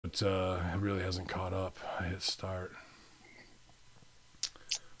but it really hasn't caught up. I hit start.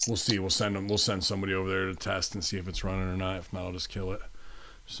 We'll see. We'll send somebody over there to test and see if it's running or not. If not, I'll just kill it.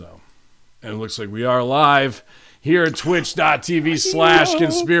 So, and it looks like we are live here at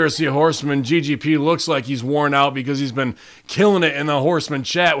twitch.tv/Conspiracy Horsemen. GGP looks like he's worn out because he's been killing it in the Horseman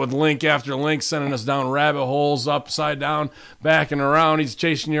chat with link after link, sending us down rabbit holes, upside down, back and around. He's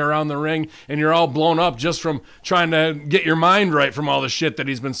chasing you around the ring, and you're all blown up just from trying to get your mind right from all the shit that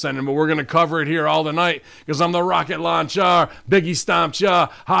he's been sending. But we're going to cover it here all the night because I'm the rocket launcher. Biggie stomped ya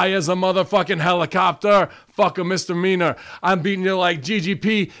high as a motherfucking helicopter. Fuck a misdemeanor. I'm beating you like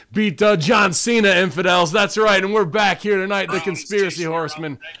GGP beat John Cena, infidels. That's right. And we're back here tonight, the Conspiracy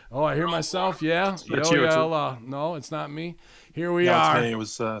Horsemen. Oh, I hear myself. Yeah. No, it's not me. Here we are. It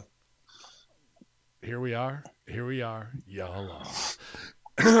was. Here we are. Yalla.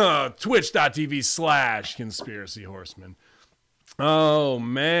 Twitch.tv/Conspiracy Horsemen. Oh,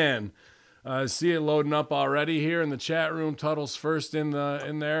 man. See it loading up already here in the chat room. Tuttle's first in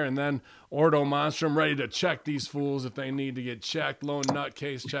there, and then Ordo Monstrum ready to check these fools if they need to get checked. Lone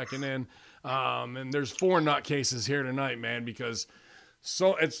Nutcase checking in. And there's 4 nutcases here tonight, man, because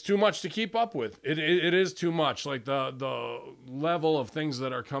it's too much to keep up with. It is too much. Like the level of things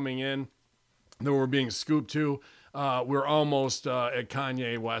that are coming in that we're being scooped to, we're almost at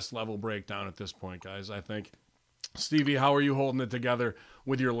Kanye West level breakdown at this point, guys, I think. Stevie, how are you holding it together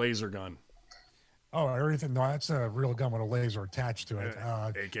with your laser gun? Oh, everything. No, that's a real gun with a laser attached to it.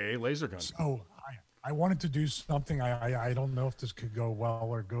 AKA laser gun. So I wanted to do something. I don't know if this could go well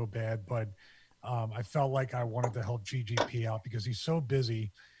or go bad, but I felt like I wanted to help GGP out because he's so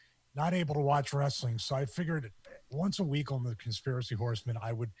busy, not able to watch wrestling. So I figured once a week on the Conspiracy Horsemen,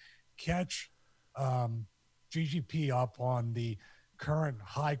 I would catch GGP up on the current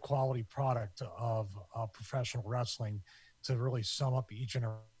high quality product of professional wrestling to really sum up each and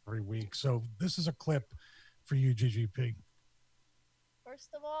every week. So this is a clip for you, GGP.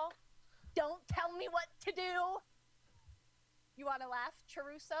 First of all, don't tell me what to do. You want to laugh,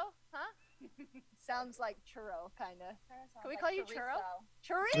 Chorizo? Huh? Sounds like churro, kind of. Can we call you churro?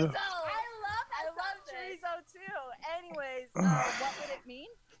 Chorizo! I love chorizo too. Anyways,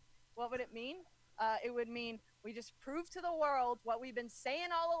 what would it mean? It would mean we just proved to the world what we've been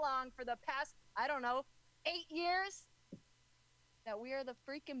saying all along for the past, 8 years. That we are the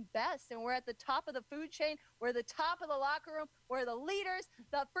freaking best, and we're at the top of the food chain. We're the top of the locker room. We're the leaders,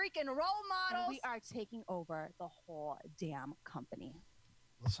 the freaking role models. And we are taking over the whole damn company.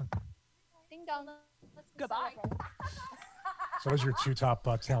 Listen. Ding dong. Goodbye. So those are your 2 top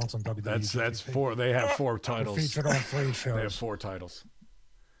talents on WWE. That's 4. They have 4 titles. Featured on 3 shows. They have 4 titles.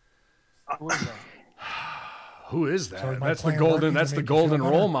 Who is that? Who is that? So that's the golden. That's the golden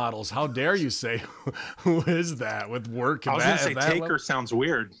role models. How dare you say who is that with work? I was going to say Taker level? Sounds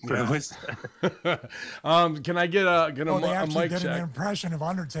weird. Yeah. Can I get a they mic did check? An impression of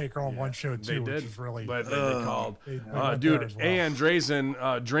Undertaker on one show too. They did. Which is really. But they called. Dude, well. A.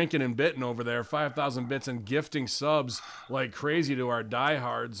 Andreessen drinking and bitten over there. 5,000 bits and gifting subs like crazy to our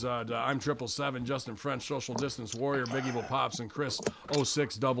diehards. I'm 777, Justin French, Social Distance Warrior, Big Evil Pops, and Chris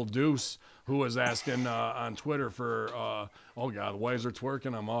 06 Double Deuce, who was asking on Twitter for, oh God, why is there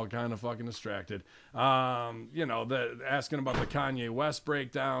twerking? I'm all kind of fucking distracted. Asking about the Kanye West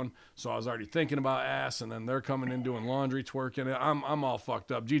breakdown. So I was already thinking about ass, and then they're coming in doing laundry, twerking. I'm all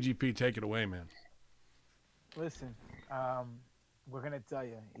fucked up. GGP, take it away, man. Listen, we're going to tell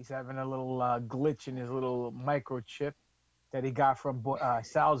you, he's having a little glitch in his little microchip that he got from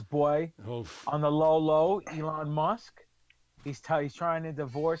Sal's boy on the low, Elon Musk. He's trying to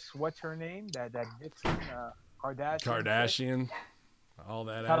divorce, what's her name? That Vixen, Kardashian. All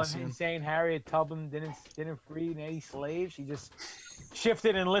that ass. Saying Harriet Tubman didn't free any slaves. She just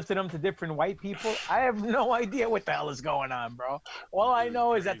shifted and lifted them to different white people. I have no idea what the hell is going on, bro. All I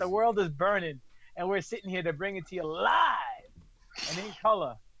know is that the world is burning, and we're sitting here to bring it to you live and in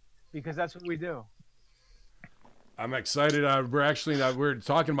color, because that's what we do. I'm excited. We're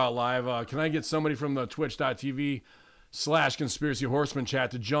talking about live. Can I get somebody from the twitch.tv/Conspiracy Horseman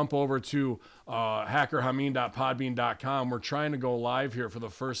chat to jump over to hackerhameen.podbean.com. We're trying to go live here for the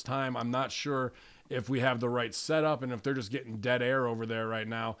first time. I'm not sure if we have the right setup, and if they're just getting dead air over there right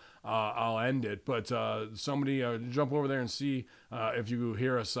now, I'll end it. But somebody jump over there and see if you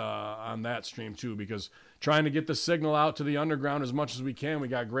hear us on that stream too, because trying to get the signal out to the underground as much as we can. We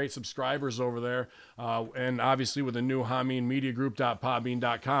got great subscribers over there. And obviously with the new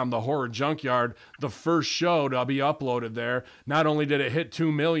HameenMediaGroup.podbean.com, the Horror Junkyard, the first show to be uploaded there. Not only did it hit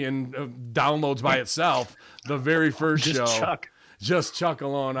 2 million downloads by itself, the very first show. Just Chuck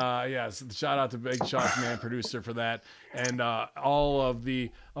alone. Yes, shout out to Big Chuck, man, producer for that. And all of the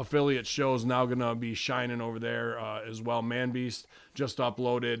affiliate shows now going to be shining over there as well. Man Beast just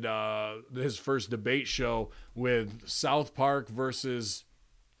uploaded his first debate show with South Park versus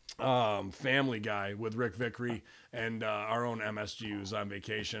Family Guy with Rick Vickery and our own MSG who's on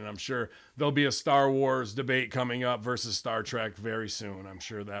vacation. I'm sure there'll be a Star Wars debate coming up versus Star Trek very soon. I'm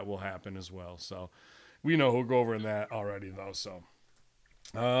sure that will happen as well. So we know who'll go over in that already, though. So,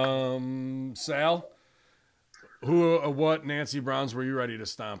 Sal, what Nancy Browns were you ready to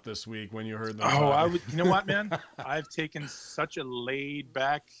stomp this week when you heard them? You know what, man? I've taken such a laid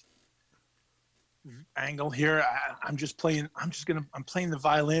back angle here. I'm playing the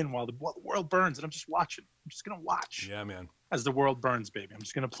violin while the world burns, and I'm just watching. I'm just gonna watch. Yeah, man. As the world burns, baby. I'm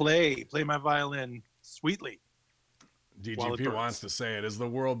just gonna play my violin sweetly. DGP wants to say it. As the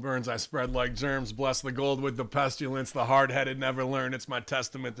world burns, I spread like germs. Bless the gold with the pestilence. The hard-headed never learn. It's my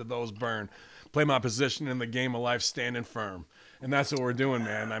testament to those burn. Play my position in the game of life, standing firm. And that's what we're doing,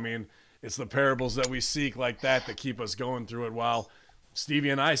 man. I mean, it's the parables that we seek like that keep us going through it. While Stevie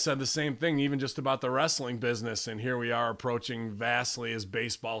and I said the same thing, even just about the wrestling business. And here we are approaching vastly as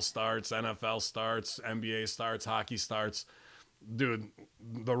baseball starts, NFL starts, NBA starts, hockey starts. Dude,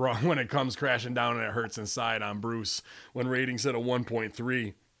 when it comes crashing down and it hurts inside on Bruce when ratings hit a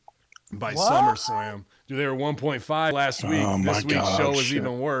 1.3 by SummerSlam. Dude, they were 1.5 last week. This week's show was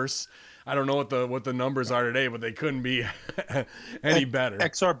even worse. I don't know what the numbers are today, but they couldn't be any better.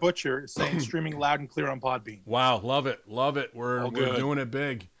 XR Butcher is saying streaming loud and clear on Podbean. Wow, love it. We're doing it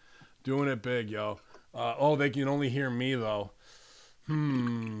big. Doing it big, yo. They can only hear me, though.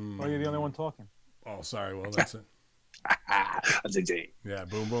 Oh, you're the only one talking. Oh, sorry. Well, that's it. Yeah,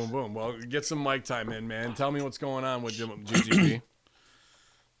 boom, boom, boom. Well, get some mic time in, man. Tell me what's going on with GGP.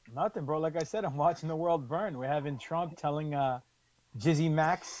 Nothing, bro. Like I said, I'm watching the world burn. We're having Trump telling Jizzy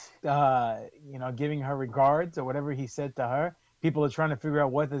Max, giving her regards or whatever he said to her. People are trying to figure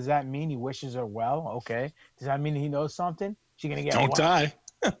out what does that mean. He wishes her well. Okay. Does that mean he knows something? She gonna get Don't die.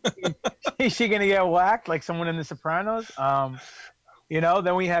 Is she gonna get whacked like someone in The Sopranos?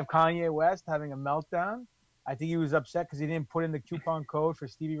 Then we have Kanye West having a meltdown. I think he was upset because he didn't put in the coupon code for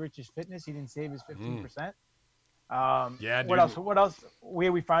Stevie Rich's Fitness. He didn't save his 15%. Yeah. What else? What else?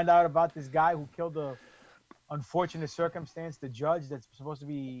 Where we find out about this guy who killed the unfortunate circumstance, the judge that's supposed to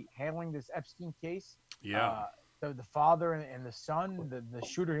be handling this Epstein case. Yeah. The father and the son, the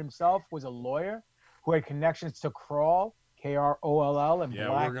shooter himself was a lawyer who had connections to Kroll, Kroll, and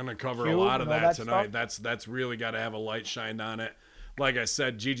Black we're gonna cover a lot of that tonight. That's really got to have a light shined on it. Like I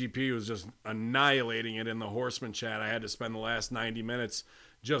said, GGP was just annihilating it in the Horseman chat. I had to spend the last 90 minutes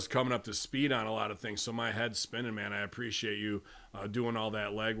just coming up to speed on a lot of things. So my head's spinning, man. I appreciate you doing all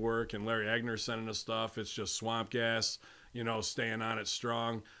that legwork. And Larry Egner sending us stuff. It's just swamp gas, staying on it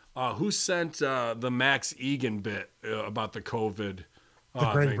strong. Who sent the Max Egan bit about the COVID? The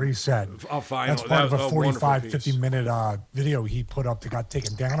Great Reset. Fine. That's part of a 45, 50-minute video he put up that got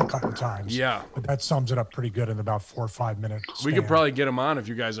taken down a couple of times. Yeah. But that sums it up pretty good in about 4 or 5 minutes. We could probably get him on if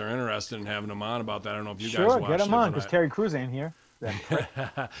you guys are interested in having him on about that. I don't know if you guys watched it. Sure, get him on because Terry Crews ain't here.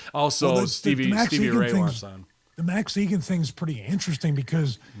 Also, Stevie Ray wants on. The Max Egan thing's pretty interesting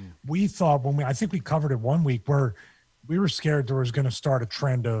because we thought I think we covered it one week where we were scared there was going to start a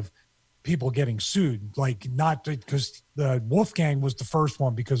trend of people getting sued, like not because the Wolfgang was the first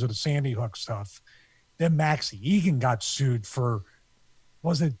one because of the Sandy Hook stuff. Then Max Egan got sued for,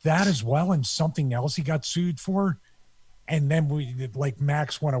 was it that as well? And something else he got sued for. And then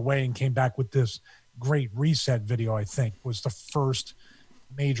Max went away and came back with this Great Reset video, I think was the first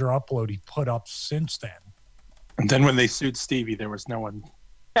major upload he put up since then. And then when they sued Stevie, there was no one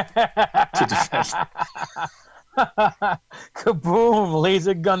to defend. Kaboom!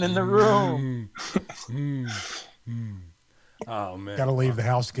 Laser gun in the room. Oh man! Got to leave the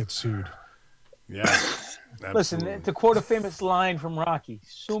house to get sued. Yeah. Absolutely. Listen, to quote a famous line from Rocky: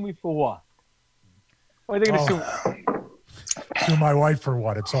 "Sue me for what? What are they going to sue? Sue my wife for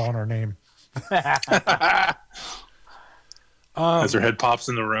what? It's all in her name." As her head pops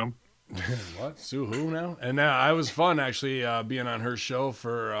in the room. What? Sue who now? And I was fun actually being on her show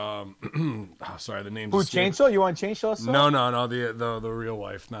for sorry, the name. Who, Chainsaw? You want Chainsaw? Song? No, the real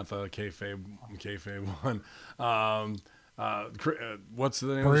wife, not the kayfabe one. What's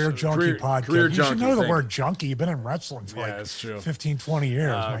the name? Career Junkie podcast. Career you Junkie. should know the word junkie. You've been in wrestling for that's true. 15, 20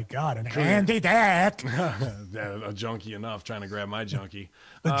 years. My God. And Andy that. Yeah, a junkie enough trying to grab my junkie.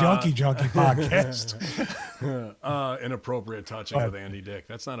 The Junkie podcast. Inappropriate touching with Andy Dick.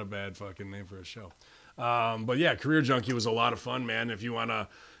 That's not a bad fucking name for a show. But yeah, Career Junkie was a lot of fun, man. If you want to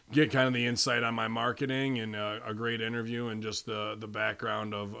get kind of the insight on my marketing and a great interview and just the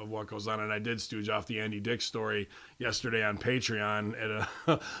background of what goes on. And I did stooge off the Andy Dick story yesterday on Patreon at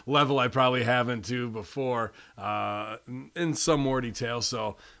a level I probably haven't to before in some more detail.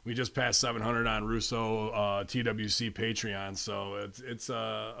 So we just passed 700 on Russo TWC Patreon. So it's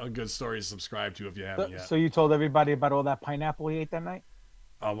a good story to subscribe to if you haven't yet. So you told everybody about all that pineapple he ate that night?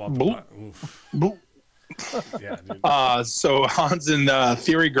 Yeah, dude. So Hans and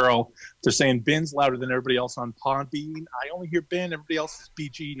Theory Girl, they're saying Ben's louder than everybody else on Podbean. I only hear Ben. Everybody else is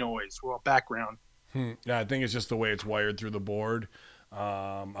BG noise. We're all background. Yeah, I think it's just the way it's wired through the board.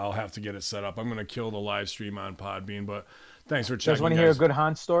 I'll have to get it set up. I'm going to kill the live stream on Podbean, but thanks for checking. You guys want to hear a good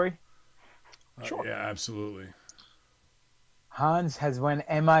Hans story? Sure. Yeah, absolutely. Hans has went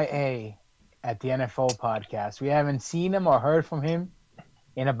MIA at the NFL podcast. We haven't seen him or heard from him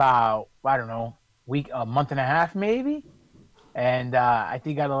in about, I don't know, a month and a half maybe, and I think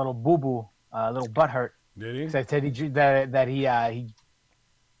he got a little boo-boo, a little butt hurt. Did he? So I said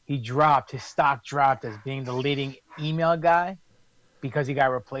he dropped, his stock dropped as being the leading email guy because he got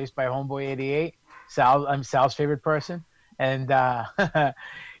replaced by Homeboy 88, Sal's favorite person, and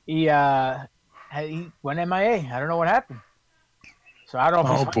he went MIA. I don't know what happened. So I don't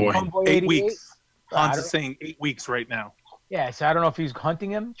know if he's Homeboy 8 88. weeks. Hans is saying 8 weeks right now. Yeah, so I don't know if he's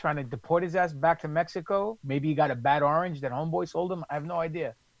hunting him, trying to deport his ass back to Mexico. Maybe he got a bad orange that Homeboy sold him. I have no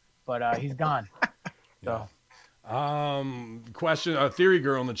idea, but he's gone. So, question, Theory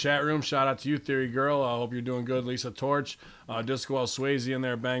Girl in the chat room. Shout out to you, Theory Girl. I hope you're doing good. Lisa Torch, Disco El Swayze in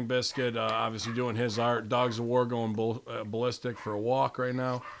there. Bang Biscuit, obviously doing his art. Dogs of War going ballistic for a walk right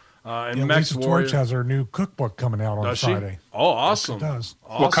now. And Mex Lisa Warrior. Torch has her new cookbook coming out on Friday. Oh, awesome! Yes, it does.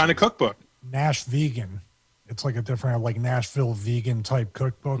 Awesome. What kind of cookbook? Nash Vegan. It's like a different, like Nashville vegan type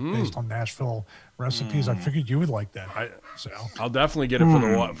cookbook based on Nashville recipes. I figured you would like that. I'll definitely get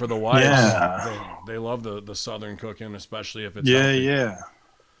it for the wives. Yeah. They love the southern cooking, especially if it's Yeah.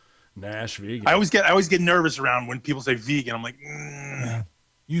 Nash Vegan. I always get nervous around when people say vegan. I'm like, Yeah.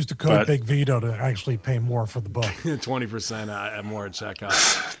 Use the code Big Vito to actually pay more for the book. 20% more at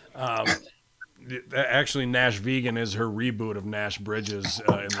checkout. Actually, Nash Vegan is her reboot of Nash Bridges.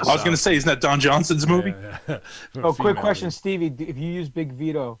 I was going to say, isn't that Don Johnson's movie? Yeah. Oh, quick question, Stevie. If you use Big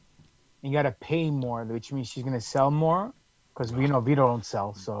Vito, you got to pay more, which means she's going to sell more? Because we know Vito don't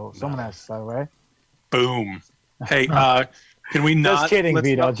sell, so someone has to sell, right? Boom. Hey, can we not? Just kidding,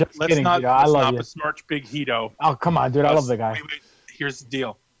 Vito. Just kidding, Vito. I love you. Let's not besmirch Big Vito. Oh, come on, dude. I love the guy. Wait. Here's the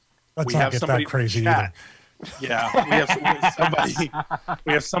deal. Let's not get that crazy either. Yeah, we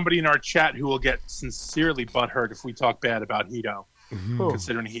have somebody in our chat who will get sincerely butthurt if we talk bad about Hito,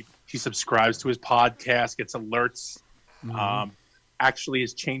 considering he subscribes to his podcast, gets alerts. Actually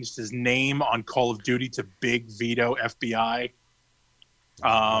has changed his name on Call of Duty to Big Vito FBI.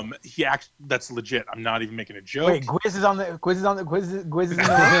 That's legit. I'm not even making a joke. Wait, Gwiz is in the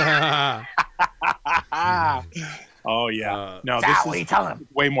Oh yeah. No, Sal, this is is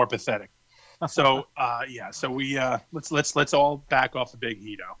way more pathetic. So so we let's all back off the Big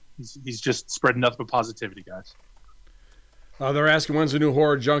Hito. He's just spreading nothing but positivity, guys. They're asking when's the new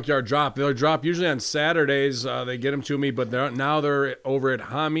Horror Junkyard drop. They'll drop usually on Saturdays. They get them to me, but now they're over at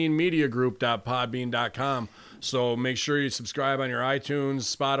HameenMediaGroup.podbean.com. So make sure you subscribe on your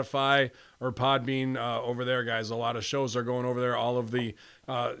iTunes, Spotify, or Podbean over there, guys. A lot of shows are going over there. All of the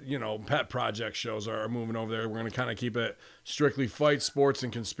pet project shows are moving over there. We're going to kind of keep it strictly fight, sports,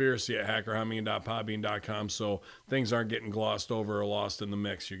 and conspiracy at hackerhameen.podbean.com, so things aren't getting glossed over or lost in the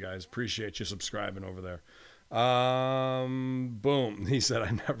mix, you guys. Appreciate you subscribing over there. Boom. He said,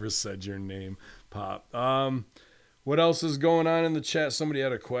 I never said your name, Pop. What else is going on in the chat? Somebody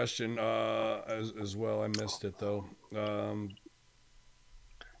had a question as well. I missed it, though.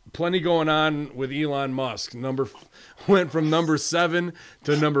 Plenty going on with Elon Musk. Went from number 7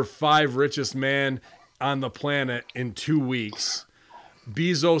 to number 5 richest man on the planet in 2 weeks.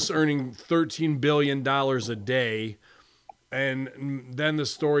 Bezos earning $13 billion a day. And then the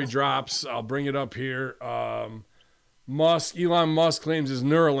story drops. I'll bring it up here. Elon Musk claims his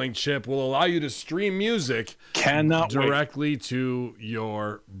Neuralink chip will allow you to stream music directly to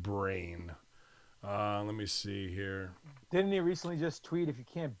your brain. Let me see here. Didn't he recently just tweet, if you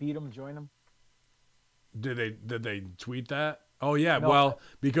can't beat him, join him? Did they tweet that? Oh yeah, No, well,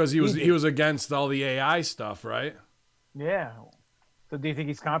 because he was against all the AI stuff, right? Yeah. So do you think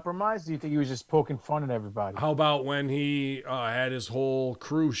he's compromised? Do you think he was just poking fun at everybody? How about when he had his whole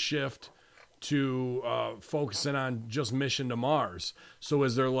crew shift to focusing on just mission to Mars? So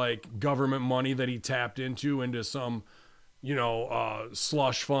is there like government money that he tapped into some,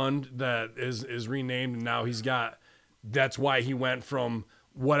 slush fund that is renamed, and now he's got. That's why he went from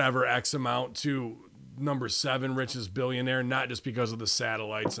whatever X amount to number 7 richest billionaire, not just because of the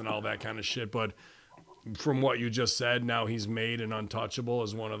satellites and all that kind of shit, but from what you just said, now he's made and untouchable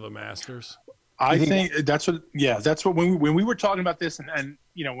as one of the masters. I think that's what when we were talking about this, and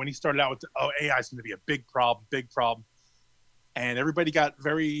you know, when he started out with AI is going to be a big problem, and everybody got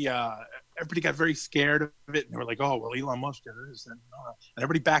very scared of it, and they were like, oh well, Elon Musk did this, and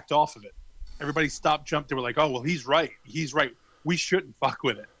everybody backed off of it. Everybody stopped, jumped. They were like, oh well, he's right, we shouldn't fuck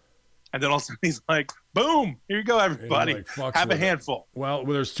with it. And then all of a sudden he's like, boom, here you go, everybody. Like, have a handful. Well,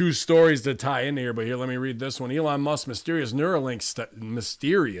 there's 2 stories to tie in here, but here, let me read this one. Elon Musk's mysterious Neuralink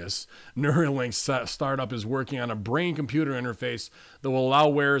startup is working on a brain-computer interface that will allow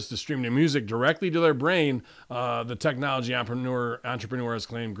wearers to stream their music directly to their brain. The technology entrepreneur has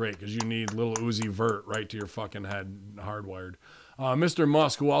claimed, great, because you need little Uzi Vert right to your fucking head, hardwired. Mr.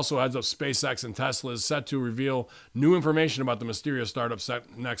 Musk, who also heads up SpaceX and Tesla, is set to reveal new information about the mysterious startup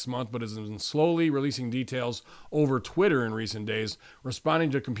set next month, but has been slowly releasing details over Twitter in recent days.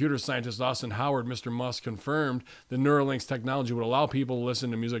 Responding to computer scientist Austin Howard, Mr. Musk confirmed that Neuralink's technology would allow people to listen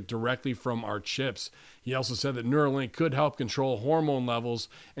to music directly from our chips. He also said that Neuralink could help control hormone levels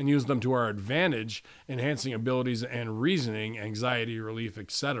and use them to our advantage, enhancing abilities and reasoning, anxiety relief,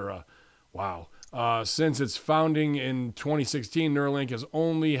 etc. Wow. Since its founding in 2016, Neuralink has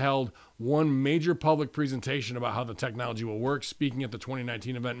only held one major public presentation about how the technology will work. Speaking at the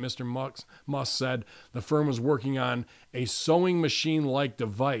 2019 event, Mr. Musk said the firm was working on a sewing machine-like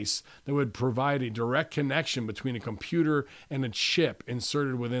device that would provide a direct connection between a computer and a chip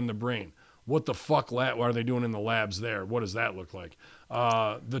inserted within the brain. What the fuck are they doing in the labs there? What does that look like?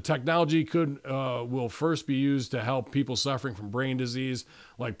 The technology will first be used to help people suffering from brain disease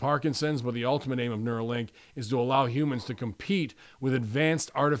like Parkinson's, but the ultimate aim of Neuralink is to allow humans to compete with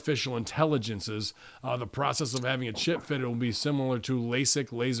advanced artificial intelligences. The process of having a chip fitted will be similar to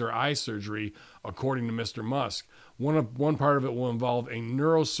LASIK laser eye surgery, according to Mr. Musk. One part of it will involve a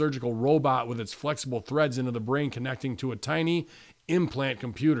neurosurgical robot with its flexible threads into the brain connecting to a tiny implant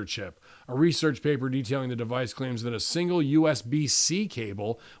computer chip. A research paper detailing the device claims that a single USB-C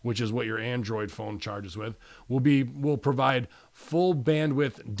cable, which is what your Android phone charges with, will provide full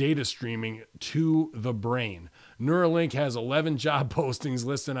bandwidth data streaming to the brain. Neuralink has 11 job postings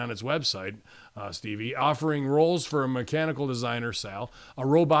listed on its website, Stevie, offering roles for a mechanical designer, Sal, a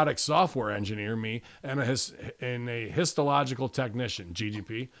robotic software engineer, me, and a histological technician,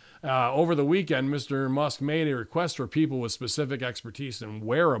 GGP. Over the weekend, Mr. Musk made a request for people with specific expertise in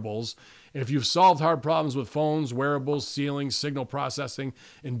wearables. If you've solved hard problems with phones, wearables, sealing, signal processing,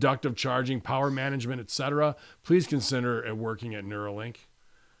 inductive charging, power management, etc., please consider working at Neuralink.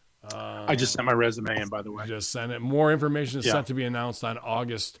 I just sent my resume in, by the way. Just sent it. More information is set to be announced on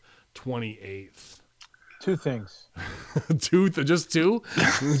August 28th. 2 things. Just two?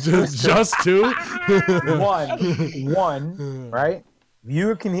 just 2? One, right?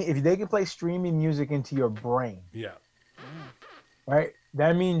 If they can play streaming music into your brain. Yeah. Right?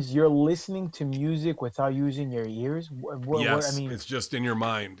 That means you're listening to music without using your ears. Yes, it's just in your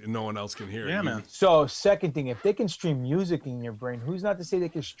mind and no one else can hear it. Yeah, man. So, second thing, if they can stream music in your brain, who's not to say they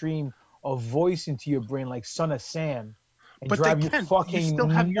can stream a voice into your brain like Son of Sam and drive you fucking You still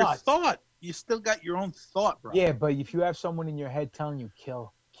have your nuts? thought. You still got your own thought, bro. Yeah, but if you have someone in your head telling you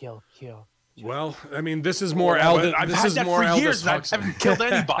kill. Well, I mean, this is more Aldous. This is more Aldous Huxley. I haven't killed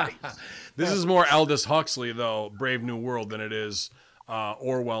anybody. This is more Aldous Huxley, though, Brave New World, than it is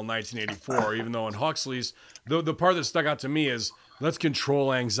Orwell 1984. Even though in Huxley's, the part that stuck out to me is let's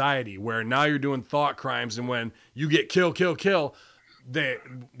control anxiety, where now you're doing thought crimes, and when you get kill, they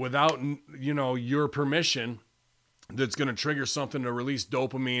without your permission, that's going to trigger something to release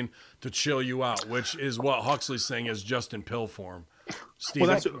dopamine to chill you out, which is what Huxley's saying is just in pill form. Steve,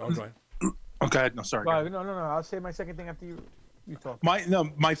 Well, go ahead. Okay, no, sorry. No. I'll say my second thing after you talk.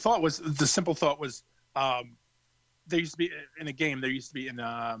 My thought was, the simple thought was, there used to be in a game. There used to be in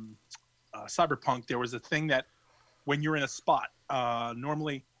Cyberpunk. There was a thing that when you're in a spot,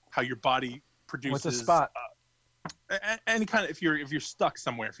 normally how your body produces. What's a spot? Any kind of if you're stuck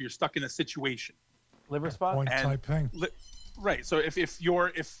somewhere, if you're stuck in a situation. Liver spot. Point type thing. Right. So if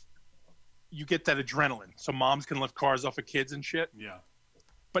you get that adrenaline, so moms can lift cars off of kids and shit. Yeah.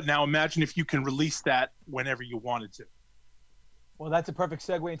 But now imagine if you can release that whenever you wanted to. Well, that's a perfect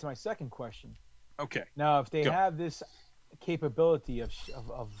segue into my second question. Okay. Now, if they have this capability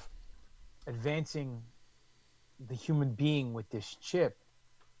of advancing the human being with this chip,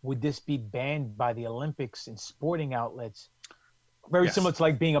 would this be banned by the Olympics and sporting outlets? Very similar to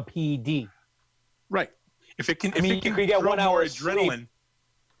like being a PED. Right. If it can, you could get 1 hour adrenaline. sleep.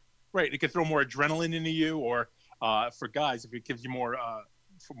 Right. It could throw more adrenaline into you, or for guys, if it gives you more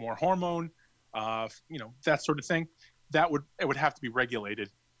for more hormone, you know, that sort of thing. It would have to be regulated,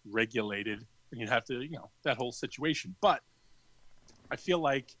 and you'd have to, you know, that whole situation. But I feel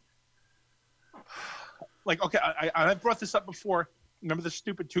like okay, I've brought this up before. Remember the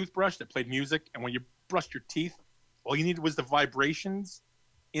stupid toothbrush that played music, and when you brushed your teeth, all you needed was the vibrations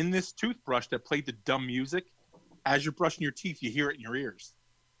in this toothbrush that played the dumb music. As you're brushing your teeth, you hear it in your ears.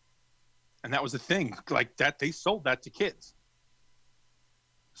 And that was the thing. Like that, they sold that to kids.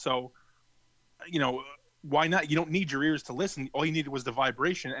 So, you know, why not? You don't need your ears to listen. All you needed was the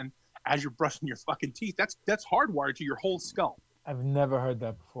vibration. And as you're brushing your fucking teeth, that's hardwired to your whole skull. I've never heard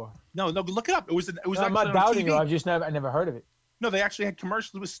that before. No, look it up. It was I'm not doubting you. I never heard of it. No, they actually had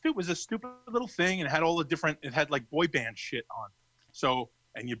commercials. It was a stupid little thing, and it had all the different. It had like boy band shit on. So,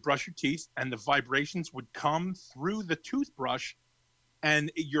 and you brush your teeth, and the vibrations would come through the toothbrush,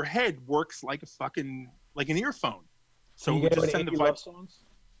 and your head works like an earphone. So you it would get just send the songs.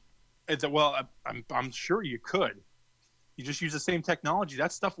 Well, I'm sure you could. You just use the same technology.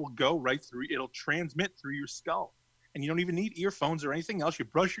 That stuff will go right through. It'll transmit through your skull, and you don't even need earphones or anything else. You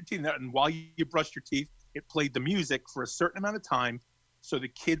brush your teeth, and while you brush your teeth, it played the music for a certain amount of time, so the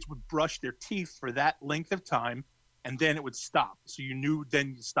kids would brush their teeth for that length of time, and then it would stop. So you knew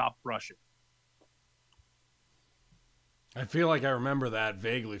then you stopped brushing. I feel like I remember that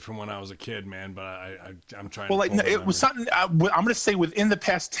vaguely from when I was a kid, man. But I'm trying. Well, to it was something. I'm going to say within the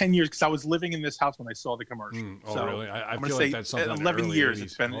past 10 years, because I was living in this house when I saw the commercial. Oh, really? I I'm feel like that's something. 11 years 80s.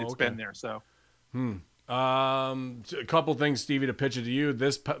 It's been there. So. A couple things, Stevie, to pitch it to you.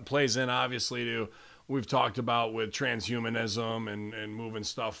 This plays in obviously to we've talked about with transhumanism and moving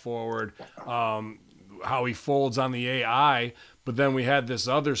stuff forward. How he folds on the AI, but then we had this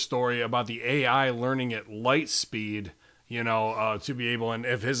other story about the AI learning at light speed. You know, to be able, and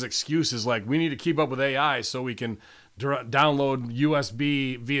if his excuse is like, we need to keep up with AI so we can download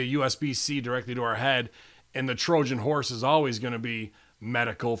USB via USB-C directly to our head, and the Trojan horse is always going to be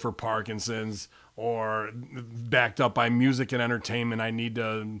medical for Parkinson's or backed up by music and entertainment. I need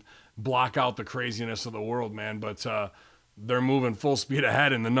to block out the craziness of the world, man. But they're moving full speed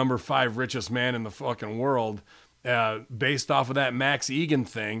ahead, and the number 5 richest man in the fucking world, based off of that Max Egan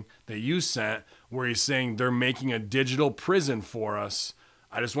thing that you sent, where he's saying they're making a digital prison for us.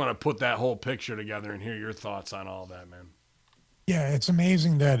 I just want to put that whole picture together and hear your thoughts on all that, man. Yeah, it's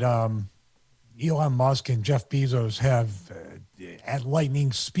amazing that Elon Musk and Jeff Bezos have, at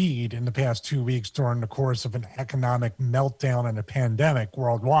lightning speed in the past 2 weeks during the course of an economic meltdown and a pandemic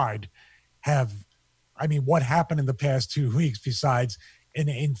worldwide, what happened in the past 2 weeks besides an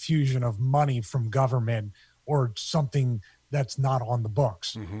infusion of money from government or something that's not on the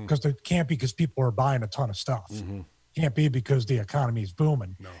books? Because it can't be because people are buying a ton of stuff. Can't be because the economy is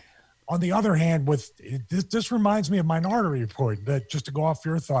booming. No. On the other hand, with this reminds me of Minority Report, that just to go off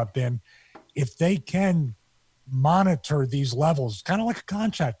your thought, Ben, if they can monitor these levels, kind of like a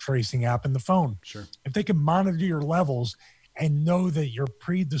contact tracing app in the phone. Sure. If they can monitor your levels and know that you're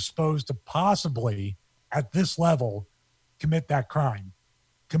predisposed to possibly at this level commit that crime,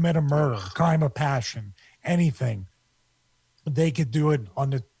 commit a murder, crime of passion, anything, they could do it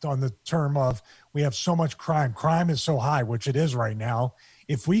on the term of, we have so much crime. Crime is so high, which it is right now.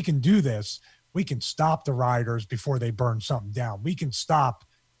 If we can do this, we can stop the rioters before they burn something down. We can stop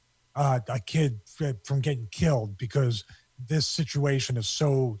a kid from getting killed because this situation is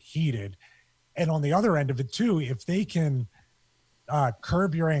so heated. And on the other end of it too, if they can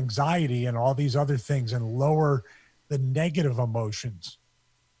curb your anxiety and all these other things and lower the negative emotions,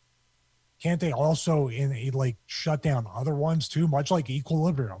 can't they also shut down other ones too, much like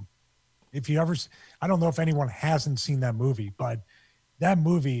Equilibrium? If you ever, I don't know if anyone hasn't seen that movie, but that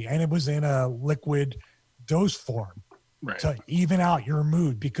movie, and it was in a liquid dose form, right, to even out your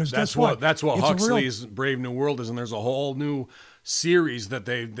mood, because that's what Huxley's Brave New World is, and there's a whole new series that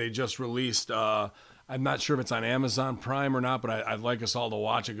they just released. I'm not sure if it's on Amazon Prime or not, but I'd like us all to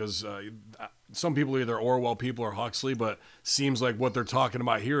watch it, because some people either Orwell people or Huxley, but seems like what they're talking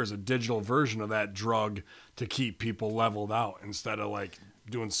about here is a digital version of that drug to keep people leveled out instead of like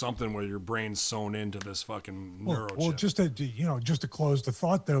doing something where your brain's sewn into this fucking neurochip. Well, just to close the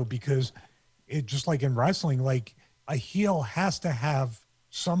thought though, because it just like in wrestling, like a heel has to have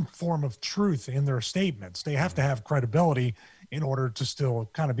some form of truth in their statements. They have to have credibility in order to still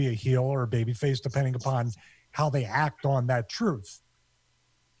kind of be a heel or a babyface, depending upon how they act on that truth.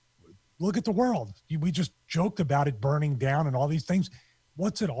 Look at the world. We just joked about it burning down and all these things.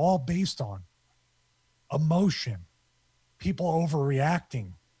 What's it all based on? Emotion. People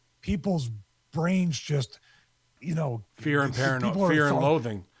overreacting. People's brains just, fear and paranoia, fear and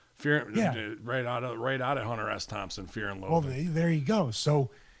loathing. Right out of Hunter S. Thompson, Fear and Well, Loathing. there you go. So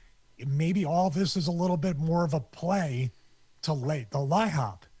maybe all this is a little bit more of a play to the lie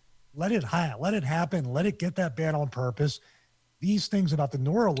hop. Let it happen. Let it get that bad on purpose. These things about the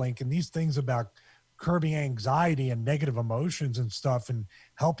Neuralink and these things about curbing anxiety and negative emotions and stuff and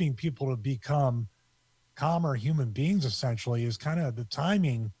helping people to become calmer human beings essentially is kind of, the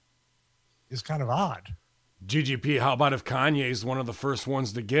timing is kind of odd. GGP, how about if Kanye's one of the first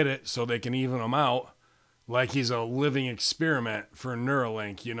ones to get it so they can even him out? Like he's a living experiment for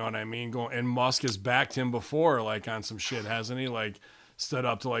Neuralink, you know what I mean? And Musk has backed him before, like on some shit, hasn't he? Like stood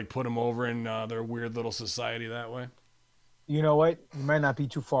up to like put him over in their weird little society that way. You know what? You might not be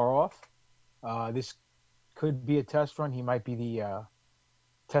too far off. This could be a test run. He might be the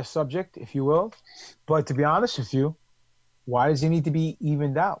test subject, if you will. But to be honest with you, why does he need to be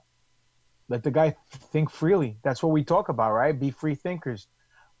evened out? Let the guy think freely. That's what we talk about, right? Be free thinkers.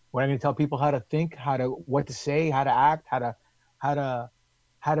 We're not going to tell people how to think, what to say, how to act, how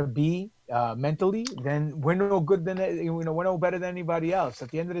to be mentally. Then we're no good than we're no better than anybody else. At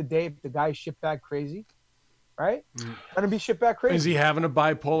the end of the day, if the guy's shitbag crazy, right? Let him be shitbag crazy. Is he having a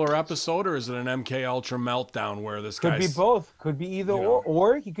bipolar episode, or is it an MK Ultra meltdown where this could be both? Could be either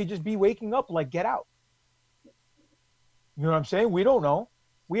or he could just be waking up like Get Out. You know what I'm saying? We don't know.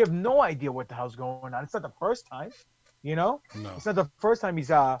 We have no idea what the hell's going on. It's not the first time, you know? No. It's not the first time he's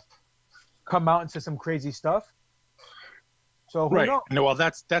come out and said some crazy stuff. So who knows? No, well,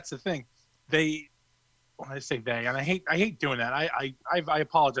 that's the thing. When I say they, and I hate doing that. I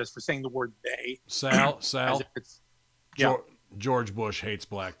apologize for saying the word they. Sal. George Bush hates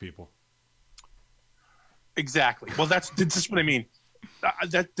black people. Exactly. Well, that's what I mean.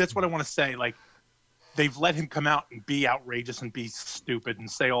 That's what I want to say. Like, they've let him come out and be outrageous and be stupid and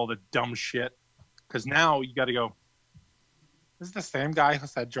say all the dumb shit. Because now you got to go, this is the same guy who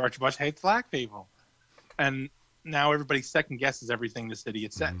said George Bush hates black people. And now everybody second guesses everything this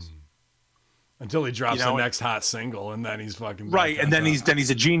idiot says. Until he drops the next hot single, and then he's fucking right. And then he's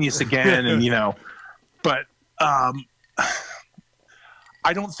a genius again, and But I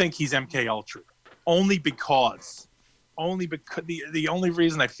don't think he's MK Ultra. Only because the only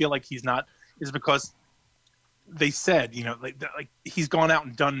reason I feel like he's not is because they said, like he's gone out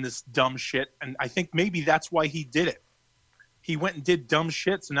and done this dumb shit, and I think maybe that's why he did it. He went and did dumb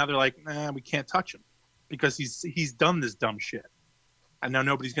shit, so now they're like, nah, we can't touch him because he's done this dumb shit, and now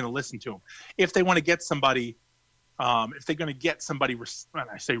nobody's going to listen to him. If they want to get somebody, if they're going to get somebody, and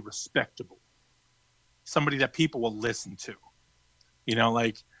I say respectable, somebody that people will listen to,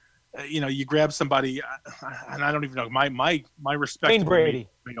 you grab somebody, and I don't even know my respect. Wayne Brady.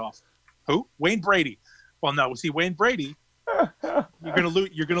 Off. Who? Wayne Brady. Well, no. See, Wayne Brady, you're gonna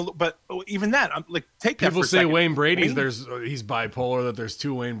lose. But even that, I'm like, take that. People for a say second. Wayne Brady's. He's bipolar. That there's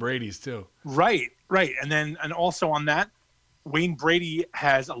two Wayne Bradys too. Right. And also on that, Wayne Brady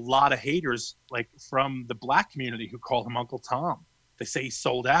has a lot of haters, like from the black community, who call him Uncle Tom. They say he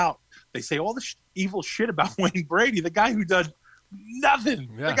sold out. They say all this evil shit about Wayne Brady, the guy who does nothing.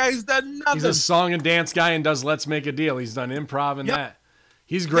 Yeah. The guy who's done nothing. He's a song and dance guy and does Let's Make a Deal. He's done improv and that.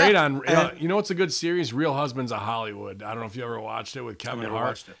 He's great on, it's a good series, Real Husbands of Hollywood. I don't know if you ever watched it with Kevin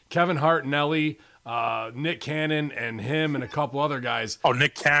Hart. Kevin Hart, Nelly, Nick Cannon, and him and a couple other guys. Oh,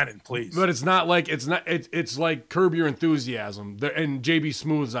 Nick Cannon, please. But it's like Curb Your Enthusiasm. And JB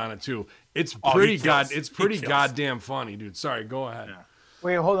Smooth's on it too. It's pretty goddamn funny, dude. Sorry, go ahead. Yeah.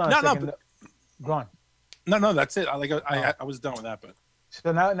 Wait, hold on a second. Go on. No, that's it. I was done with that, but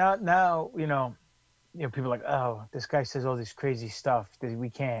so now people are like, oh, this guy says all this crazy stuff that we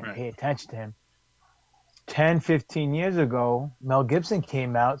can't pay attention to him. 10, 15 years ago, Mel Gibson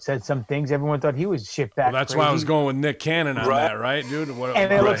came out, said some things. Everyone thought he was shitbag. Well, that's why I was going with Nick Cannon on that, right, dude?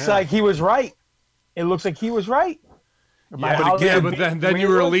 And it looks like he was right. It looks like he was right. But then you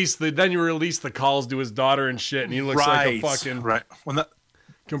release the calls to his daughter and shit, and he looks like a fucking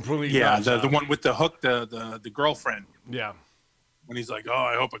completely the one with the hook, the girlfriend. Yeah. When he's like, oh,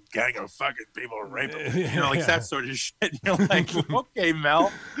 I hope a gang of fucking people are raping me. That sort of shit. You're like, okay,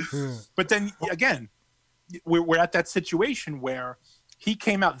 Mel. But then, again, we're at that situation where he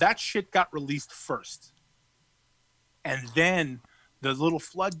came out. That shit got released first. And then the little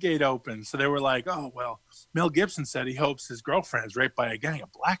floodgate opened. So they were like, oh, well, Mel Gibson said he hopes his girlfriend is raped by a gang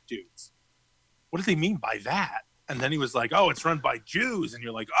of black dudes. What does he mean by that? And then he was like, oh, it's run by Jews. And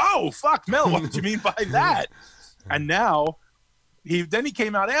you're like, oh, fuck, Mel, what did you mean by that? And now... He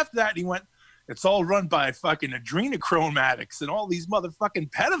came out after that and he went, it's all run by fucking adrenochrome addicts and all these motherfucking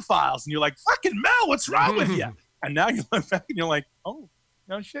pedophiles. And you're like, fucking Mel, what's wrong with you? And now you look back and you're like, oh,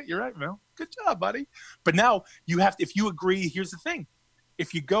 no shit, you're right, Mel. Good job, buddy. But now you have to, if you agree, here's the thing.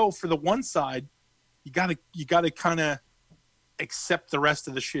 if you go for the one side, you gotta kind of accept the rest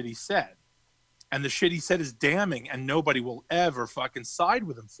of the shit he said. And the shit he said is damning, and nobody will ever fucking side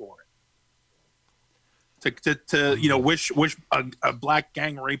with him for it. To you know, wish a black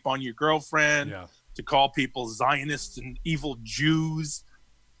gang rape on your girlfriend, to call people Zionists and evil Jews.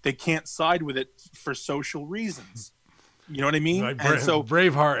 They can't side with it for social reasons. You know what I mean? Like, and so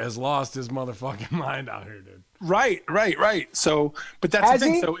Braveheart has lost his motherfucking mind out here, dude. Right. So, but that's the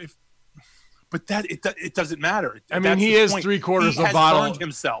thing. So if, but that it doesn't matter. I mean, he is 3/4 of a bottle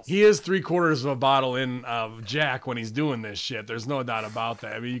himself. He is 3/4 of a bottle in of Jack when he's doing this shit. There's no doubt about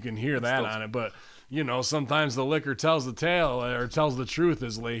that. I mean, you can hear that on it, but you know, sometimes the liquor tells the tale or tells the truth,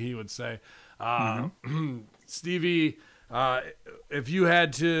 as Leahy would say. Stevie, if you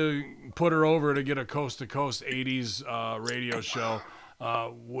had to put her over to get a coast-to-coast 80s radio show,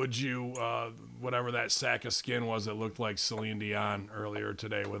 would you, whatever that sack of skin was that looked like Celine Dion earlier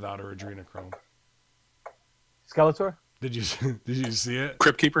today without her adrenochrome? Skeletor? Did you see it?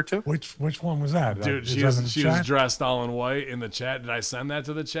 Crypt Keeper too? Which one was that? Dude, she was dressed all in white in the chat. Did I send that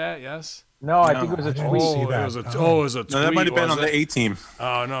to the chat? Yes? No, I think it was a tweet. It was a tweet. No, that might have been on the A team.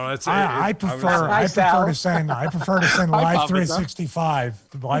 Oh no, that's I prefer to send Live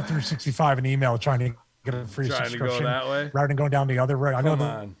 365 an email trying to get a free subscription to go that way rather than going down the other road. I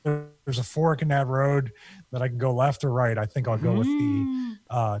know there's a fork in that road that I can go left or right. I think I'll go with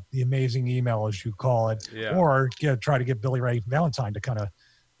the amazing email, as you call it, or try to get Billy Ray Valentine to kind of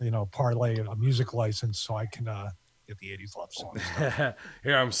parlay a music license so I can get the 80s love song.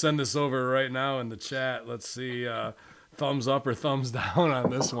 Here, I'm sending this over right now in the chat. Let's see, thumbs up or thumbs down on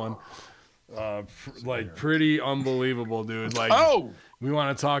this one. Pretty unbelievable, dude. We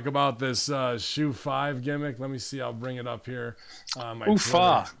want to talk about this Shoe 5 gimmick. Let me see. I'll bring it up here.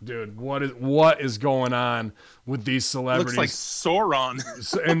 Dude, what is going on with these celebrities? Looks like Sauron.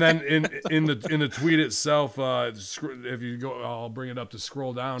 And then in the tweet itself, if you go, I'll bring it up to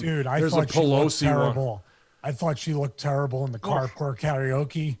scroll down. Dude, there's a Pelosi one. I thought she looked terrible in the carport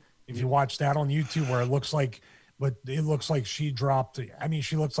karaoke. If you watch that on YouTube, where it looks like she dropped. I mean,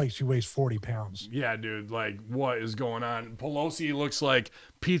 she looks like she weighs 40 pounds. Yeah, dude. Like, what is going on? Pelosi looks like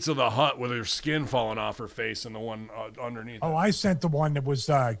Pizza the Hut with her skin falling off her face, and the one underneath. Oh, I sent the one that was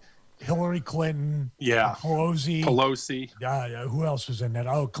Hillary Clinton. Yeah. Pelosi. Who else was in that?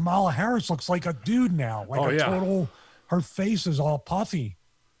 Oh, Kamala Harris looks like a dude now. Total. Her face is all puffy.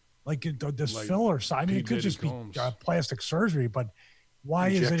 Like this filler. I mean, it could just be plastic surgery, but why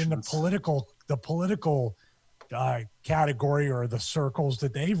is it in the political category or the circles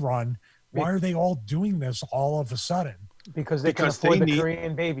that they run? Why are they all doing this all of a sudden? Because they can afford the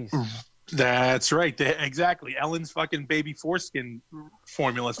Korean babies. That's right. Exactly. Ellen's fucking baby foreskin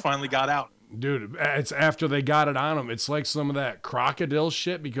formulas finally got out. Dude, it's after they got it on them. It's like some of that crocodile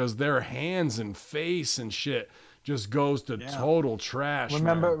shit because their hands and face and shit just goes to total trash.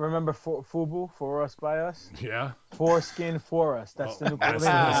 Remember FUBU, For Us By Us? Yeah. Foreskin for us. That's the new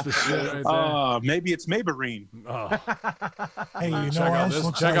that's the shit right there. Maybe it's Maybelline. Hey,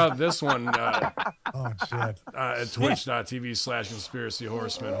 check out this one. Oh shit! At twitch.tv/Conspiracy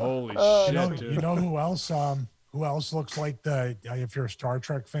Horsemen. Holy shit, dude. You know who else? Who else looks like if you're a Star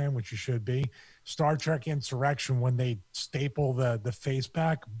Trek fan, which you should be, Star Trek Insurrection, when they staple the face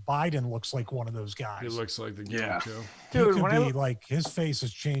back, Biden looks like one of those guys. He looks like the guy too. Dude, he could be like, his face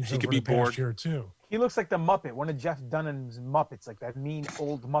has changed over the past year too. He looks like the Muppet, one of Jeff Dunham's Muppets, like that mean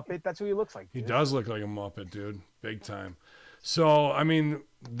old Muppet. That's who he looks like. Dude. He does look like a Muppet, dude. Big time. So, I mean,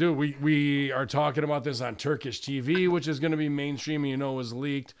 dude, we are talking about this on Turkish TV, which is going to be mainstream, was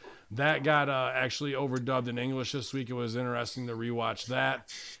leaked. That got actually overdubbed in English this week. It was interesting to rewatch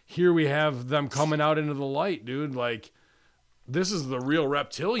that. Here we have them coming out into the light, dude. Like, this is the real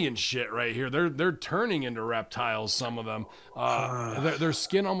reptilian shit right here. They're turning into reptiles, some of them. Their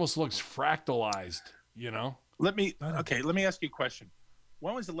skin almost looks fractalized, Let me ask you a question.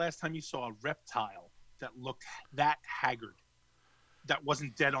 When was the last time you saw a reptile that looked that haggard, that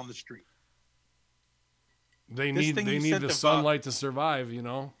wasn't dead on the street? They need the sunlight to survive, And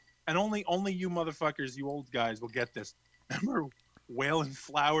only you motherfuckers, you old guys, will get this. Remember Wailing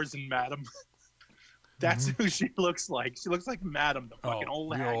Flowers and Madam? That's who she looks like. She looks like Madam, the fucking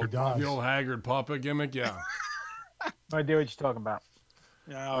old haggard. The old haggard puppet gimmick, yeah. No idea what you're talking about.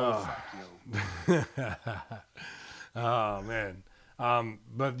 Fuck you. Oh, man.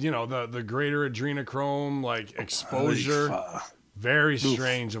 But, the greater adrenochrome, exposure, very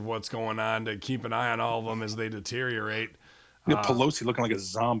strange of what's going on, to keep an eye on all of them as they deteriorate. Pelosi looking like a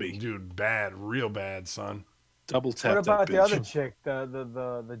zombie. Dude, bad. Real bad, son. Double tap. What about the other chick,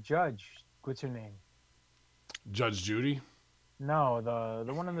 the judge? What's her name? Judge Judy? No,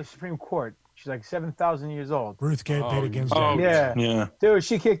 the one in the Supreme Court. She's like 7,000 years old. Ruth Bader Ginsburg. Oh, Yeah. Dude,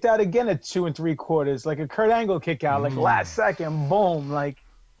 she kicked out again at 2 3/4, like a Kurt Angle kick out, like last second, boom, like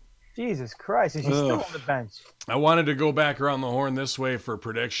Jesus Christ, and she's still on the bench. I wanted to go back around the horn this way for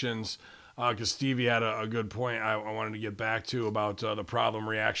predictions because Stevie had a good point I wanted to get back to about the problem,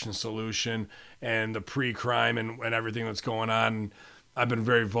 reaction, solution, and the pre-crime and everything that's going on. I've been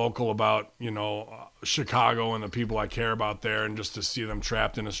very vocal about, Chicago and the people I care about there, and just to see them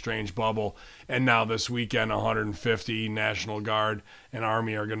trapped in a strange bubble. And now this weekend, 150 National Guard and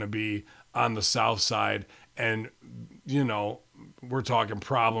Army are going to be on the South Side. And, we're talking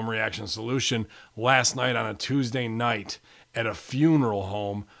problem, reaction, solution. Last night on a Tuesday night at a funeral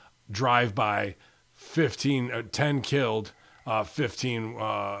home, drive-by, 10 killed, 15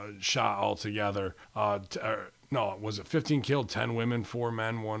 shot altogether. No, was it 15 killed, 10 women, 4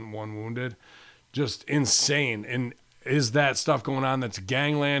 men, one wounded? Just insane. And is that stuff going on that's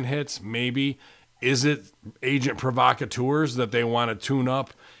gangland hits? Maybe. Is it agent provocateurs that they want to tune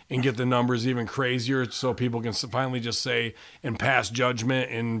up and get the numbers even crazier so people can finally just say and pass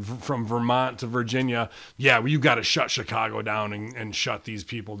judgment from Vermont to Virginia, yeah, well, you got to shut Chicago down and shut these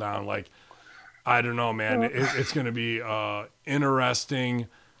people down? Like, I don't know, man. It's going to be interesting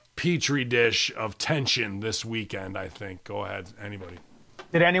petri dish of tension this weekend, I think. Go ahead, anybody.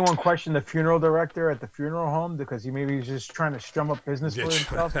 Did anyone question the funeral director at the funeral home because maybe he was just trying to strum up business for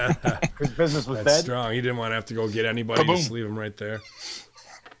himself? His business was dead. Strong. He didn't want to have to go get anybody. Kaboom. Just leave him right there.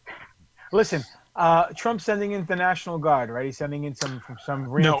 Listen, Trump's sending in the National Guard, right? He's sending in some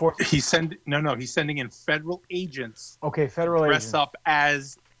reinforcements. No, he's sending in federal agents. Okay, federal agents dress up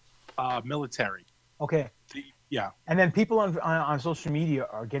as military. Okay. Yeah. And then people on social media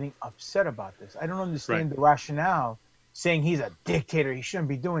are getting upset about this. I don't understand the rationale, saying he's a dictator, he shouldn't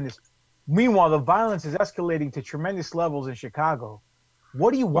be doing this. Meanwhile, the violence is escalating to tremendous levels in Chicago.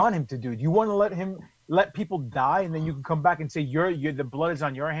 What do you want him to do? Do you want to let people die, and then you can come back and say the blood is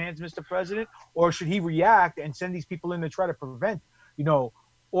on your hands, Mr. President? Or should he react and send these people in to try to prevent,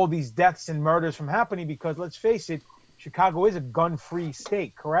 all these deaths and murders from happening? Because let's face it, Chicago is a gun-free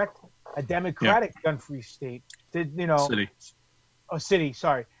state, correct? A democratic gun-free state. City. A city,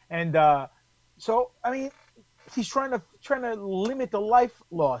 sorry. And so, I mean, he's trying to limit the life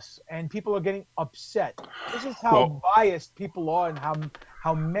loss, and people are getting upset. This is how biased people are, and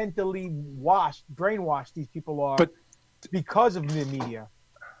how mentally brainwashed these people are, because of the media.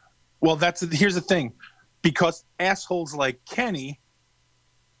 Well, here's the thing, because assholes like Kenny,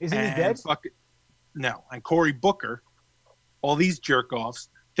 isn't he dead? No, and Cory Booker, all these jerk offs,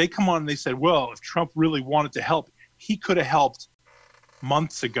 they come on and they said, well, if Trump really wanted to help, he could have helped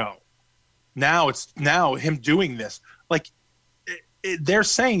months ago. Now it's him doing this. Like, they're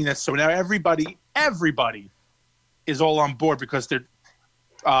saying this, so now everybody is all on board because they're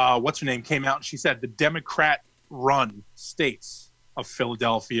what's her name came out and she said the Democrat-run states of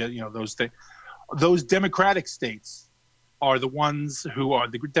Philadelphia, those things, those Democratic states are the ones who are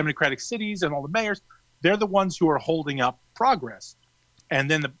the Democratic cities, and all the mayors. They're the ones who are holding up progress. And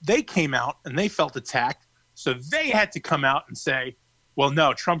then they came out and they felt attacked, so they had to come out and say, well,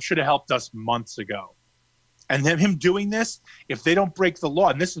 no, Trump should have helped us months ago. And then him doing this, if they don't break the law,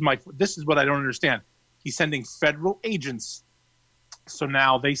 and this is what I don't understand. He's sending federal agents. So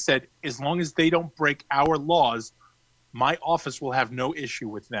now they said, as long as they don't break our laws, my office will have no issue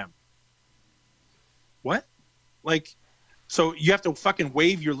with them. What? Like, so you have to fucking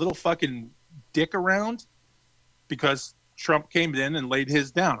wave your little fucking dick around because Trump came in and laid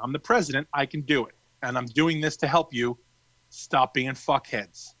his down. I'm the president. I can do it. And I'm doing this to help you. Stop being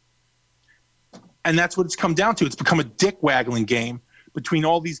fuckheads. And that's what it's come down to. It's become a dick waggling game between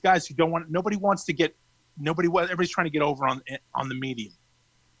all these guys who don't want. Everybody's trying to get over on the media.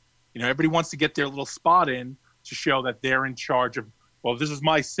 Everybody wants to get their little spot in to show that they're in charge of. Well, this is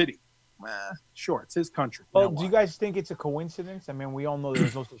my city. Sure, it's his country. Well, do you guys think it's a coincidence? I mean, we all know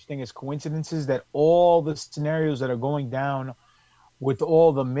there's no such thing as coincidences. That all the scenarios that are going down, with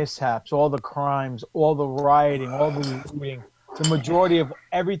all the mishaps, all the crimes, all the rioting, all the looting, the majority of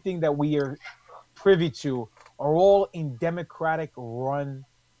everything that we are privy to are all in Democratic-run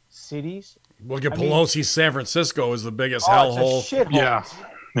cities. Look at Pelosi's San Francisco is the biggest hellhole. It's a shithole.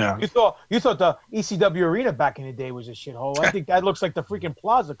 Yeah. You thought the ECW arena back in the day was a shithole. I think that looks like the freaking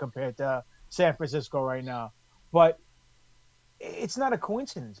plaza compared to San Francisco right now. But it's not a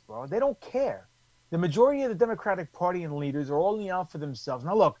coincidence, bro. They don't care. The majority of the Democratic Party and leaders are only out for themselves.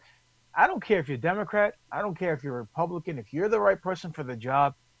 Now, look, I don't care if you're Democrat. I don't care if you're Republican. If you're the right person for the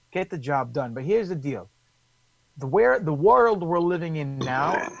job, get the job done. But here's the deal. The world we're living in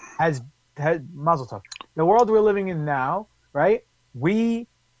now has Mazel tov. The world we're living in now right? We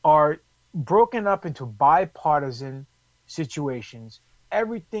are broken up into bipartisan situations.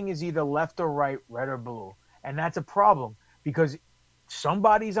 Everything is either left or right, red or blue. And that's a problem because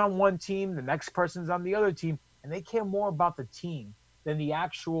somebody's on one team, the next person's on the other team, and they care more about the team than the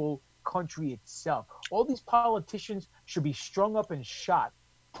actual country itself. All these politicians should be strung up and shot,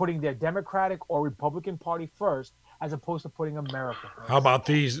 putting their Democratic or Republican Party first, as opposed to putting America first. How about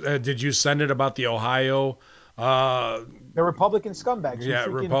these? Did you send it about the Ohio? The Republican scumbags. Yeah,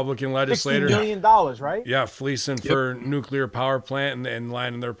 Republican legislators. $60 million, right? Yeah, fleecing for nuclear power plant and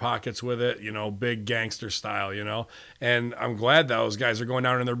lining their pockets with it, big gangster style, And I'm glad those guys are going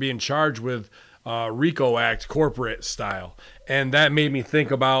down and they're being charged with RICO Act corporate style. And that made me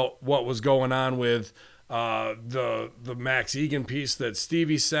think about what was going on with the Max Egan piece that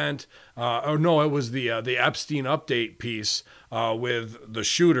Stevie sent. It was the Epstein update piece with the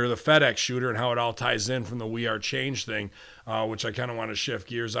shooter, the FedEx shooter, and how it all ties in from the We Are Change thing, which I kind of want to shift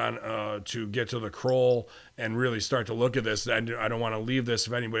gears on to get to the Kroll and really start to look at this. I don't want to leave this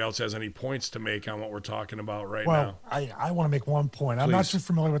if anybody else has any points to make on what we're talking about now. Well, I want to make one point. Please. I'm not too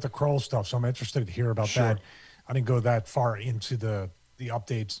familiar with the Kroll stuff, so I'm interested to hear about that. I didn't go that far into the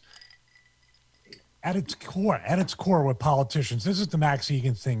updates. At its core with politicians, this is the Max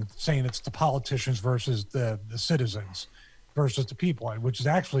Egan thing, saying it's the politicians versus the citizens versus the people, which is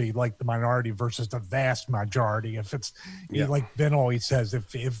actually like the minority versus the vast majority. If it's like Ben always says,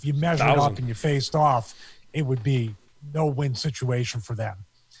 if you measure it up and you faced off, it would be no win situation for them.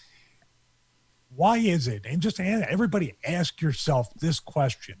 Why is it? And just everybody ask yourself this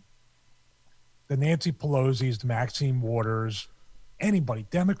question. The Nancy Pelosi's, the Maxine Waters, anybody,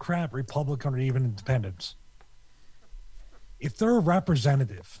 Democrat, Republican, or even independents, if they're a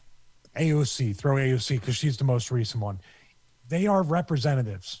representative, AOC, throw AOC because she's the most recent one, they are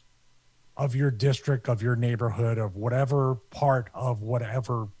representatives of your district, of your neighborhood, of whatever part of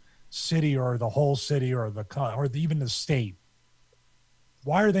whatever city or the whole city or even the state.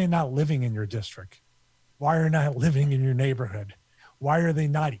 Why are they not living in your district? Why are they not living in your neighborhood? Why are they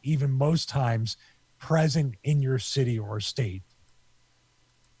not even most times present in your city or state?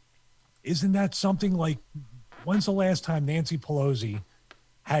 Isn't that something like, when's the last time Nancy Pelosi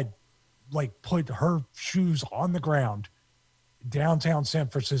had put her shoes on the ground downtown San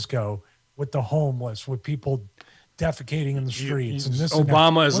Francisco with the homeless, with people defecating in the streets? And this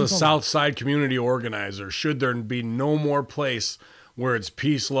Obama is a South Side community organizer. Should there be no more place where it's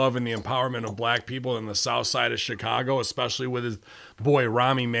peace, love, and the empowerment of black people in the South Side of Chicago, especially with his boy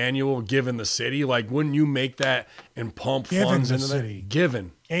Rahm Emanuel giving the city? Wouldn't you make that and pump funds into the city? Gave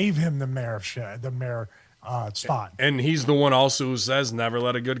him the mayor spot. And he's the one also who says, never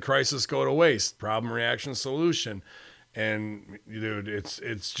let a good crisis go to waste. Problem, reaction, solution. And dude,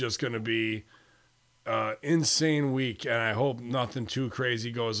 it's just going to be insane week, and I hope nothing too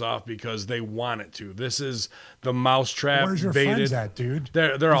crazy goes off because they want it to. This is the mousetrap. Where's your baited. friends at, dude?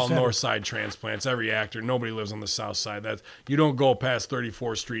 They're all North Side transplants. Every actor. Nobody lives on the South Side. You don't go past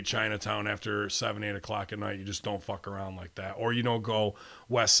 34th Street, Chinatown after 7, 8 o'clock at night. You just don't fuck around like that. Or you don't go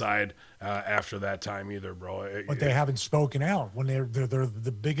West Side after that time either, bro. But they haven't spoken out when they're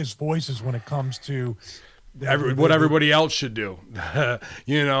the biggest voices when it comes to what everybody else should do.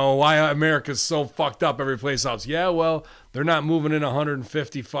 Why America's so fucked up every place else. Yeah, well, they're not moving in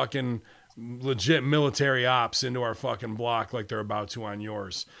 150 fucking legit military ops into our fucking block like they're about to on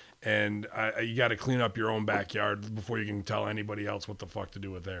yours. And you got to clean up your own backyard before you can tell anybody else what the fuck to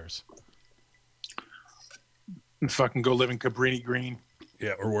do with theirs. And fucking go live in Cabrini Green.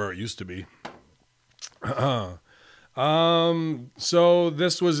 Yeah, or where it used to be. So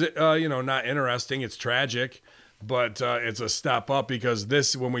this was, not interesting. It's tragic, but it's a step up because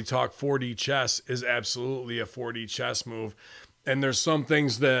this, when we talk 4D chess, is absolutely a 4D chess move. And there's some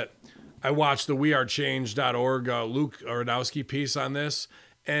things that I watched the wearechange.org Luke Orodowski piece on this,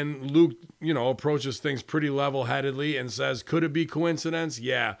 and Luke, approaches things pretty level-headedly and says, could it be coincidence?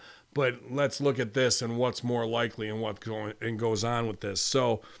 Yeah, but let's look at this and what's more likely and what goes on with this.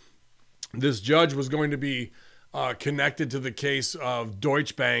 So this judge was going to be connected to the case of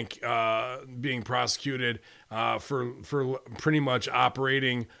Deutsche Bank being prosecuted for pretty much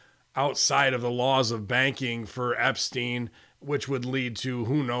operating outside of the laws of banking for Epstein, which would lead to,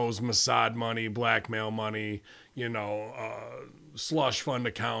 who knows, Mossad money, blackmail money, slush fund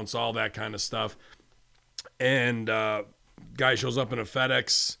accounts, all that kind of stuff. And guy shows up in a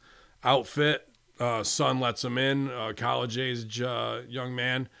FedEx outfit. Son lets him in, college-age young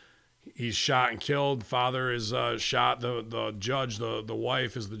man. He's shot and killed. Father is shot. The judge, the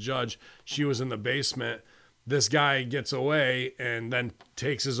wife is the judge. She was in the basement. This guy gets away and then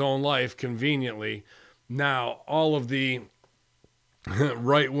takes his own life conveniently. Now, all of the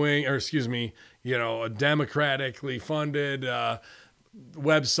right-wing, or excuse me, democratically funded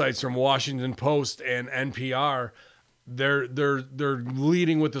websites from Washington Post and NPR, they're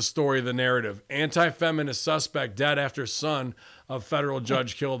leading with the story of the narrative. Anti-feminist suspect dead after son of federal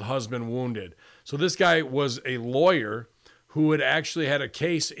judge killed, husband wounded. So this guy was a lawyer who had actually had a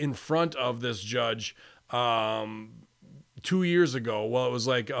case in front of this judge 2 years ago. Well, it was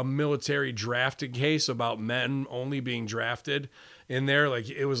like a military drafting case about men only being drafted in there. Like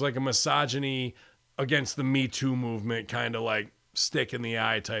it was like a misogyny against the Me Too movement, kind of like stick in the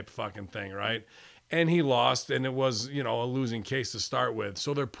eye type fucking thing, right? And he lost, and it was, a losing case to start with.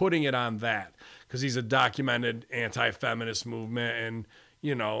 So they're putting it on that because he's a documented anti-feminist movement and,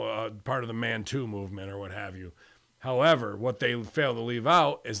 part of the Man Too movement or what have you. However, what they fail to leave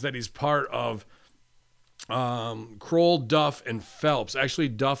out is that he's part of Kroll, Duff, and Phelps. Actually,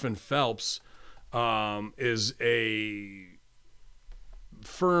 Duff and Phelps is a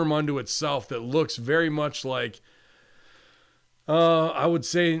firm unto itself that looks very much like, I would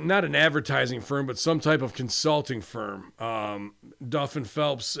say not an advertising firm, but some type of consulting firm. Duff and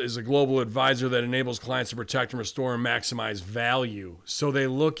Phelps is a global advisor that enables clients to protect and restore and maximize value. So they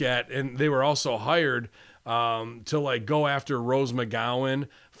look at, and they were also hired to like go after Rose McGowan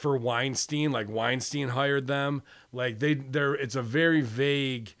for Weinstein. Like Weinstein hired them. Like it's a very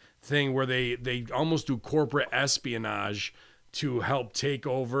vague thing where they almost do corporate espionage to help take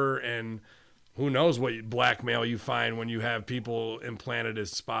over, and who knows what blackmail you find when you have people implanted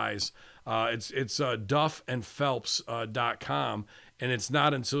as spies. It's duffandphelps.com, and it's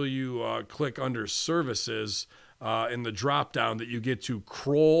not until you click under services in the drop down that you get to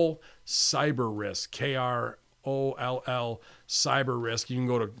Kroll Cyber Risk, Kroll Cyber Risk. You can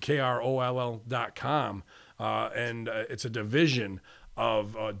go to kroll.com, and it's a division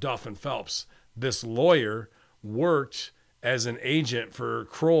of Duff and Phelps. This lawyer worked as an agent for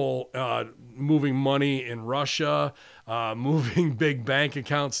Kroll, moving money in Russia, moving big bank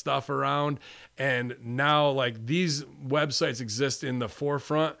account stuff around. And now like these websites exist in the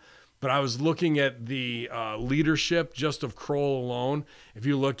forefront, but I was looking at the leadership just of Kroll alone. If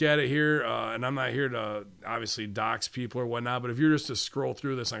you look at it here, and I'm not here to obviously dox people or whatnot, but if you're just to scroll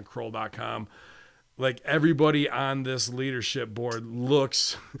through this on Kroll.com, like everybody on this leadership board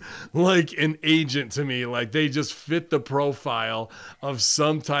looks like an agent to me. Like they just fit the profile of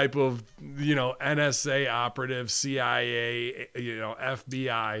some type of, NSA operative, CIA,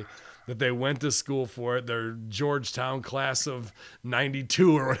 FBI, that they went to school for it. They're Georgetown class of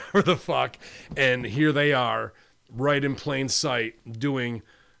 92 or whatever the fuck. And here they are right in plain sight doing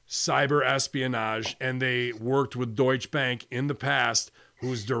cyber espionage. And they worked with Deutsche Bank in the past,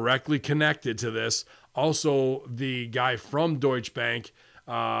 who's directly connected to this. Also, the guy from Deutsche Bank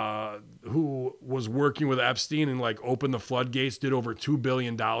who was working with Epstein and like opened the floodgates, did over $2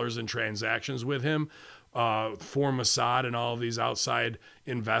 billion in transactions with him for Mossad and all of these outside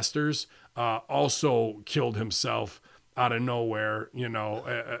investors, also killed himself out of nowhere,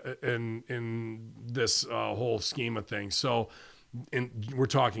 in this whole scheme of things. So we're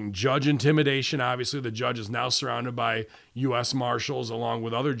talking judge intimidation. Obviously, the judge is now surrounded by U.S. Marshals along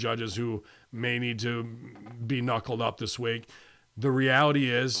with other judges who may need to be knuckled up this week. The reality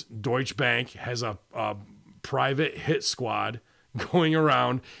is Deutsche Bank has a private hit squad going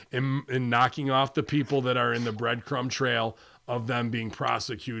around and knocking off the people that are in the breadcrumb trail of them being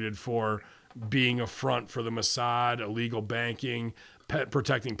prosecuted for being a front for the Mossad, illegal banking,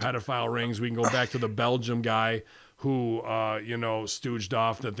 protecting pedophile rings. We can go back to the Belgium guy who, stooged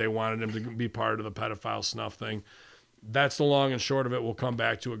off that they wanted him to be part of the pedophile snuff thing. That's the long and short of it. We'll come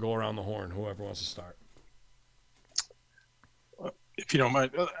back to it. Go around the horn. Whoever wants to start. If you don't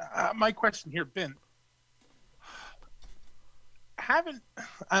mind, my question here, Ben. I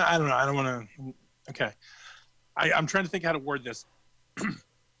don't know. I don't want to. Okay. I'm trying to think how to word this.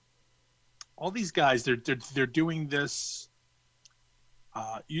 All these guys, they're doing this.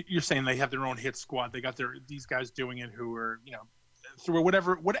 You're saying they have their own hit squad. They got these guys doing it who are, through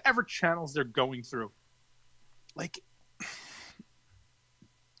whatever channels they're going through. Like,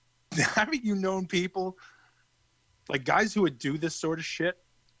 haven't you known people, like guys who would do this sort of shit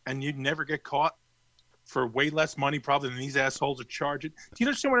and you'd never get caught for way less money probably than these assholes are charging? Do you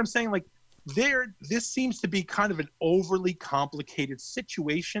understand what I'm saying? Like, this seems to be kind of an overly complicated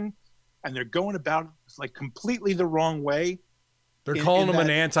situation, and they're going about it like completely the wrong way. They're calling him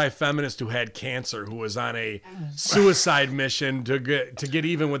an anti-feminist who had cancer, who was on a suicide mission to get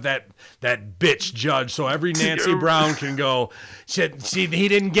even with that bitch judge. So every Nancy Brown can go, shit, he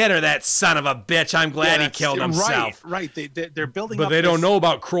didn't get her, that son of a bitch. I'm glad he killed himself. Right. They're building but up they don't know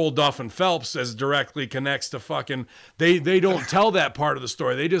about Kroll, Duff, and Phelps as directly connects to fucking. They don't tell that part of the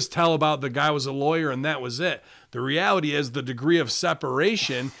story. They just tell about the guy was a lawyer and that was it. The reality is the degree of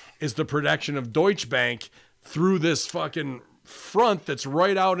separation is the protection of Deutsche Bank through this fucking front that's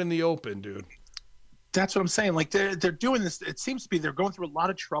right out in the open, dude. That's what I'm saying. Like they're doing this. It seems to be they're going through a lot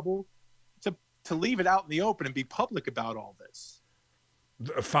of trouble to leave it out in the open and be public about all this.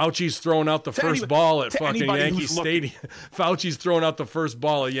 Fauci's throwing out the first ball at fucking Yankee Stadium. Fauci's throwing out the first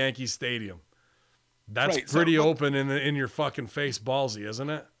ball at Yankee Stadium. That's pretty open in your fucking face, ballsy, isn't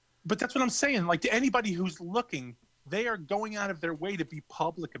it? But that's what I'm saying. Like to anybody who's looking, they are going out of their way to be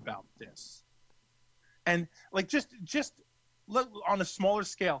public about this. And like just on a smaller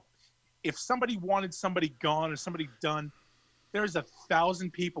scale, if somebody wanted somebody gone or somebody done, there's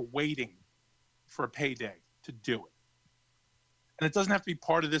 1,000 people waiting for a payday to do it. And it doesn't have to be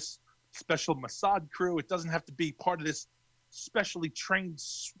part of this special Mossad crew. It doesn't have to be part of this specially trained,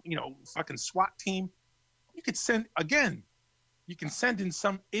 fucking SWAT team. You could send in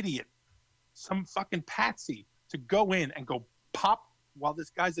some idiot, some fucking patsy to go in and go pop while this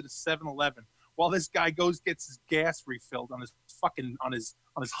guy's at a 7-Eleven. While this guy gets his gas refilled on his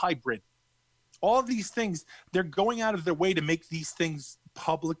hybrid. All of these things, they're going out of their way to make these things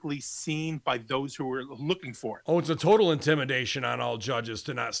publicly seen by those who are looking for it. Oh, it's a total intimidation on all judges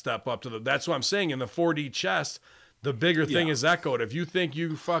to not step up to them. That's what I'm saying. In the 4D chess, the bigger thing is echoed. If you think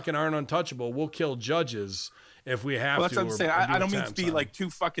you fucking aren't untouchable, we'll kill judges if we have to. That's what I'm saying. I don't mean to be like too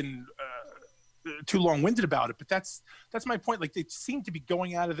fucking too long-winded about it, but that's my point. Like they seem to be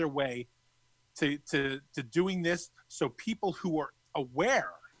going out of their way to doing this, so people who are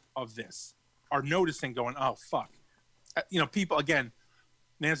aware of this are noticing, going, oh fuck, people again.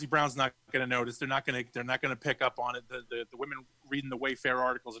 Nancy Brown's not going to notice. They're not going to pick up on it. The women reading the Wayfair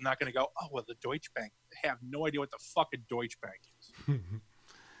articles are not going to go, oh well, the Deutsche Bank. They have no idea what the fuck a Deutsche Bank is.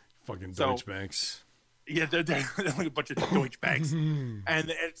 Fucking Deutsche Banks. Yeah, they're like a bunch of Deutsche Banks. And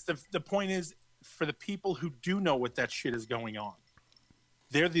it's the point is, for the people who do know what that shit is going on,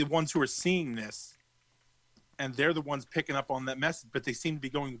 they're the ones who are seeing this, and they're the ones picking up on that message, but they seem to be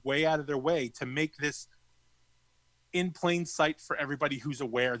going way out of their way to make this in plain sight for everybody who's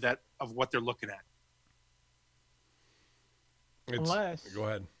aware of what they're looking at. Unless go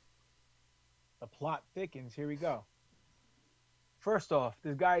ahead. The plot thickens. Here we go. First off,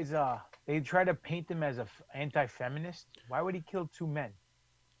 this guy's they try to paint him as an anti-feminist. Why would he kill two men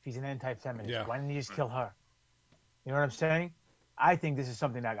if he's an anti-feminist? Yeah. Why didn't he just kill her? You know what I'm saying? I think this is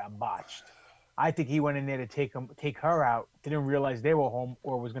something that got botched. I think he went in there to take her out, didn't realize they were home,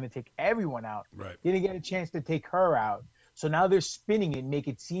 or was going to take everyone out. Right. Didn't get a chance to take her out. So now they're spinning it, make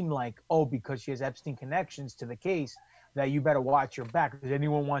it seem like, oh, because she has Epstein connections to the case, that you better watch your back. Because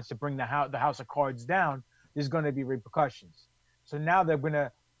anyone wants to bring the house of cards down, there's going to be repercussions. So now they're going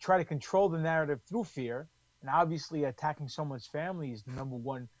to try to control the narrative through fear. And obviously attacking someone's family is the number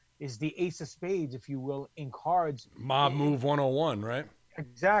one, is the ace of spades, if you will, in cards. Mob move 101, right?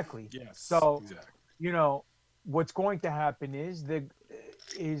 Exactly. Yes. So, what's going to happen is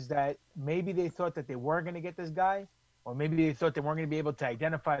that maybe they thought that they weren't going to get this guy, or maybe they thought they weren't going to be able to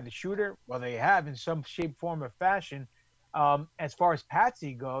identify the shooter. Well, they have in some shape, form, or fashion. As far as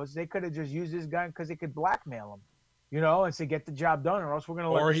Patsy goes, they could have just used this guy because they could blackmail him, and say, get the job done, or else we're going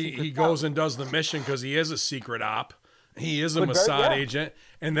to let Or he goes and does the mission because he is a secret op. He is a Mossad agent,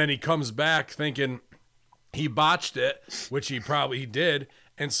 and then he comes back thinking he botched it, which he did,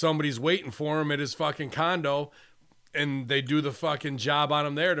 and somebody's waiting for him at his fucking condo, and they do the fucking job on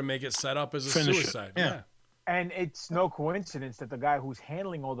him there to make it set up as a suicide. Yeah. And it's no coincidence that the guy who's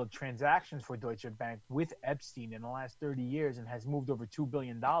handling all the transactions for Deutsche Bank with Epstein in the last 30 years and has moved over $2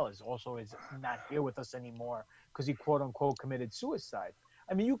 billion also is not here with us anymore because he quote unquote committed suicide.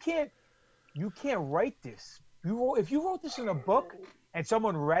 I mean, you can't write this. If you wrote this in a book and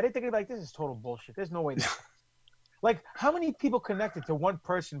someone read it, they're gonna be like, this is total bullshit. There's no way that. Like, how many people connected to one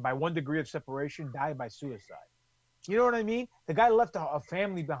person by one degree of separation die by suicide? You know what I mean? The guy left a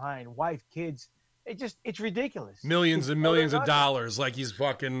family behind, wife, kids. It's ridiculous. Millions and millions of dollars. Like he's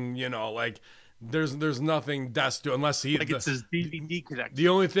fucking, there's nothing destitute unless he. It's his DVD connection. The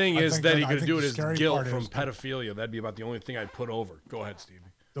only thing is that he could do it is guilt from pedophilia. That'd be about the only thing I'd put over. Go ahead, Stevie.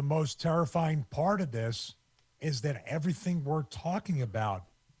 The most terrifying part of this is that everything we're talking about,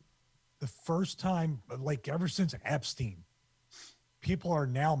 the first time, like ever since Epstein, people are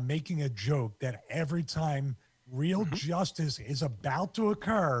now making a joke that every time Real justice is about to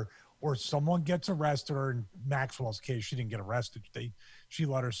occur, or someone gets arrested, or in Maxwell's case, she didn't get arrested. She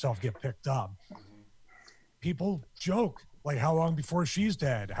let herself get picked up. People joke, like, how long before she's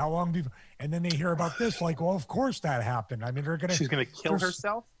dead? How long before? And then they hear about this, like, well, of course that happened. I mean, she's gonna kill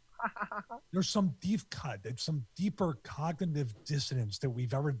herself. There's some deeper cognitive dissonance that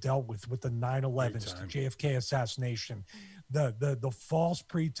we've ever dealt with the 9/11s, the JFK assassination, the false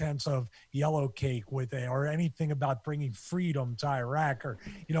pretense of yellow cake or anything about bringing freedom to Iraq, or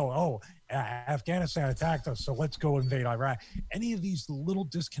Afghanistan attacked us, so let's go invade Iraq. Any of these little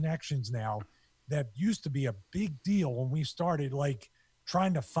disconnections now that used to be a big deal when we started, like,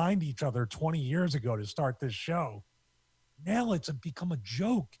 trying to find each other 20 years ago to start this show. Now it's become a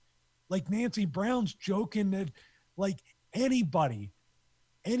joke. Like, Nancy Brown's joking that, like, anybody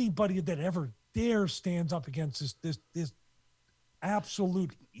that ever dare stands up against this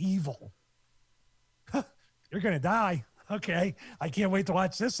absolute evil, you're gonna die. Okay, I can't wait to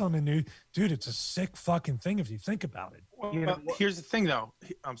watch this on the news, dude. It's a sick fucking thing if you think about it. Well, here's the thing, though.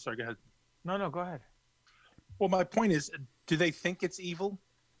 I'm sorry. Go ahead. No, go ahead. Well, my point is, do they think it's evil?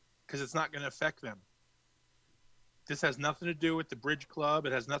 Because it's not going to affect them. This has nothing to do with the bridge club.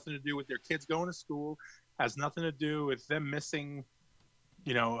 It has nothing to do with their kids going to school. It has nothing to do with them missing,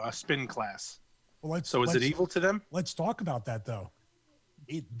 a spin class. Well, is it evil to them? Let's talk about that, though.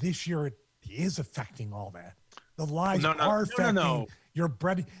 This year, it is affecting all that. The lies are affecting your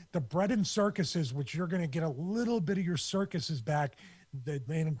bread. The bread and circuses, which you're going to get a little bit of your circuses back.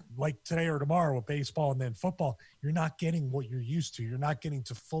 Like today or tomorrow with baseball and then football, you're not getting what you're used to. You're not getting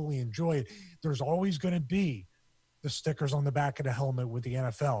to fully enjoy it. There's always going to be the stickers on the back of the helmet with the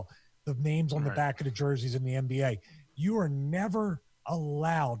NFL, the names on the back of the jerseys in the NBA. You are never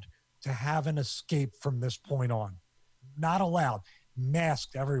allowed to have an escape from this point on. Not allowed.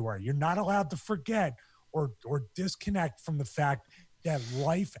 Masked everywhere. You're not allowed to forget or disconnect from the fact that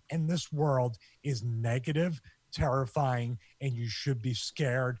life in this world is negative, terrifying, and you should be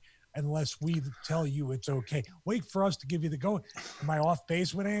scared unless we tell you it's okay. Wait for us to give you the go. Am I off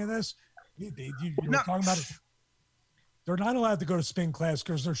base with any of this? You were talking about it. They're not allowed to go to spin class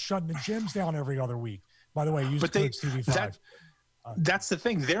because they're shutting the gyms down every other week. By the way, use code TV5. That's the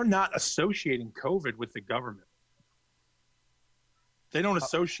thing. They're not associating COVID with the government. They don't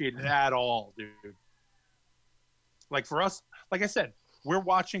associate it at all, dude. Like, for us, like I said, we're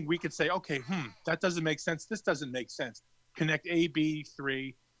watching, we could say, okay, that doesn't make sense. This doesn't make sense. Connect A, B,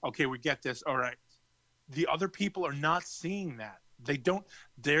 3. Okay, we get this. All right. The other people are not seeing that. They don't,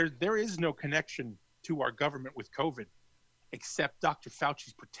 there is no connection to our government with COVID, except Dr.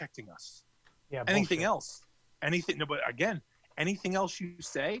 Fauci's protecting us. Yeah. Anything else? But again, anything else you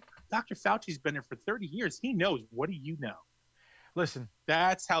say, Dr. Fauci's been there for 30 years. He knows. What do you know? Listen.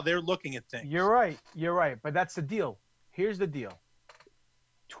 That's how they're looking at things. You're right. But that's the deal. Here's the deal.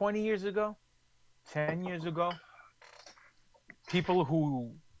 20 years ago, 10 years ago, people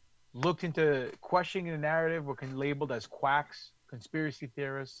who looked into questioning the narrative were labeled as quacks, conspiracy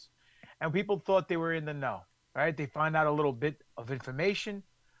theorists, and people thought they were in the know, right? They find out a little bit of information,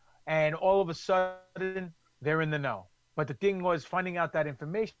 and all of a sudden, they're in the know. But the thing was, finding out that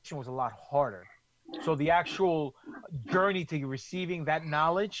information was a lot harder. So the actual journey to receiving that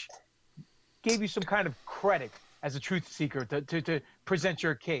knowledge gave you some kind of credit as a truth seeker to present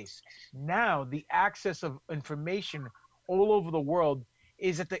your case. Now, the access of information all over the world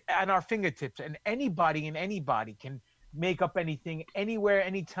is at our fingertips, and anybody can make up anything, anywhere,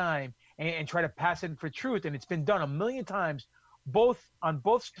 anytime, and try to pass it for truth. And it's been done a million times, on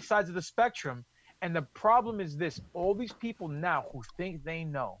both sides of the spectrum. And the problem is this: all these people now who think they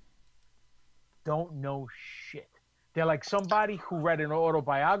know don't know shit. They're like somebody who read an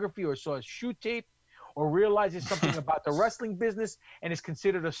autobiography or saw a shoe tape or realizes something about the wrestling business and is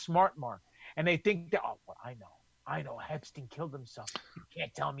considered a smart mark. And they think that, well, I know Epstein killed himself. You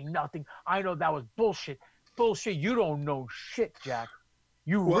can't tell me nothing. I know that was bullshit. Bullshit. You don't know shit, Jack.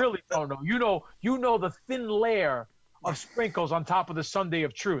 You really don't know. You know the thin layer of sprinkles on top of the sundae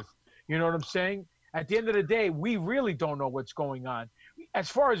of truth. You know what I'm saying? At the end of the day, we really don't know what's going on. As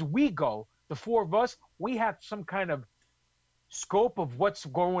far as we go, the four of us, we have some kind of scope of what's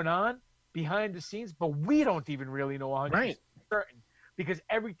going on behind the scenes, but we don't even really know 100% certain, because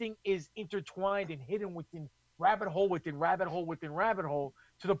everything is intertwined and hidden within rabbit hole within rabbit hole within rabbit hole,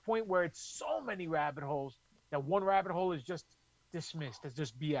 to the point where it's so many rabbit holes that one rabbit hole is just dismissed as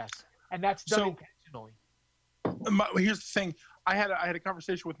just BS, and that's done intentionally. Here's the thing: I had a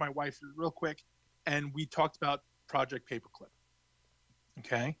conversation with my wife real quick, and we talked about Project Paperclip.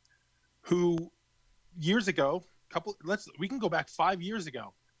 Okay, who years ago, we can go back 5 years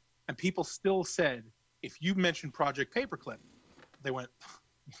ago, and people still said if you mentioned Project Paperclip, they went,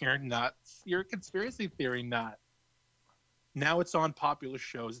 "You're nuts. You're a conspiracy theory nut." Now it's on popular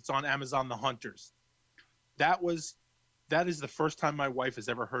shows. It's on Amazon The Hunters. That is the first time my wife has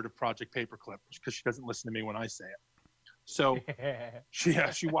ever heard of Project Paperclip, because she doesn't listen to me when I say it. So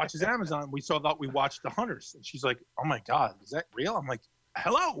she watches Amazon. We watched The Hunters, and she's like, "Oh my God, is that real?" I'm like,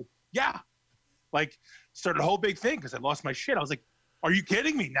 "Hello, yeah." Like, started a whole big thing because I lost my shit. I was like, "Are you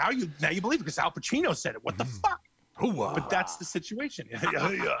kidding me? Now you believe it because Al Pacino said it? What the fuck?" But that's the situation.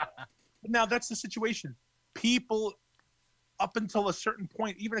 Now that's the situation. People, up until a certain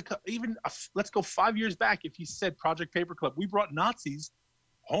point, let's go 5 years back. If you said Project Paperclip, we brought Nazis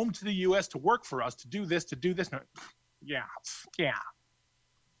home to the U.S. to work for us, to do this. Yeah.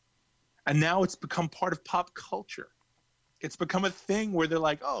 And now it's become part of pop culture. It's become a thing where they're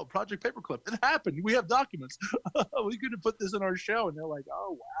like, "Oh, Project Paperclip, it happened. We have documents. We could have put this in our show." And they're like,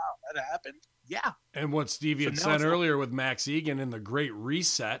 "Oh, wow, that happened?" Yeah. And what Stevie had said earlier with Max Egan in The Great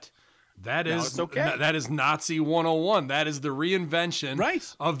Reset, that is Nazi 101. That is the reinvention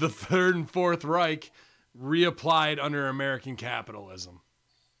of the Third and Fourth Reich reapplied under American capitalism.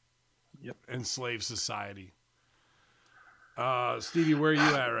 Yep. Enslaved society. Stevie, where are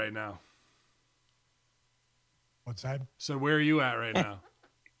you at right now? What's that? So where are you at right now?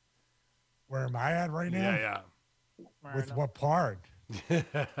 Where am I at right now? Yeah. With what part?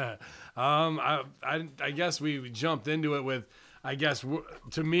 I guess we jumped into it with, I guess,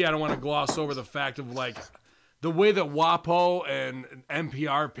 to me, I don't want to gloss over the fact of like the way that WAPO and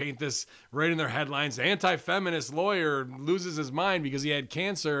NPR paint this right in their headlines. Anti-feminist lawyer loses his mind because he had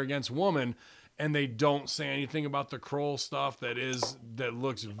cancer against woman, and they don't say anything about the Kroll stuff that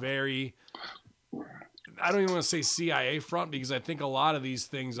looks very, I don't even want to say CIA front, because I think a lot of these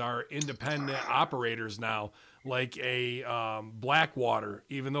things are independent operators now, like a Blackwater,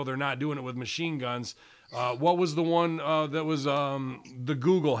 even though they're not doing it with machine guns. What was the one that was the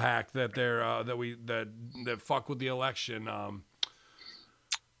Google hack that that fuck with the election?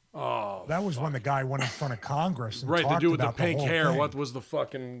 That was when the guy went in front of Congress. And right, the dude with the pink hair. Thing. What was the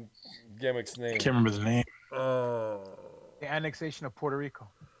fucking gimmick's name? Can't remember the name. The annexation of Puerto Rico.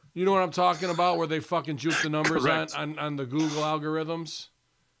 You know what I'm talking about, where they fucking juke the numbers on the Google algorithms?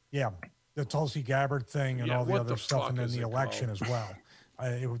 Yeah, the Tulsi Gabbard thing and all the other stuff, and then the election as well.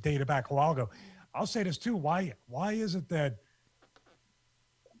 It was dated back a while ago. I'll say this too. Why is it that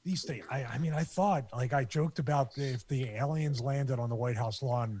these things? I mean, I thought, like, I joked about if the aliens landed on the White House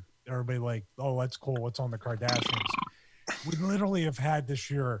lawn, everybody like, "Oh, that's cool. What's on the Kardashians?" We literally have had this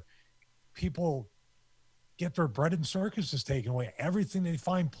year people get their bread and circuses taken away. Everything they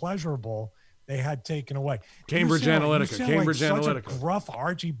find pleasurable, they had taken away. Cambridge Analytica. Cambridge Analytica. Such a gruff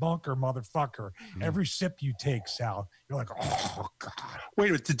Archie Bunker motherfucker. Every sip you take, Sal, you're like, "Oh God." Wait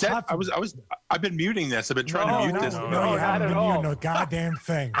a minute. I've been muting this. I've been trying to mute this. No, you haven't been muting no goddamn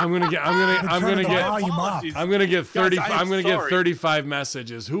thing. I'm gonna get 35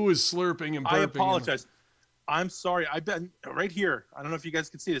 messages. Who is slurping and burping? I apologize. I'm sorry. I've been right here. I don't know if you guys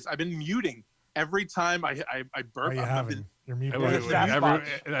can see this. I've been muting every time I burp. You're muted.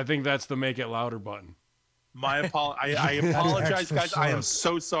 I think that's the make it louder button. I apologize, guys. I am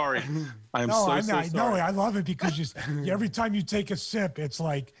so sorry. I am so sorry. No, I love it because every time you take a sip, it's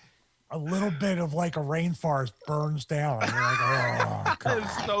like a little bit of like a rainforest burns down. You're like, "Oh, God." I'm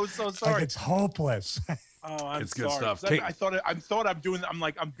so sorry. Like it's hopeless. Oh, I'm it's sorry. good stuff. I'm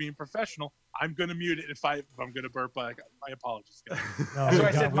like, I'm being professional. I'm gonna mute it if I'm gonna burp. My apologies, guys. No, we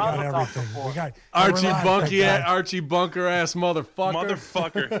got everything. We got Archie Bunker ass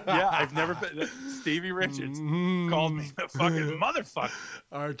motherfucker. Yeah, I've never been. Stevie Richards called me a fucking motherfucker.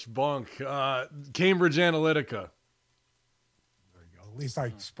 Arch Bunk. Cambridge Analytica. At least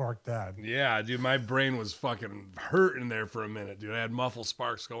I sparked that. Yeah, dude, my brain was fucking hurting there for a minute, dude. I had muffle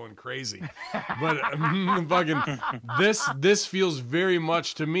sparks going crazy. But fucking this feels very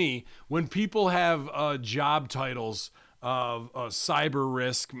much to me when people have job titles of cyber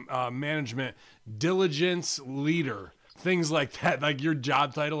risk management, diligence leader, things like that. Like your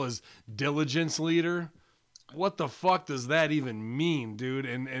job title is diligence leader. What the fuck does that even mean, dude?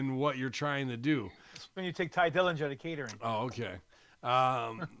 And what you're trying to do? It's when you take Ty Dillinger to catering. Oh, okay.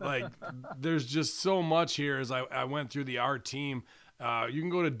 Like there's just so much here as I went through the art team. You can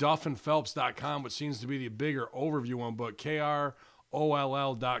go to duffandphelps.com, which seems to be the bigger overview one, but KROLL.com.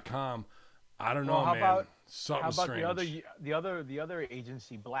 I don't know, man. Something how about strange. the other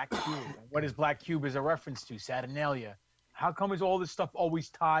agency, Black Cube? What is Black Cube as a reference to? Saturnalia. How come is all this stuff always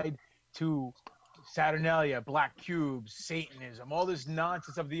tied to Saturnalia, Black Cubes, Satanism, all this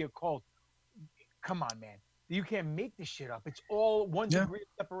nonsense of the occult? Come on, man. You can't make this shit up. It's all one degree of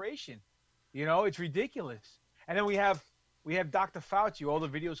separation. You know, it's ridiculous. And then we have Dr. Fauci, all the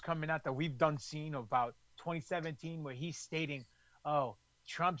videos coming out that we've seen about 2017, where he's stating, oh,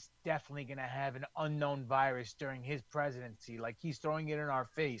 Trump's definitely going to have an unknown virus during his presidency. Like, he's throwing it in our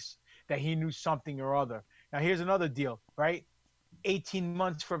face that he knew something or other. Now, here's another deal, right? 18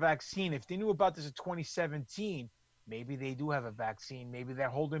 months for vaccine. If they knew about this in 2017, maybe they do have a vaccine. Maybe they're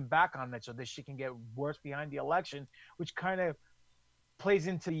holding back on that so this shit can get worse behind the election, which kind of plays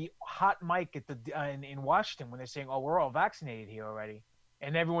into the hot mic at in Washington when they're saying, oh, we're all vaccinated here already.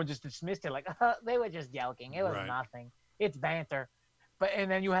 And everyone just dismissed it like, they were just joking. It was nothing. It's banter.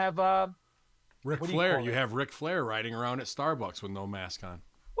 And then you have Ric Flair. You have Ric Flair riding around at Starbucks with no mask on.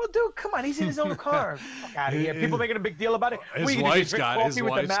 Well, dude, come on. He's in his own car. Fuck out of here. People making a big deal about it. His wife's got it.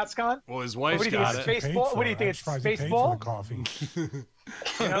 With the mask on? Well, his wife's got it. Baseball? What do you think? It's baseball? Coffee. You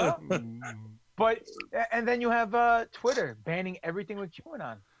know? But and then you have Twitter banning everything with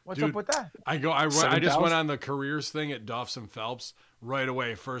QAnon. What's up with that? I just went on the careers thing at Duff's and Phelps right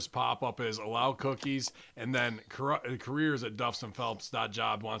away. First pop up is allow cookies, and then careers at Duff's and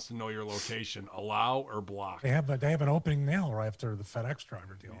Phelps.job wants to know your location. Allow or block. They have an opening now right after the FedEx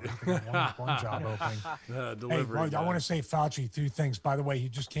driver deal. one job opening. Delivery. Hey, I want to say Fauci 2 things. By the way, he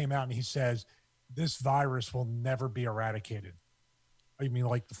just came out and he says this virus will never be eradicated. You mean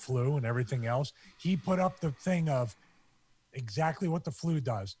like the flu and everything else? He put up the thing of exactly what the flu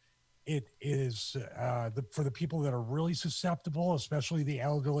does. It is for the people that are really susceptible, especially the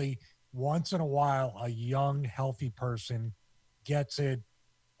elderly. Once in a while, a young, healthy person gets it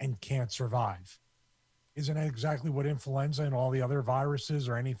and can't survive. Isn't that exactly what influenza and all the other viruses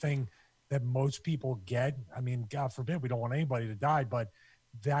or anything that most people get? I mean, God forbid, we don't want anybody to die, but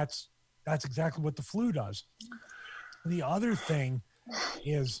that's exactly what the flu does. The other thing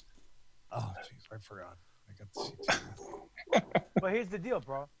is, oh, jeez, I forgot. I got the CT. But here's the deal,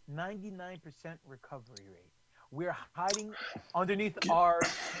 bro. 99% recovery rate. We're hiding underneath our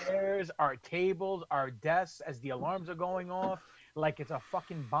chairs, our tables, our desks as the alarms are going off like it's a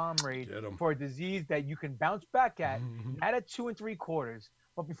fucking bomb raid for a disease that you can bounce back at, not at 2 3/4,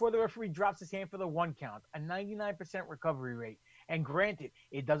 but before the referee drops his hand for the 1 count, a 99% recovery rate. And granted,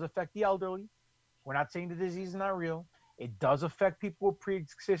 it does affect the elderly. We're not saying the disease is not real. It does affect people with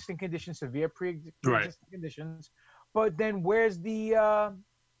pre-existing conditions, severe pre-existing conditions. But then where's the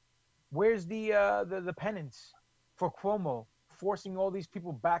penance for Cuomo forcing all these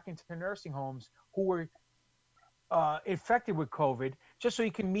people back into nursing homes who were infected with COVID just so he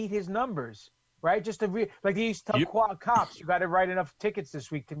can meet his numbers, right? Just to like they used to tell cops, you got to write enough tickets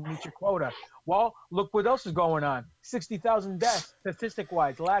this week to meet your quota. Well, look what else is going on. 60,000 deaths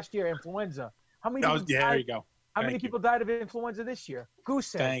statistic-wise last year, influenza. How many? There you go. How many people died of influenza this year?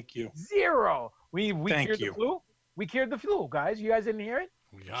 Goose egg. Thank you. 0. We cured the flu. We cured the flu, guys. You guys didn't hear it?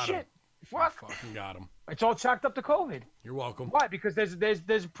 We got Shit. him. Fuck. We fucking got him. It's all chalked up to COVID. You're welcome. Why? Because there's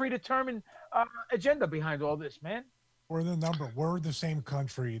a predetermined agenda behind all this, man. We're the same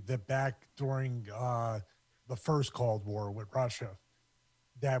country that back during the first Cold War with Russia,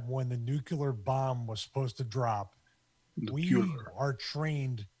 that when the nuclear bomb was supposed to drop, we are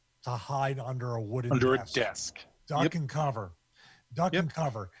trained to hide under a wooden desk. Duck and cover. And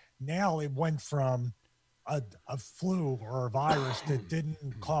cover. Now it went from a flu or a virus that didn't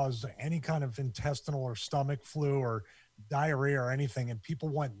cause any kind of intestinal or stomach flu or diarrhea or anything, and people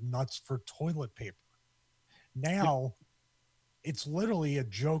went nuts for toilet paper. Now it's literally a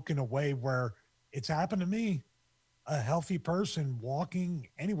joke in a way where it's happened to me. A healthy person walking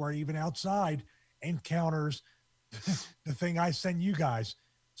anywhere, even outside, encounters the thing I send you guys.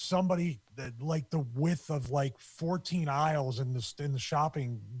 Somebody that like the width of like 14 aisles in the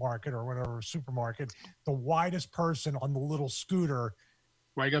shopping market or whatever supermarket, the widest person on the little scooter.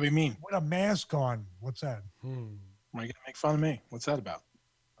 Why you gotta be mean? With a mask on. What's that? Why you gonna make fun of me? What's that about?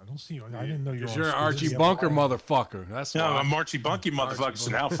 I don't see you. I didn't know you were. You're an Archie Bunker motherfucker. That's no, I'm Archie Bunky motherfucker.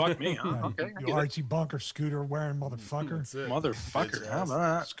 So now fuck me. Huh? Yeah, Okay. You Archie Bunker scooter wearing motherfucker. Motherfucker. How about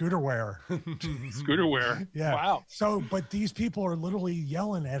that? Scooter wear. Scooter wear. Yeah. Wow. So, but these people are literally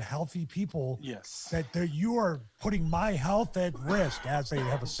yelling at healthy people. Yes. That you are putting my health at risk as they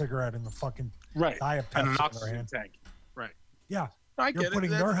have a cigarette in the fucking diet and an Pepsi in their oxygen hand. tank. Right. Yeah. I get You're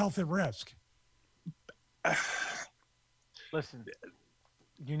putting their health at risk. Listen.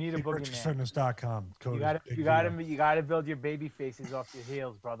 You need a boogeyman. PurchaseFitness.com. You gotta build your baby faces off your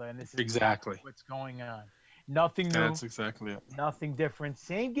heels, brother. And this is exactly what's going on. Nothing new. That's exactly it. Nothing different.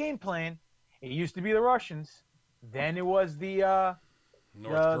 Same game plan. It used to be the Russians. Then it was the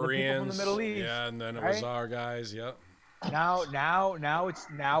North Koreans. The people from the Middle East. Yeah, and then it was our guys. Yep. Now it's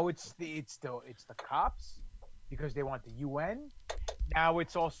the cops because they want the UN. Now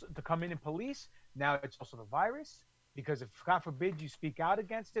it's also to come in and police. Now it's also the virus, because if God forbid you speak out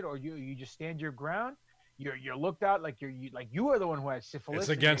against it, or you just stand your ground, you're looked out like you are the one who has syphilis. It's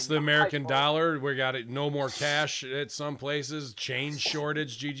against the American dollar. We got it. No more cash at some places. Change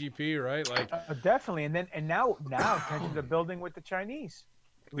shortage, GGP, right? Like definitely. And now tensions are building with the Chinese.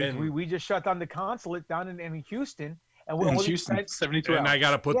 We just shut down the consulate down in Houston. And in Houston, 72 hours. And I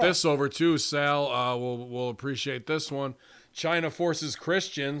got to put this over too, Sal. We'll appreciate this one. China forces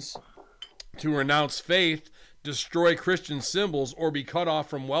Christians to renounce faith, destroy Christian symbols, or be cut off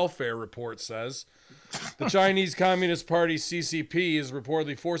from welfare, report says. The Chinese Communist Party, CCP, is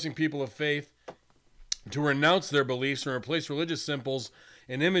reportedly forcing people of faith to renounce their beliefs and replace religious symbols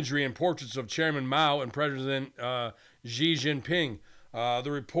and imagery and portraits of Chairman Mao and President Xi Jinping.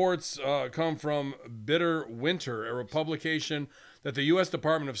 The reports come from Bitter Winter, a publication that the U.S.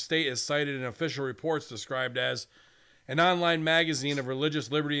 Department of State has cited in official reports described as an online magazine of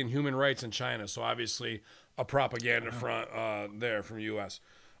religious liberty and human rights in China. So obviously a propaganda front there from U.S.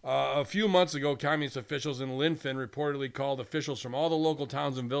 A few months ago, communist officials in Linfen reportedly called officials from all the local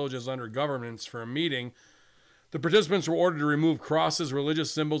towns and villages under governance for a meeting. The participants were ordered to remove crosses,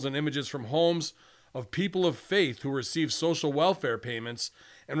 religious symbols, and images from homes of people of faith who receive social welfare payments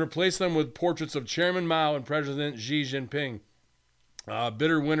and replace them with portraits of Chairman Mao and President Xi Jinping.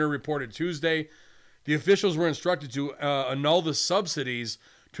 Bitter Winter reported Tuesday the officials were instructed to annul the subsidies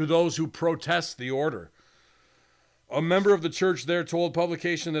to those who protest the order. A member of the church there told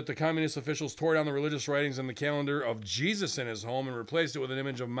publication that the communist officials tore down the religious writings and the calendar of Jesus in his home and replaced it with an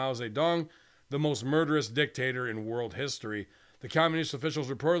image of Mao Zedong, the most murderous dictator in world history. The communist officials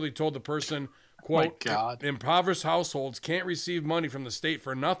reportedly told the person, quote, impoverished households can't receive money from the state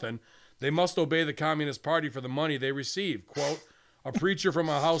for nothing. They must obey the Communist Party for the money they receive. Quote, a preacher from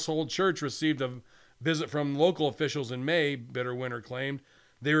a household church received a visit from local officials in May, Bitter Winter claimed.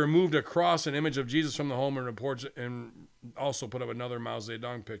 They removed a cross and image of Jesus from the home and also put up another Mao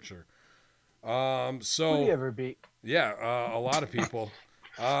Zedong picture. So who do you ever beat? Yeah, a lot of people.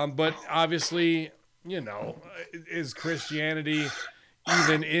 But obviously, you know, is Christianity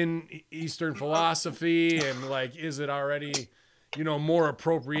even in Eastern philosophy, and like, is it already, you know, more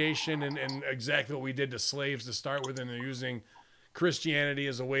appropriation and exactly what we did to slaves to start with, and they're using Christianity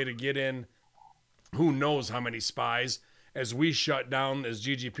as a way to get in who knows how many spies, as we shut down, as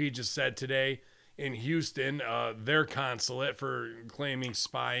GGP just said today, in Houston, their consulate for claiming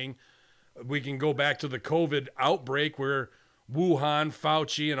spying. We can go back to the COVID outbreak where Wuhan,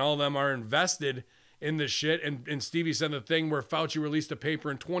 Fauci, and all of them are invested in this shit. And Stevie said the thing where Fauci released a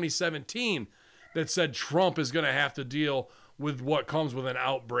paper in 2017 that said Trump is going to have to deal with what comes with an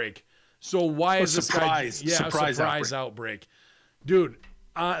outbreak. So why is this guy? Yeah, a surprise outbreak. Dude,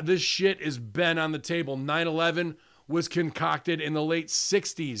 this shit has been on the table. 9/11 was concocted in the late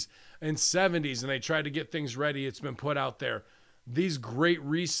 60s and 70s, and they tried to get things ready. It's been put out there. These great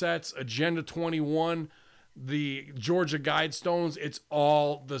resets, Agenda 21, the Georgia Guidestones, it's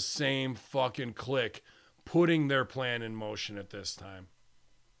all the same fucking clique putting their plan in motion at this time.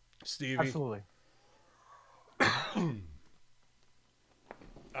 Stevie? Absolutely.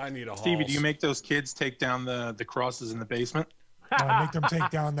 I need a Stevie, do you make those kids take down the crosses in the basement? Make them take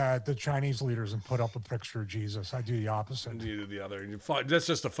down the Chinese leaders and put up a picture of Jesus. I do the opposite. You do the other. That's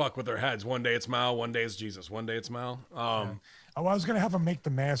just to fuck with their heads. One day it's Mao, one day it's Jesus, one day it's Mao. I was going to have them make the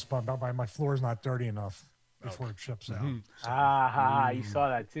mask, but my floor is not dirty enough before it ships out. You saw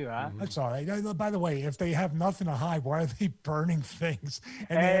that too, huh? I saw that. By the way, if they have nothing to hide, why are they burning things?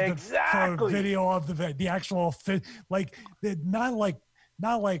 And they have the video of the actual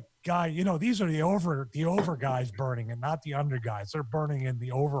not like guy, you know, these are the over guys burning and not the under guys. They're burning in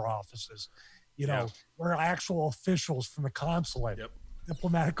the over offices, you know, where actual officials from the consulate,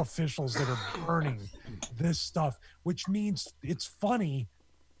 diplomatic officials that are burning this stuff, which means it's funny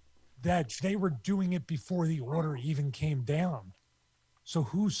that they were doing it before the order even came down. So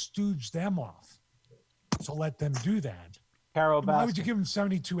who stooged them off? So let them do that. Carol Why would you give them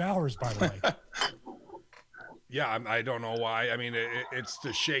 72 hours, by the way? Yeah, I don't know why. I mean, it's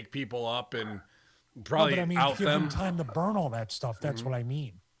to shake people up and probably out give them. Time to burn all that stuff. That's what I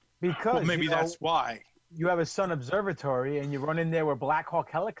mean. Because maybe that's why. You have a Sun Observatory and you run in there with Black Hawk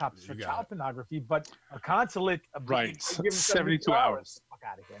helicopters for child pornography, but a consulate, right, 72 hours. Fuck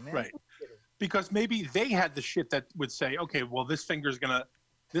out of here, man. Right. Because maybe they had the shit that would say, okay, well, this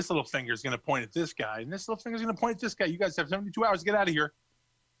little finger's gonna point at this guy, and this little finger's gonna point at this guy. You guys have 72 hours to get out of here.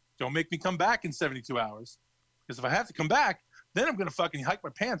 Don't make me come back in 72 hours. Because if I have to come back, then I'm gonna fucking hike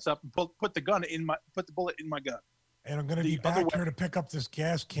my pants up and put the bullet in my gun. And I'm going to be back here to pick up this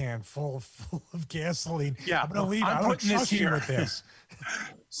gas can full of gasoline. Yeah, I'm going to leave. I don't trust you with this.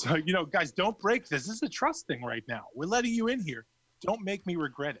 So, you know, guys, don't break this. This is a trust thing right now. We're letting you in here. Don't make me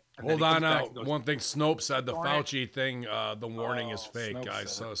regret it. And hold on now. One thing Snopes said, the Fauci thing, the warning is fake, Snopes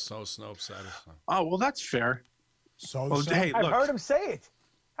guys. said So Snopes said it. Oh, well, that's fair. Hey, I've heard him say it.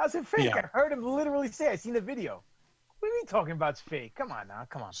 How's it fake? Yeah. I heard him literally say it. I seen the video. What are you talking about? It's fake. Come on now.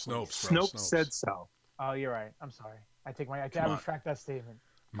 Come on. Snopes said so. Oh, you're right. I'm sorry. I retract that statement.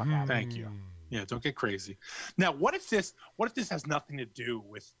 Thank you. Yeah, don't get crazy. Now, what if this has nothing to do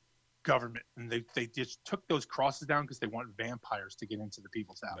with government and they just took those crosses down because they want vampires to get into the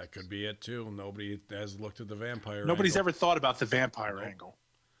people's house? That could be it too. Nobody has looked at the vampire. Nobody's ever thought about the vampire angle.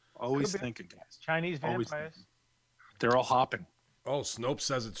 Always thinking, guys. Chinese vampires. They're all hopping. Oh, Snopes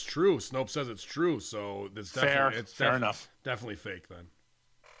says it's true. Snopes says it's true. So it's fair enough. Definitely fake then.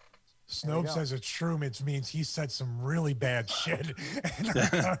 Snopes says it's true. It means he said some really bad shit. And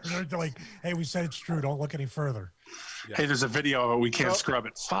they're like, hey, we said it's true. Don't look any further. Yeah. Hey, there's a video of it. We can't scrub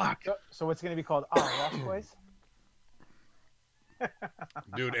it. Fuck. So what's going to be called? Lost Boys?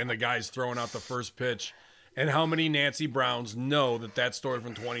 Dude, and the guy's throwing out the first pitch. And how many Nancy Browns know that story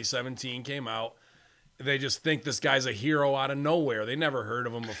from 2017 came out? They just think this guy's a hero out of nowhere. They never heard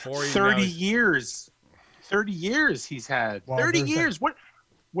of him before. 30 years. 30 years he's had. Well, 30 years.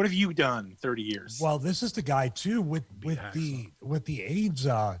 What have you done 30 years? Well, this is the guy too with the AIDS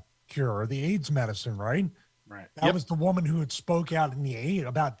cure, the AIDS medicine, right? Right. That was the woman who had spoke out in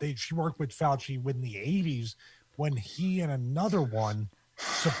the she worked with Fauci in the 80s when he and another one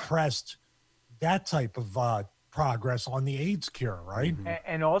suppressed that type of progress on the AIDS cure, right? Mm-hmm.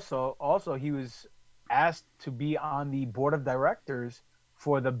 And also he was asked to be on the board of directors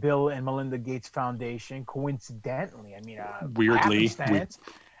for the Bill and Melinda Gates Foundation, coincidentally. I mean, weirdly.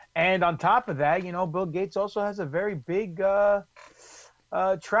 And on top of that, you know, Bill Gates also has a very big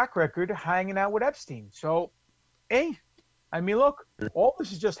track record hanging out with Epstein. So, hey, I mean, look, all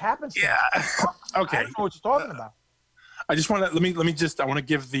this is just happenstance. Yeah. Okay. I don't know what you're talking about. I just want to I want to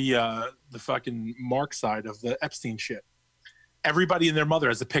give the fucking Mark side of the Epstein shit. Everybody and their mother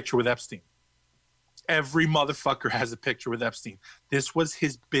has a picture with Epstein. Every motherfucker has a picture with Epstein. This was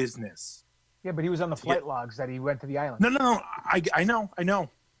his business. Yeah, but he was on the flight logs that he went to the island. No. I know.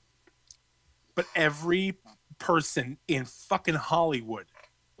 But every person in fucking Hollywood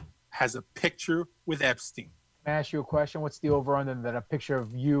has a picture with Epstein. Can I ask you a question? What's the over-under that a picture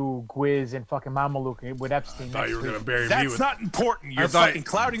of you, Gwiz, and fucking Mama Luke with Epstein? I thought you were going to bury me with... That's not important. You're fucking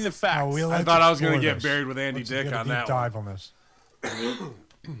clouding the facts. No, I thought I was going to get buried with Andy Dick on that dive on this.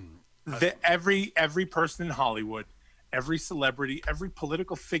 Every person in Hollywood, every celebrity, every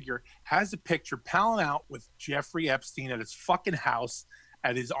political figure has a picture palling out with Jeffrey Epstein at his fucking house,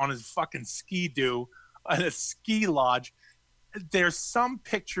 on his fucking ski-doo, at a ski lodge. There's some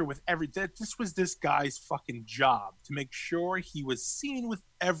picture with this was this guy's fucking job to make sure he was seen with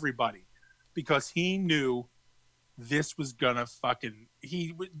everybody because he knew this was gonna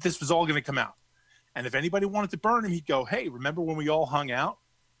this was all gonna come out. And if anybody wanted to burn him, he'd go, hey, remember when we all hung out?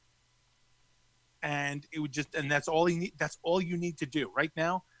 And it would that's all you need to do. Right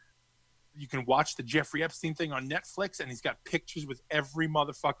now, you can watch the Jeffrey Epstein thing on Netflix, and he's got pictures with every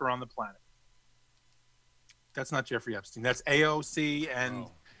motherfucker on the planet. That's not Jeffrey Epstein. That's AOC, and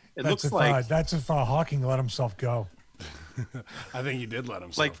it looks like... that's if Hawking let himself go. I think he did let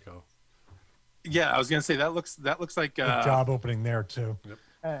himself go. Yeah, I was going to say, that looks like... Good job opening there, too.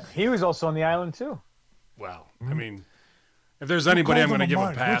 Yep. He was also on the island, too. Well, I mean... If there's anybody I'm going to give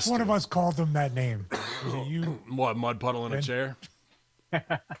a pass Which one of us called him that name? Was it you? What, mud puddle in a chair?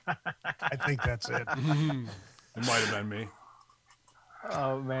 I think that's it. It might have been me.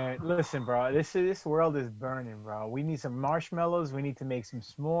 Oh, man. Listen, bro. This world is burning, bro. We need some marshmallows. We need to make some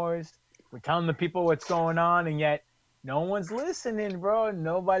s'mores. We're telling the people what's going on, and yet no one's listening, bro.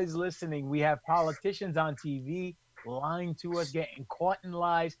 Nobody's listening. We have politicians on TV lying to us, getting caught in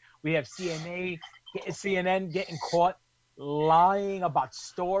lies. We have CNN getting caught lying about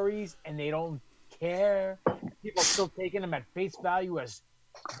stories, and they don't care. People still taking them at face value as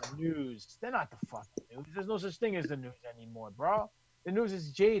the news. They're not the fucking news. There's no such thing as the news anymore, bro. The news is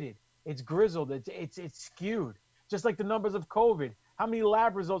jaded. It's grizzled. It's skewed. Just like the numbers of COVID. How many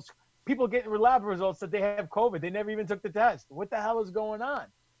lab results? People getting lab results that they have COVID. They never even took the test. What the hell is going on?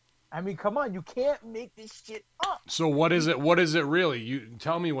 I mean, come on. You can't make this shit up. So what is it? What is it really? You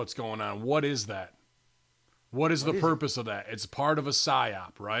tell me what's going on. What is that? What is the purpose of that? It's part of a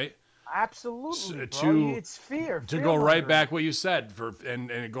psyop, right? Absolutely, bro. It's fear. To go right back what you said, and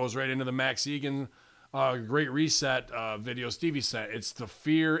it goes right into the Max Egan Great Reset video Stevie sent. It's the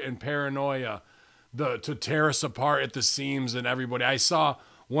fear and paranoia to tear us apart at the seams and everybody. I saw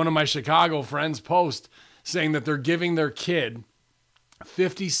one of my Chicago friends post saying that they're giving their kid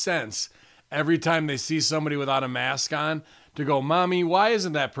 50 cents every time they see somebody without a mask on to go, "Mommy, why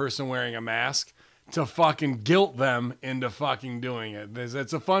isn't that person wearing a mask?" To fucking guilt them into fucking doing it.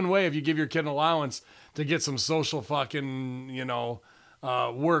 It's a fun way if you give your kid an allowance to get some social fucking,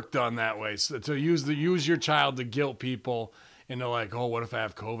 work done that way. So to use your child to guilt people into like, oh, what if I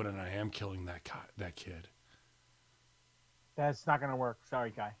have COVID and I am killing that kid? That's not gonna work.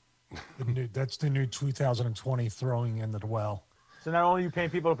 Sorry, Kai. That's the new 2020 throwing in the well. So not only are you paying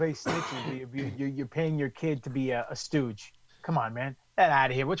people to pay snitches, you're paying your kid to be a stooge. Come on, man. Get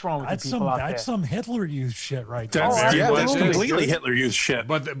out of here. What's wrong with you people out there? That's some Hitler Youth shit right there. That's completely Hitler Youth shit.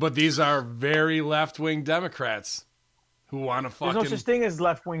 But these are very left-wing Democrats who want to fucking... There's no such thing as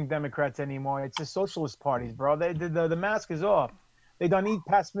left-wing Democrats anymore. It's the socialist parties, bro. The mask is off. They done eat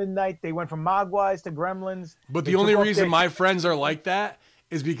past midnight. They went from Mogwais to Gremlins. But the only reason my friends are like that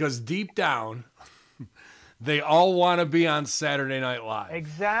is because deep down... they all want to be on Saturday Night Live.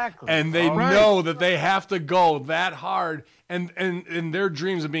 Exactly. And they know that they have to go that hard. And their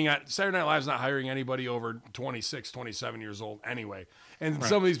dreams of being on Saturday Night Live is not hiring anybody over 26, 27 years old anyway. And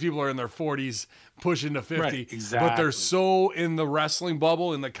some of these people are in their 40s, pushing to 50. Right, exactly. But they're so in the wrestling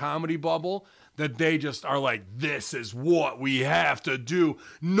bubble, in the comedy bubble, that they just are like, this is what we have to do.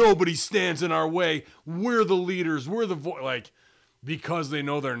 Nobody stands in our way. We're the leaders. We're the voice. Like, because they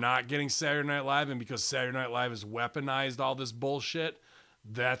know they're not getting Saturday Night Live, and because Saturday Night Live has weaponized all this bullshit,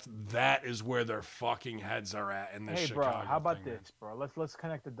 that is where their fucking heads are at in this Chicago bro, how about thing, this, bro? Let's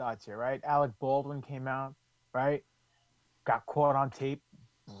connect the dots here, right? Alec Baldwin came out, right? Got caught on tape,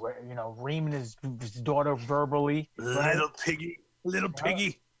 reaming his daughter verbally. Little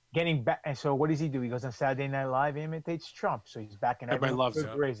piggy. Getting back, and so what does he do? He goes on Saturday Night Live, imitates Trump, so he's back in Everybody loves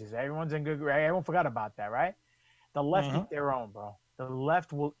good graces. Everyone's in good graces. Everyone forgot about that, right? The left eat their own, bro. The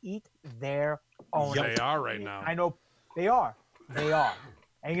left will eat their own. They are right now. I know they are. They are.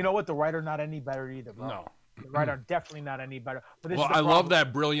 And you know what? The right are not any better either, bro. No. The right are definitely not any better. But I love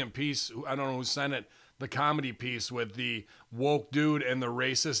that brilliant piece. I don't know who sent it. The comedy piece with the woke dude and the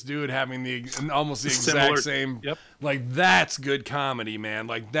racist dude having almost the exact same. Yep. Like, that's good comedy, man.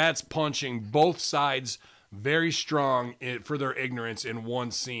 Like, that's punching both sides very strong for their ignorance in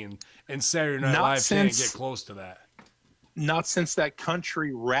one scene. And Saturday Night Live can't get close to that. Not since that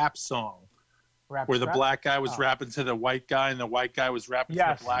country rap song where the black guy was rapping to the white guy and the white guy was rapping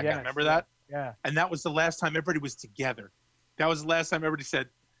to the black guy. Remember that? Yeah. And that was the last time everybody was together. That was the last time everybody said,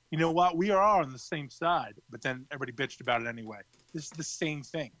 you know what, we are all on the same side. But then everybody bitched about it anyway. This is the same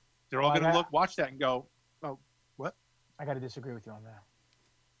thing. They're all going to watch that and go, oh, what? I got to disagree with you on that.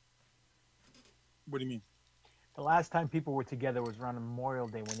 What do you mean? The last time people were together was around Memorial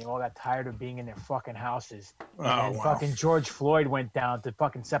Day when they all got tired of being in their fucking houses. And fucking George Floyd went down to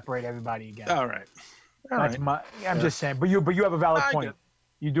fucking separate everybody again. All right. I'm just saying. But you have a valid point.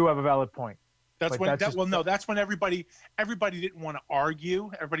 You do have a valid point. That's when everybody didn't want to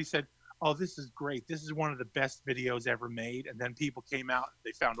argue. Everybody said, oh, this is great. This is one of the best videos ever made. And then people came out and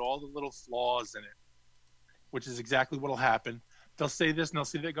they found all the little flaws in it, which is exactly what will happen. They'll say this and they'll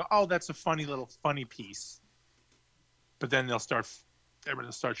say, they go, oh, that's a funny piece. But then everybody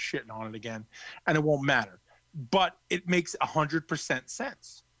will start shitting on it again, and it won't matter. But it makes 100%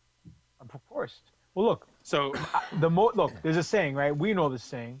 sense. Of course. Well, look. So look, there's a saying, right? We know the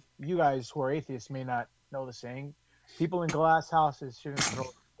saying. You guys who are atheists may not know the saying. People in glass houses shouldn't throw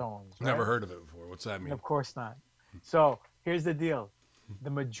stones. Right? Never heard of it before. What's that mean? Of course not. So here's the deal.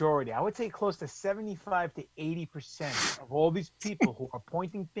 The majority, I would say close to 75 to 80% of all these people who are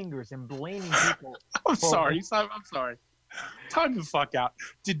pointing fingers and blaming people. I'm sorry. Time the fuck out.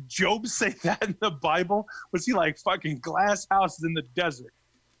 Did Job say that in the Bible? Was he like fucking glass houses in the desert?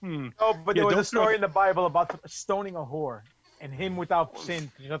 No, but there was a story in the Bible about stoning a whore and him without sin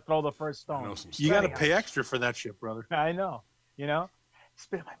to throw the first stone. You got to pay extra for that shit, brother. I know.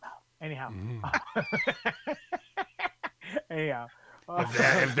 Spit in my mouth. Anyhow. Anyhow.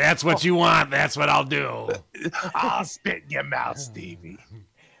 If that's what you want, that's what I'll do. I'll spit in your mouth, Stevie.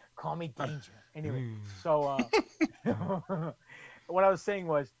 Call me Danger. Anyway, so what I was saying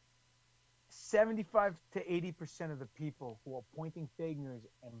was 75 to 80% of the people who are pointing fingers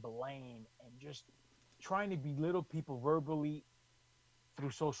and blame and just trying to belittle people verbally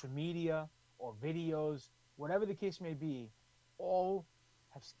through social media or videos, whatever the case may be, all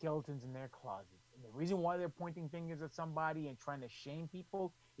have skeletons in their closets. And the reason why they're pointing fingers at somebody and trying to shame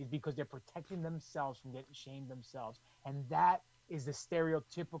people is because they're protecting themselves from getting shamed themselves. And that is the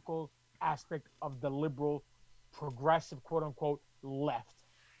stereotypical aspect of the liberal, progressive, quote unquote, left.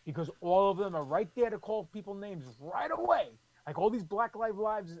 because all of them are right there to call people names right away. Like all these Black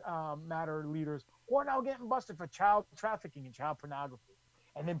Lives Matter leaders who are now getting busted for child trafficking and child pornography.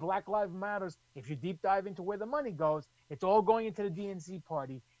 And then Black Lives Matters, if you deep dive into where the money goes, it's all going into the DNC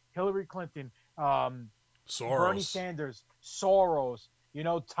party, Hillary Clinton, Bernie Sanders, Soros,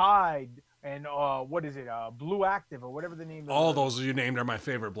 Tide, and what is it, Blue Active, or whatever the name is. All those you named are my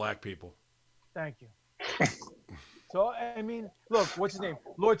favorite black people. Thank you. So, I mean, look, what's his name?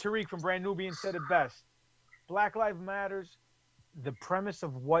 Lord Tariq from Brand Nubian said it best. Black Lives Matters, the premise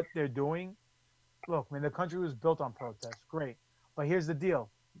of what they're doing, look, man, the country was built on protest. Great. But here's the deal.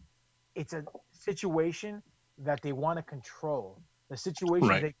 It's a situation that they want to control. The situation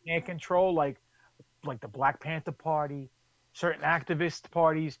they can't control, like the Black Panther Party, certain activist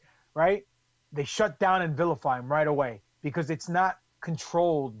parties, right? They shut down and vilify them right away because it's not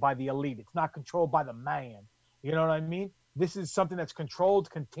controlled by the elite. It's not controlled by the man. You know what I mean? This is something that's controlled,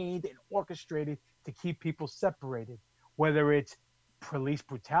 contained, and orchestrated to keep people separated, whether it's police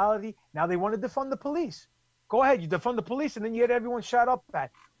brutality. Now they want to defund the police. Go ahead, you defund the police, and then you get everyone shot up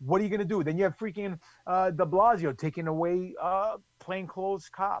at. What are you going to do? Then you have freaking de Blasio taking away plainclothes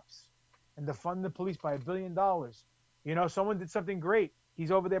cops and defund the police by $1 billion. Someone did something great.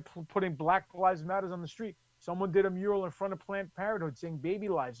 He's over there putting Black Lives Matters on the street. Someone did a mural in front of Planned Parenthood saying baby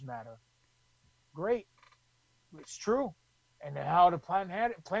lives matter. Great. It's true. And how the Planned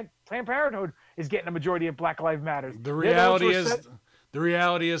Parenthood is getting a majority of Black Lives Matter. The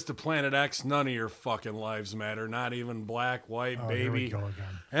reality is to Planet X, none of your fucking lives matter. Not even black, white, baby,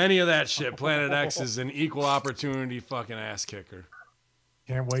 any of that shit. Planet X is an equal opportunity fucking ass kicker.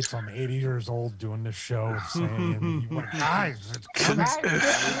 Can't wait till I'm 80 years old doing this show saying, guys, it's coming.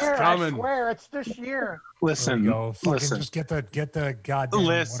 It's coming. I swear, it's this year. Listen, just get the goddamn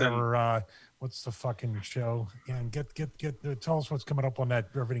whatever. What's the fucking show? And tell us what's coming up on that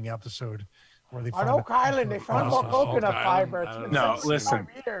riveting episode where they find Oak Island. They found more coconut fiber. Listen.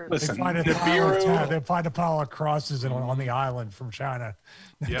 They find a pile of crosses on the island from China.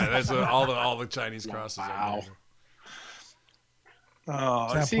 Yeah, that's all the Chinese crosses. Wow.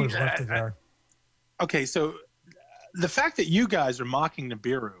 See, okay, so the fact that you guys are mocking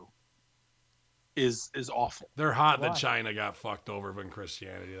Nibiru is awful. They're hot that China got fucked over in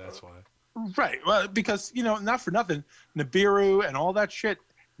Christianity. That's why. Right. Well, because, not for nothing, Nibiru and all that shit,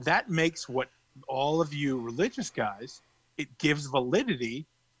 that makes what all of you religious guys, it gives validity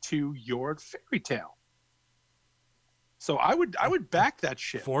to your fairy tale. So I would back that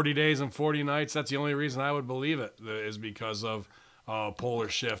shit. 40 days and 40 nights. That's the only reason I would believe it, is because of polar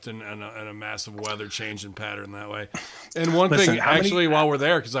shift and a massive weather change in pattern that way. And one thing, actually, while we're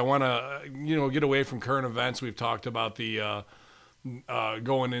there, because I want to, get away from current events, we've talked about the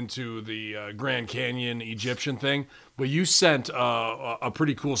going into the Grand Canyon Egyptian thing, but you sent a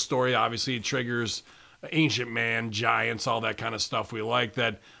pretty cool story. Obviously, it triggers ancient man, giants, all that kind of stuff we like.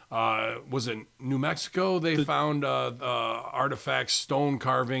 That was in New Mexico. They found artifacts, stone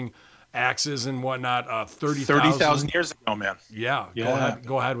carving, axes and whatnot. 30,000 years ago, man. Yeah.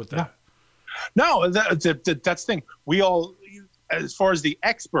 Go ahead with that. Yeah. No, that's the thing. We all, as far as the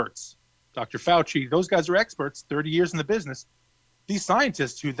experts, Dr. Fauci, those guys are experts. 30 years in the business. These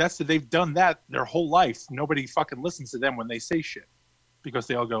scientists they've done that their whole life. Nobody fucking listens to them when they say shit because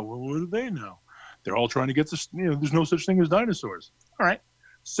they all go, well, what do they know? They're all trying to get this, there's no such thing as dinosaurs. All right.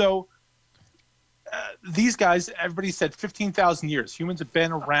 So these guys, everybody said 15,000 years. Humans have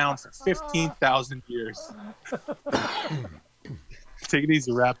been around for 15,000 years. Take it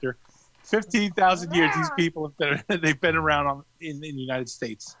easy, Raptor. 15,000 years. These people they've been around in the United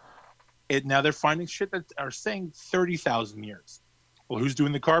States. Now they're finding shit that are saying 30,000 years. Well, who's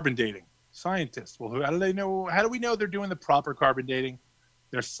doing the carbon dating? Scientists. Well, how do they know? How do we know they're doing the proper carbon dating?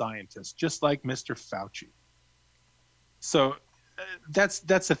 They're scientists, just like Mr. Fauci. So that's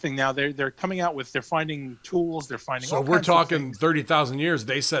the thing. Now they're coming out with, they're finding tools. They're finding. So we're talking 30,000 years.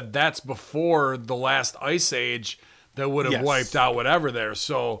 They said that's before the last ice age that would have wiped out whatever there.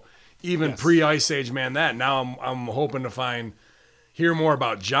 So even pre-ice age, man. Now I'm hoping to hear more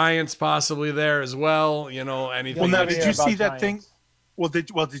about giants possibly there as well. Anything. Well, now did you see that thing? Well,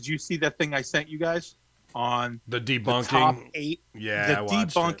 did you see that thing I sent you guys on the debunking? The top 8. Yeah, the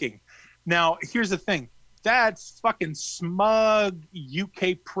debunking. Now, here's the thing. That fucking smug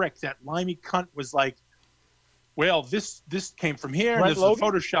UK prick, that limey cunt, was like, well, this came from here. This is a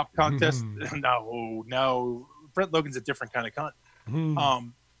Photoshop contest. No. Brent Logan's a different kind of cunt.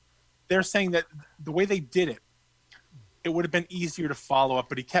 They're saying that the way they did it, it would have been easier to follow up,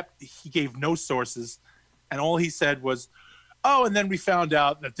 but he gave no sources, and all he said was, and then we found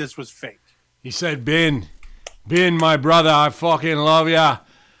out that this was fake. He said, Ben, my brother, I fucking love ya.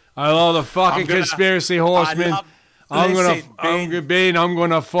 I love the fucking Conspiracy Horsemen. I'm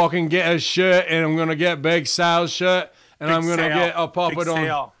gonna fucking get a shirt, and I'm gonna get Big Sal's shirt, and I'm gonna get a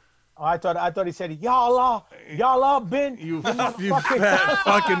poppadom. Oh, I thought he said y'all been you fat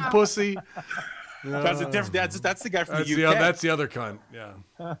fucking pussy. That's a different. That's the guy from the UK. That's the other cunt. Yeah.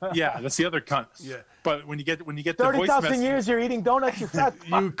 Yeah, that's the other cunt. Yeah. But when you get the 30,000 years you're eating donuts, you fat.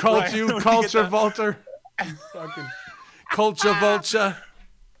 You culture vulture. Fucking culture vulture.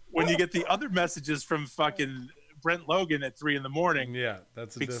 When you get the other messages from fucking Brent Logan at 3 a.m. Yeah,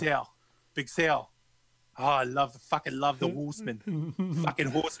 that's big sale. Oh, I love the Horsemen. Fucking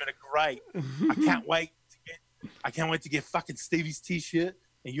Horsemen are great. I can't wait to get fucking Stevie's t-shirt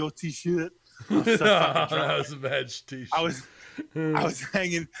and your t-shirt. So that was a bad t-shirt. I was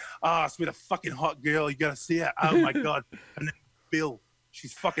hanging. It's with a fucking hot girl. You gotta see her. Oh my god. And then Bill,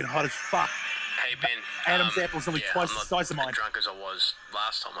 she's fucking hot as fuck. Hey Ben, Adam's apple's only twice the size of mine. I'm not as drunk as I was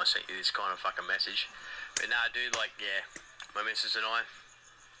last time I sent you this kind of fucking message. But nah, dude, like, yeah, my missus and I,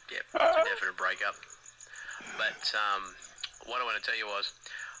 yeah, it's a definite breakup. But what I want to tell you was,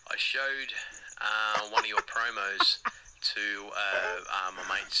 I showed one of your promos to my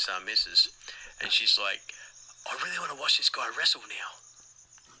mate's missus, and she's like, I really want to watch this guy wrestle now.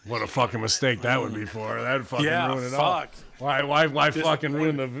 What a fucking mistake that would be for her. That'd fucking ruin it all. Why fucking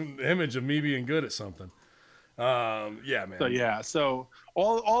ruin the image of me being good at something? Yeah, man. So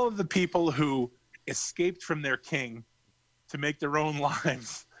all of the people who escaped from their king to make their own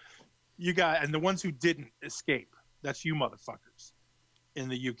lives, and the ones who didn't escape, that's you motherfuckers in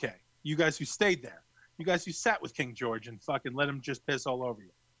the UK. You guys who stayed there. You guys who sat with King George and fucking let him just piss all over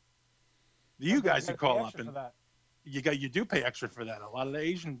you. You guys who call up and you do pay extra for that. A lot of the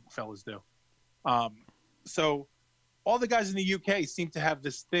Asian fellas do. So all the guys in the UK seem to have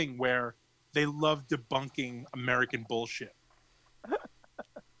this thing where they love debunking American bullshit.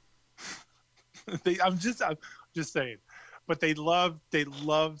 I'm just saying, but they love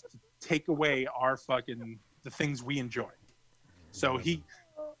to take away our fucking the things we enjoy. So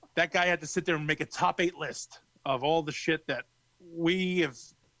that guy had to sit there and make a top 8 list of all the shit that we have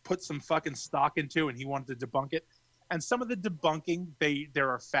put some fucking stock into, and he wanted to debunk it. And some of the debunking, there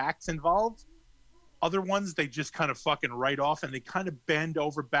are facts involved. Other ones, they just kind of fucking write off, and they kind of bend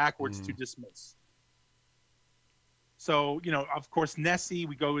over backwards to dismiss. So, of course, Nessie,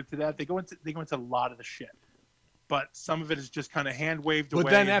 we go into that. They go into a lot of the shit. But some of it is just kind of hand waved away. But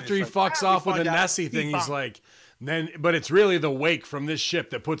then after he fucks off with the Nessie thing, he's like, but it's really the wake from this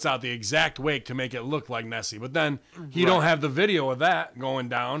ship that puts out the exact wake to make it look like Nessie. But then he don't have the video of that going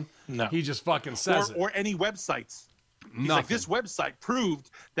down. No. He just fucking says it. Or any websites. He's like, this website proved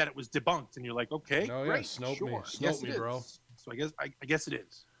that it was debunked. And you're like, okay, great, Snope me, bro. So I guess it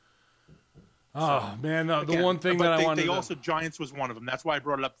is. Oh, man, the one thing that I wanted to... Giants was one of them. That's why I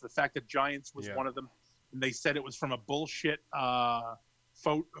brought it up. The fact that Giants was one of them. And they said it was from a bullshit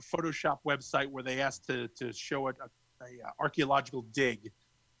Photoshop website where they asked to show a archaeological dig,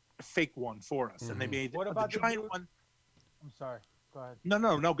 a fake one for us. And they made the giant one. I'm sorry. Go ahead.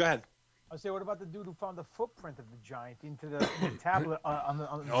 No, go ahead. I say, what about the dude who found the footprint of the giant into the tablet on the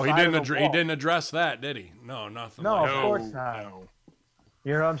he didn't address that, did he? No, nothing. No, of course not. No.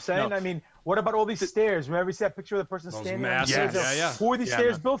 You know what I'm saying? No. I mean, what about all these stairs? Remember you see that picture of the person standing on the stairs? Yeah. Who are these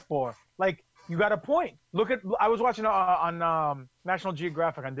stairs built for? Like, you got a point. I was watching on National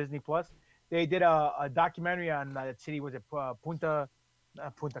Geographic on Disney Plus. They did a documentary on that city. Was it Punta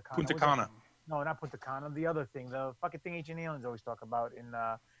Cana? Punta Cana. No, not Punta Cana. The other thing, the fucking thing ancient aliens always talk about in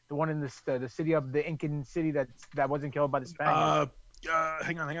the one in the city of the Incan city that wasn't killed by the Spaniards.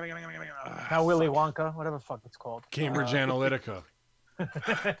 Hang on. Not Willy Wonka, whatever the fuck it's called. Cambridge Analytica.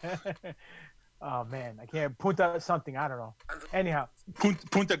 Oh man, I can't. Punta something. I don't know. Anyhow,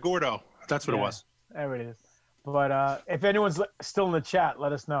 Punta Gordo. That's what it was. There it is. But if anyone's still in the chat,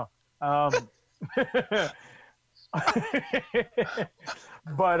 let us know. But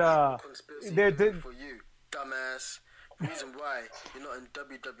they're for you, dumbass. Reason why you're not in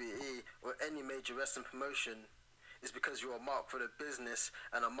WWE or any major wrestling promotion is because you're a mark for the business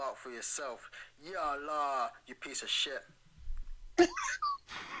and a mark for yourself. Ya Allah, you piece of shit.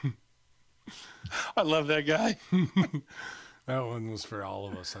 I love that guy. That one was for all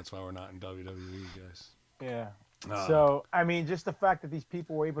of us. That's why we're not in WWE, guys. Yeah. So, I mean, just the fact that these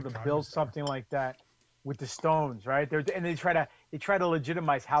people were able to build something like that with the stones, right? They try to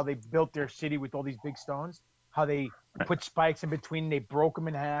legitimize how they built their city with all these big stones, how they put spikes in between, they broke them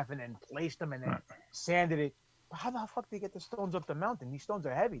in half and then placed them and then sanded it. How the fuck did they get the stones up the mountain? These stones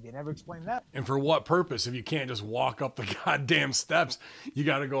are heavy. They never explained that. And for what purpose? If you can't just walk up the goddamn steps, you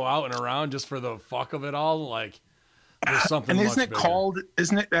got to go out and around just for the fuck of it all. Like, There's something. And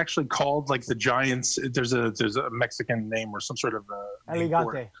isn't it actually called like the Giants? There's a Mexican name or some sort of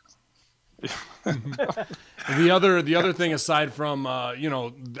Aligate. The other thing, aside from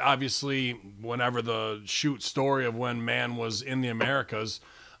obviously whenever the shoot story of when man was in the Americas,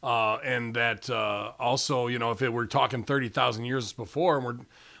 and that also, if we're talking 30,000 years before, and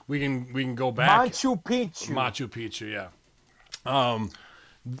we can go back. Machu Picchu, yeah.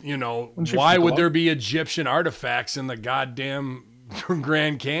 Why would there be Egyptian artifacts in the goddamn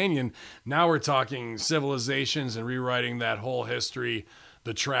Grand Canyon? Now we're talking civilizations and rewriting that whole history,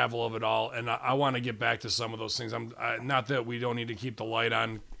 the travel of it all. And I want to get back to some of those things. Not that we don't need to keep the light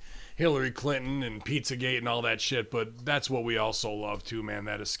on Hillary Clinton and Pizzagate and all that shit, but that's what we also love too, man,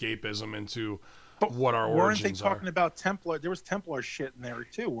 that escapism into what our origins are. Weren't they talking about Templar? There was Templar shit in there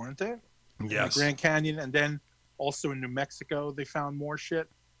too, weren't they? Yes. In the Grand Canyon, and then also in New Mexico, they found more shit.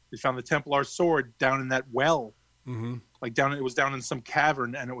 They found the Templar sword down in that well. Mm-hmm. It was down in some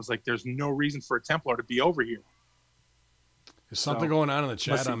cavern, and it was like, there's no reason for a Templar to be over here. Is something going on in the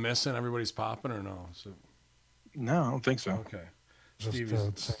chat I'm missing? Everybody's popping or no? No, I don't think so. Okay.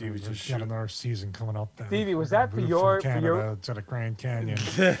 Stevie's just got another season coming up. Then. Stevie, was that for your to the Grand Canyon?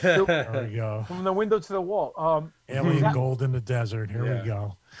 There we go. From the window to the wall. Alien gold in the desert. Here we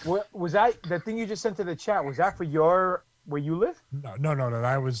go. Was that the thing you just sent to the chat? Was that for where you live? No.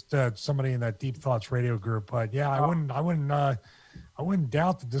 That was somebody in that Deep Thoughts radio group. But yeah, I wouldn't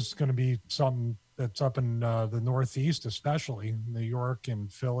doubt that this is going to be something that's up in the Northeast, especially New York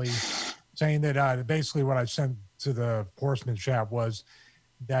and Philly. Saying that basically what I sent to the Horseman chat was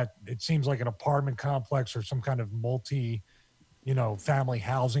that it seems like an apartment complex or some kind of family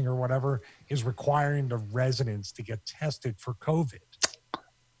housing or whatever is requiring the residents to get tested for COVID.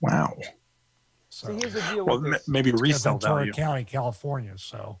 Wow. So here's the deal. Well, maybe resale Ventura value. County, California.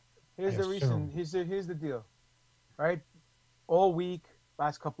 So here's the reason. Here's the deal. Right, all week,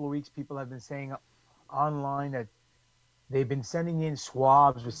 last couple of weeks, people have been saying online that they've been sending in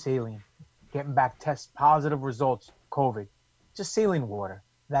swabs with saline, getting back positive results, COVID. Just saline water.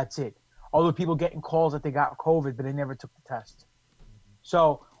 That's it. Other people getting calls that they got COVID, but they never took the test.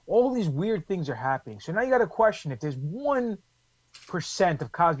 So all these weird things are happening. So now you got to question if there's 1%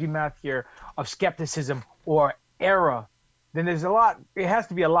 of Cosby math here of skepticism or error, then there's a lot. It has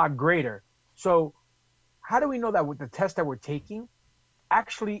to be a lot greater. So how do we know that with the test that we're taking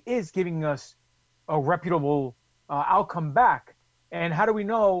actually is giving us a reputable outcome back? And how do we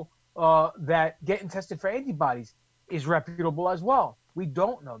know that getting tested for antibodies is reputable as well? We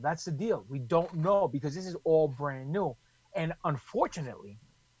don't know. That's the deal. We don't know because this is all brand new. And unfortunately,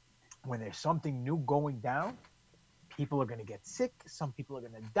 when there's something new going down, people are going to get sick. Some people are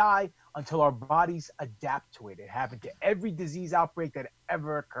going to die until our bodies adapt to it. It happened to every disease outbreak that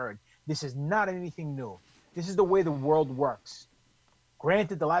ever occurred. This is not anything new. This is the way the world works.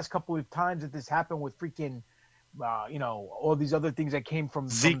 Granted, the last couple of times that this happened with freaking, all these other things that came from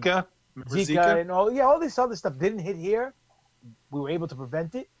Zika and all this other stuff didn't hit here. We were able to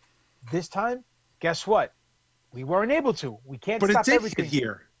prevent it. This time, guess what? We weren't able to. We can't stop everything. But it did hit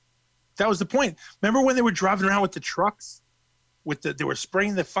here. That was the point. Remember when they were driving around with the trucks? They were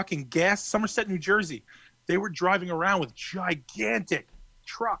spraying the fucking gas? Somerset, New Jersey. They were driving around with gigantic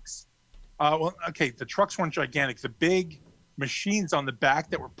trucks. The trucks weren't gigantic. The big machines on the back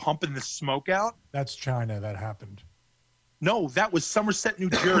that were pumping the smoke out. That's China that happened. No, that was Somerset, New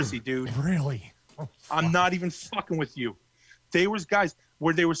Jersey, dude. Really? Oh, I'm not even fucking with you. There was guys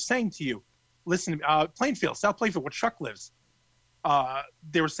where they were saying to you, listen, Plainfield, South Plainfield, where Chuck lives.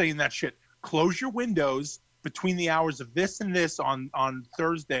 They were saying that shit. Close your windows between the hours of this and this on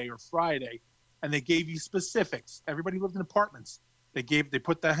Thursday or Friday, and they gave you specifics. Everybody lived in apartments. They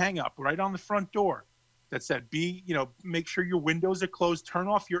put the hang up right on the front door that said, make sure your windows are closed, turn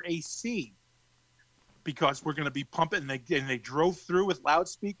off your AC, because we're going to be pumping. And they drove through with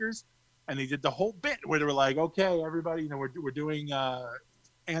loudspeakers, and they did the whole bit where they were like, okay, everybody, we're doing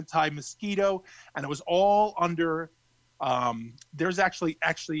anti-mosquito, and it was all under. There's actually,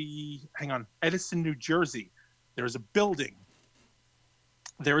 hang on, Edison, New Jersey. There's a building.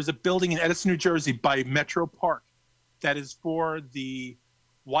 There is a building in Edison, New Jersey by Metro Park that is for the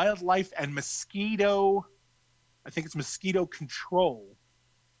wildlife and mosquito, I think it's mosquito control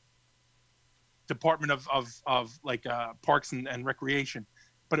department of parks and recreation.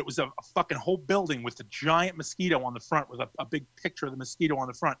 But it was a fucking whole building with a giant mosquito on the front with a big picture of the mosquito on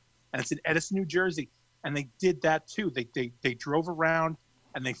the front. And it's in Edison, New Jersey. And they did that too. They drove around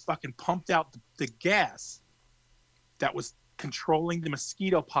and they fucking pumped out the gas that was controlling the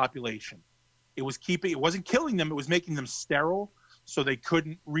mosquito population. It wasn't killing them. It was making them sterile so they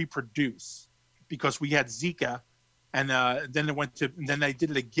couldn't reproduce, because we had Zika And then it went to. Then they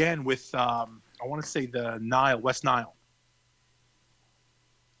did it again with I want to say the West Nile.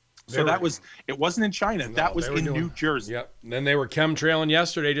 So that was. It wasn't in China. No, that was in New Jersey. Yep. And then they were chemtrailing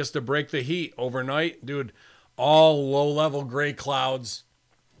yesterday just to break the heat overnight, dude. All low-level gray clouds,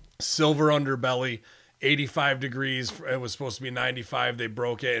 silver underbelly, 85 degrees. It was supposed to be 95. They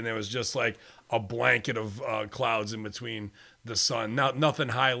broke it, and it was just like a blanket of clouds in between the sun. Nothing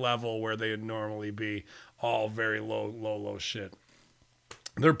high level where they would normally be. All very low shit.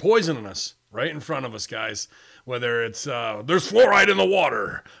 They're poisoning us right in front of us, guys. Whether it's there's fluoride in the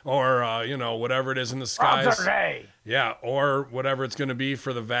water, or you know, whatever it is in the skies. Yeah, or whatever it's going to be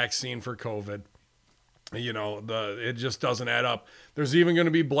for the vaccine for COVID. You know, it just doesn't add up. There's even going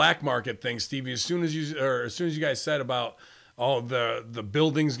to be black market things, Stevie. As soon as you guys said about the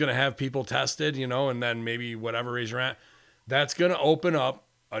building's going to have people tested, you know, and then maybe whatever raise your at, that's going to open up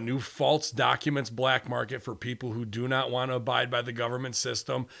a new false documents black market for people who do not want to abide by the government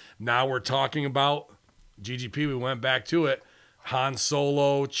system. Now we're talking about GGP. We went back to it. Han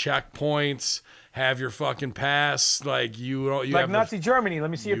Solo checkpoints. Have your fucking pass, like you like have Nazi Germany. Let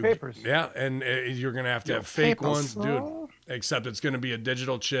me see your papers. Yeah, and you're gonna have to have fake ones, dude. Except it's gonna be a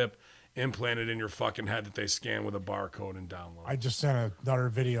digital chip implanted in your fucking head that they scan with a barcode and download. I just sent another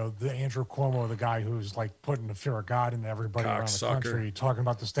video. The Andrew Cuomo, the guy who's like putting the fear of God into everybody around the country, talking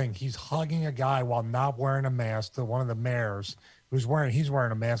about this thing. He's hugging a guy while not wearing a mask. One of the mayors he's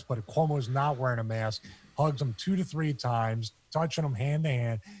wearing a mask, but Cuomo's not wearing a mask. Hugs him 2 to 3 times, touching him hand to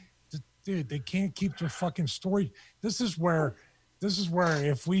hand. Dude, they can't keep their fucking story. This is where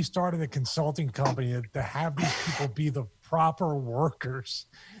if we started a consulting company to have these people be the proper workers,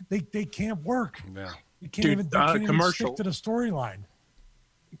 they can't work. Yeah. They can't even stick to the storyline.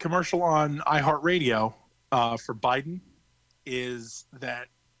 Commercial on iHeartRadio for Biden is that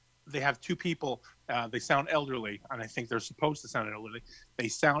they have 2 people. They sound elderly, and I think they're supposed to sound elderly. They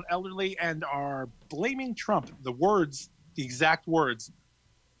sound elderly and are blaming Trump. The exact words.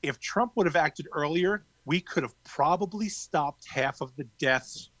 If Trump would have acted earlier, we could have probably stopped half of the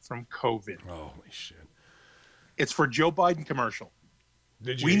deaths from COVID. Holy shit. It's for Joe Biden commercial.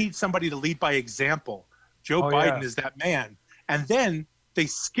 We need somebody to lead by example. Joe Biden is that man. And then they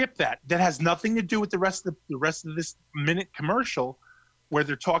skip that. That has nothing to do with the rest of this minute commercial where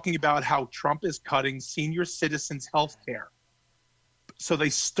they're talking about how Trump is cutting senior citizens' health care. So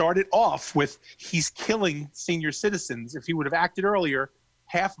they started off with he's killing senior citizens. If he would have acted earlier,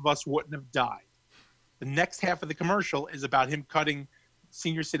 half of us wouldn't have died. The next half of the commercial is about him cutting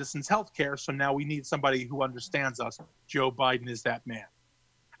senior citizens' health care. So now we need somebody who understands us. Joe Biden is that man.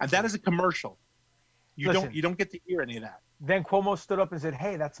 And that is a commercial. You don't get to hear any of that. Then Cuomo stood up and said,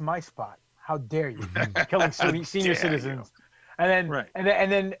 "Hey, that's my spot. How dare you killing senior citizens?" And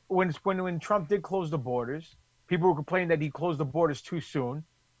then when Trump did close the borders, people were complaining that he closed the borders too soon.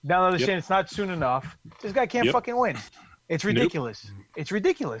 Now they're saying it's not soon enough. This guy can't fucking win. It's ridiculous. Nope. It's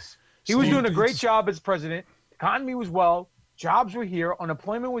ridiculous. He was doing a great job as president. The economy was well. Jobs were here.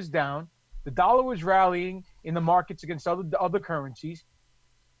 Unemployment was down. The dollar was rallying in the markets against other currencies.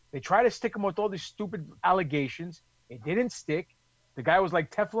 They tried to stick him with all these stupid allegations. It didn't stick. The guy was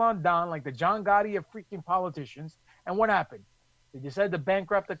like Teflon Don, like the John Gotti of freaking politicians. And what happened? They decided to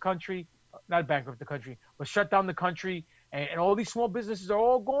bankrupt the country. Not bankrupt the country, but shut down the country. And all these small businesses are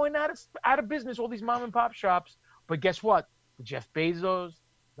all going out of business, all these mom and pop shops. But guess what? The Jeff Bezos,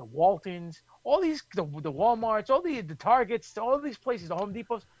 the Waltons, all these, the Walmarts, all the Targets, all these places, the Home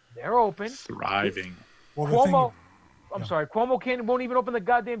Depots, they're open. Thriving. Well, Cuomo won't even open the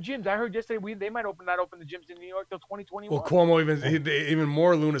goddamn gyms. I heard yesterday they might not open the gyms in New York till 2021. Well, Cuomo even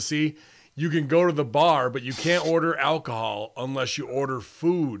more lunacy. You can go to the bar, but you can't order alcohol unless you order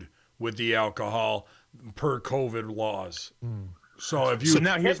food with the alcohol per COVID laws. So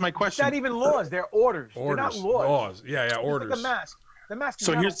now here's my question. It's not even laws; they're orders. They're not laws. Yeah, orders. Like the mask. The mask.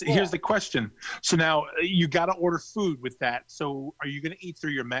 So here's the question. So now you got to order food with that. So are you going to eat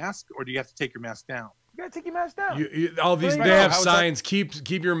through your mask, or do you have to take your mask down? You gotta take your mask down. They have signs. Keep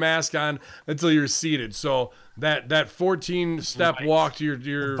your mask on until you're seated. So that 14-step walk to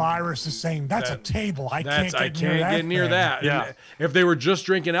your the virus is saying that's a table. I can't get near that. Yeah. And if they were just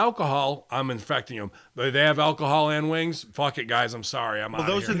drinking alcohol, I'm infecting them. They have alcohol and wings. Fuck it, guys. I'm sorry. I'm out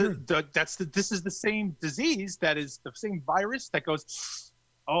of here. This is the same disease. That is the same virus that goes.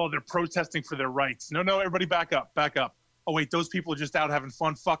 Oh, they're protesting for their rights. No, everybody back up. Oh, wait, those people are just out having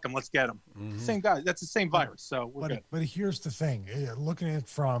fun. Fuck them. Let's get them. Mm-hmm. Same guy. That's the same virus. So we're good. But here's the thing. Looking at it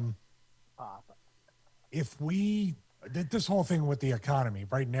from, if we this whole thing with the economy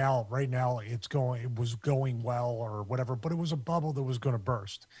right now, it was going well or whatever, but it was a bubble that was going to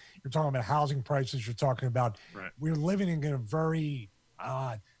burst. You're talking about housing prices. You're talking about, we're living in a very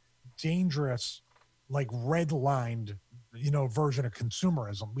dangerous, like redlined, version of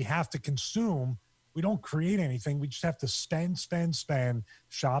consumerism. We have to consume. We don't create anything. We just have to spend,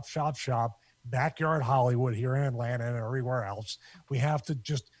 shop, backyard Hollywood here in Atlanta and everywhere else. We have to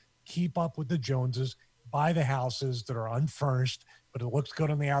just keep up with the Joneses, buy the houses that are unfurnished, but it looks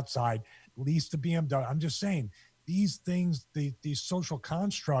good on the outside, lease the BMW. I'm just saying, these things, these social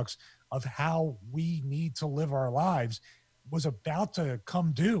constructs of how we need to live our lives was about to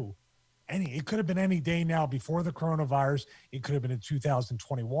come due. It could have been any day now before the coronavirus. It could have been in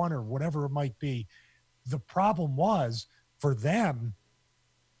 2021 or whatever it might be. The problem was, for them,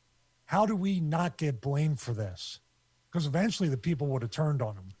 how do we not get blamed for this? Because eventually the people would have turned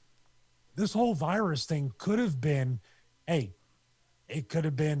on them. This whole virus thing could have been, it could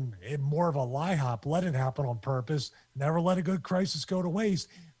have been more of a lie hop, let it happen on purpose, never let a good crisis go to waste.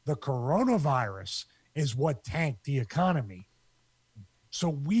 The coronavirus is what tanked the economy. So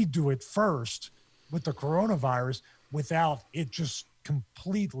we do it first with the coronavirus without it just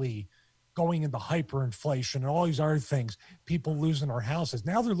completely going into hyperinflation and all these other things, people losing their houses.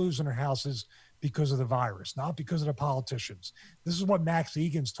 Now they're losing their houses because of the virus, not because of the politicians. This is what Max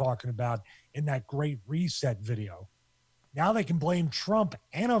Egan's talking about in that Great Reset video. Now they can blame Trump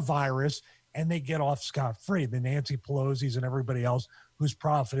and a virus and they get off scot-free. The Nancy Pelosi's and everybody else who's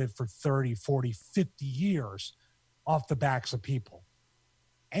profited for 30, 40, 50 years off the backs of people.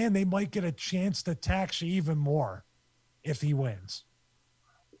 And they might get a chance to tax you even more if he wins.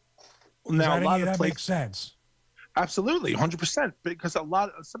 Well, now, a lot of that places, makes sense. Absolutely, 100%. Because some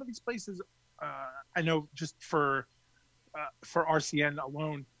of these places, I know just for RCN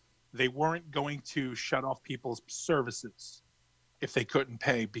alone, they weren't going to shut off people's services if they couldn't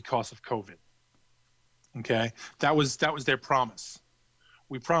pay because of COVID. Okay, that was their promise.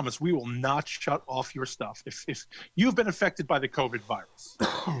 We promise we will not shut off your stuff if you've been affected by the COVID virus.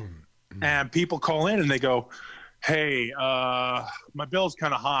 And people call in and they go, "Hey, my bill's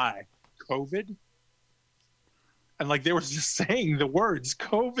kind of high. COVID?" And like they were just saying the words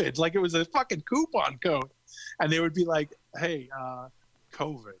COVID like it was a fucking coupon code, and they would be like, "Hey,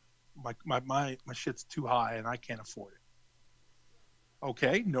 COVID, my shit's too high and I can't afford it."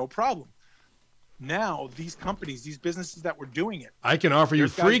 Okay, no problem. Now these companies, these businesses that were doing it, I can offer you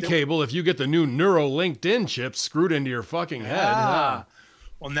free cable if you get the new Neuro LinkedIn chip screwed into your fucking head. Yeah.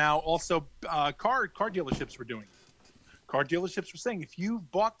 Well, now also car dealerships were doing it. Car dealerships were saying, if you've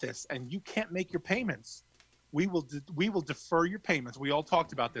bought this and you can't make your payments, we will defer your payments. We all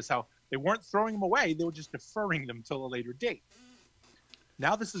talked about this, how they weren't throwing them away. They were just deferring them till a later date.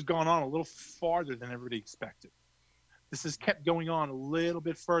 Now this has gone on a little farther than everybody expected. This has kept going on a little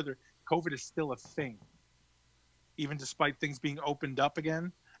bit further. COVID is still a thing. Even despite things being opened up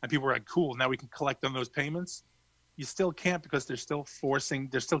again, and people are like, cool, now we can collect on those payments. You still can't because they're still saying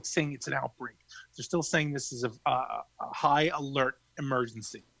it's an outbreak. They're still saying this is a high alert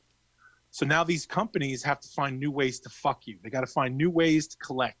emergency. So now these companies have to find new ways to fuck you. They got to find new ways to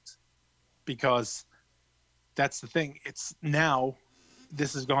collect, because that's the thing. It's now,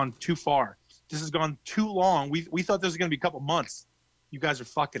 this has gone too far. This has gone too long. We thought this was going to be a couple months. You guys are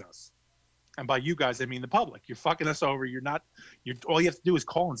fucking us. And by you guys, I mean the public. You're fucking us over. All you have to do is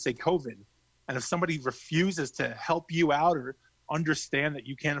call and say COVID. And if somebody refuses to help you out or understand that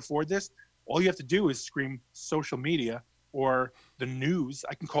you can't afford this, all you have to do is scream social media or the news.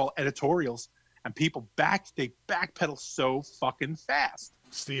 I can call editorials, and people backpedal so fucking fast.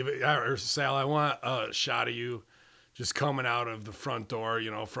 Steve or Sal, I want a shot of you just coming out of the front door,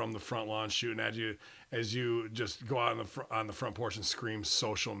 from the front lawn, shooting at you as you just go out on the front porch and scream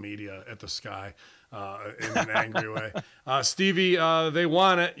social media at the sky in an angry way. Stevie, they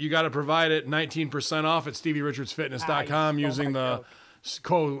want it. You got to provide it. 19% off at StevieRichardsFitness.com using the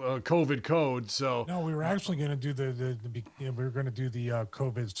COVID code. So no, we were actually going to do the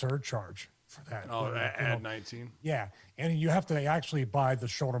COVID surcharge for that. Oh, at 19. Yeah, and you have to actually buy the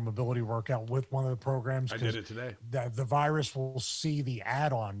shoulder mobility workout with one of the programs. I did it today. The virus will see the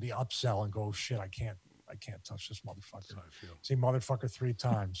add-on, the upsell, and go, shit, I can't touch this motherfucker. That's how I feel. See motherfucker 3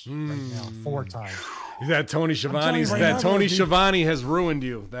 times right now, 4 times. That Tony Schiavone has ruined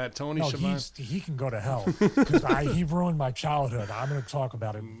you. That Tony Schiavone. He can go to hell because he ruined my childhood. I'm going to talk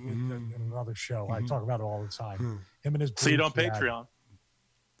about it in another show. I talk about it all the time. Him and his. See it on Patreon.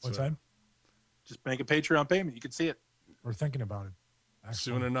 What's that? Just make a Patreon payment. You can see it. We're thinking about it.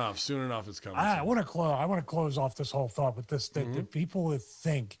 Soon enough it's coming. I want to close off this whole thought with this. The people that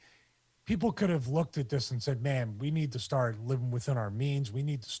think people could have looked at this and said, man, we need to start living within our means. We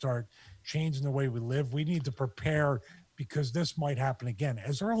need to start changing the way we live. We need to prepare because this might happen again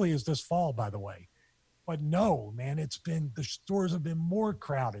as early as this fall, by the way. But no, man, the stores have been more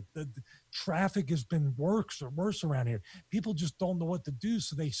crowded. The traffic has been worse around here. People just don't know what to do,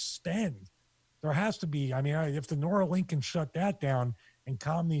 so they spend. There has to be, I mean, if the Neuralink can shut that down and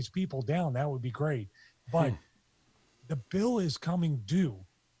calm these people down, that would be great. But the bill is coming due,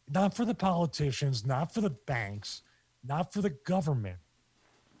 not for the politicians, not for the banks, not for the government,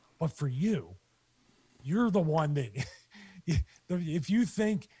 but for you. You're the one that, if you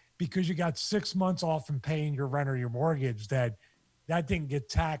think because you got 6 months off in paying your rent or your mortgage that didn't get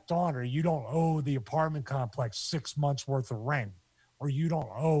tacked on, or you don't owe the apartment complex 6 months worth of rent, or you don't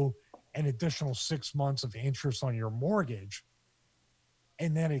owe an additional 6 months of interest on your mortgage,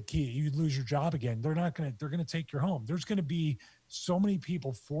 and then you lose your job again, they're going to take your home. There's going to be so many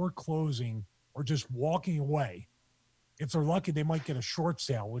people foreclosing or just walking away. If they're lucky, they might get a short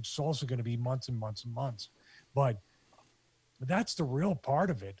sale, which is also going to be months and months and months. But that's the real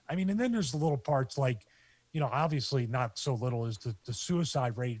part of it. I mean, and then there's the little parts like, obviously not so little is the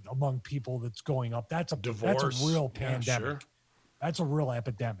suicide rate among people that's going up. That's a real pandemic. Yeah, sure. That's a real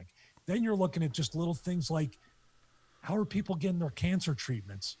epidemic. Then you're looking at just little things like, how are people getting their cancer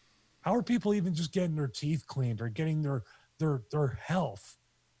treatments? How are people even just getting their teeth cleaned or getting their health?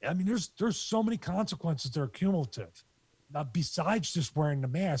 I mean, there's so many consequences that are cumulative. Now, besides just wearing the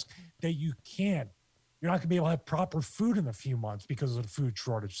mask, that you're not going to be able to have proper food in a few months because of the food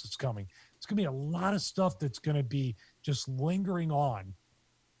shortage that's coming. It's going to be a lot of stuff that's going to be just lingering on.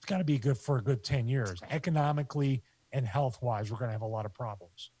 It's got to be good for a good 10 years. Economically and health-wise, we're going to have a lot of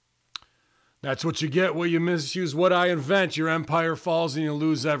problems. That's what you get when you misuse what I invent. Your empire falls and you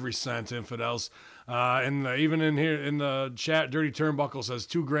lose every cent, infidels. Even in here in the chat, Dirty Turnbuckle says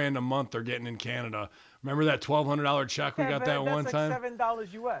 $2,000 a month they're getting in Canada. Remember that $1,200 check we got that one time? That's like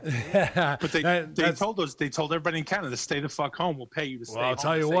 $7 US. Yeah, but they told everybody in Canada, stay the fuck home. We'll pay you to stay home. Well, I'll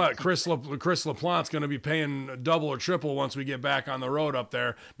tell you what, Chris LaPlante's going to be paying double or triple once we get back on the road up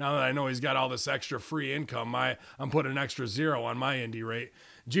there. Now that I know he's got all this extra free income, I'm putting an extra 0 on my indie rate.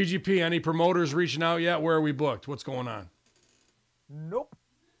 GGP, any promoters reaching out yet? Where are we booked? What's going on? Nope.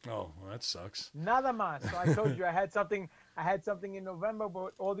 Oh, well, that sucks. Nada más. So I told you I had something in November,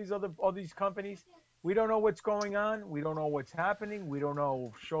 but all these companies, we don't know what's going on. We don't know what's happening. We don't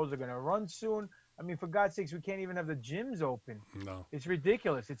know if shows are going to run soon. I mean, for God's sakes, we can't even have the gyms open. No. It's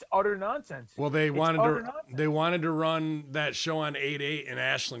ridiculous. It's utter nonsense. Well, they wanted to run that show on 8/8 in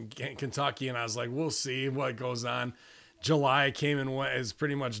Ashland, Kentucky, and I was like, we'll see what goes on. July came and went, is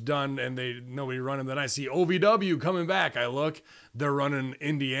pretty much done, and nobody running. Then I see OVW coming back. I look, they're running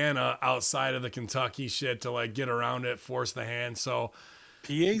Indiana outside of the Kentucky shit to like get around it, force the hand. So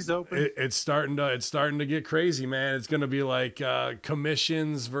PA's open. It's starting to get crazy, man. It's going to be like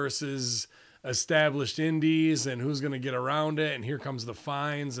commissions versus established indies, and who's going to get around it. And here comes the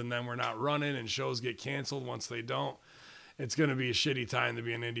fines, and then we're not running, and shows get canceled once they don't. It's going to be a shitty time to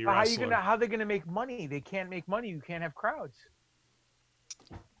be an indie wrestler. How are they going to make money? They can't make money. You can't have crowds.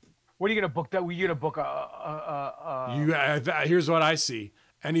 What are you going to book? That you're going to book Here's what I see.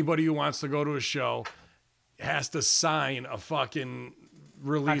 Anybody who wants to go to a show has to sign a fucking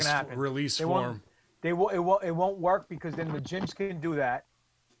release form. It won't work because then the gyms can do that,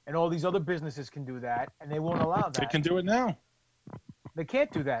 and all these other businesses can do that, and they won't allow that. They can do it now. They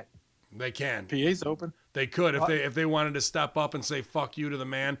can't do that. They can. PA's open. They could if they wanted to step up and say fuck you to the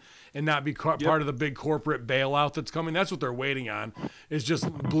man and not be part of the big corporate bailout that's coming. That's what they're waiting on. Is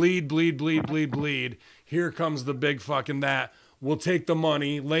just bleed. Here comes the big fucking that. We'll take the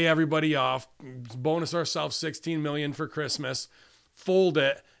money, lay everybody off, bonus ourselves $16 million for Christmas, fold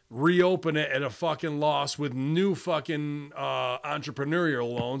it, reopen it at a fucking loss with new fucking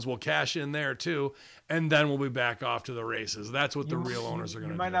entrepreneurial loans. We'll cash in there too, and then we'll be back off to the races. That's what the real owners are going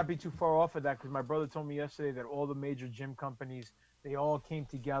to do. You might not be too far off of that because my brother told me yesterday that all the major gym companies, they all came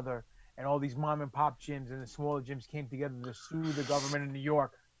together, and all these mom and pop gyms and the smaller gyms came together to sue the government in New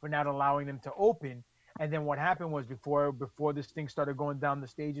York for not allowing them to open. And then what happened was before this thing started going down the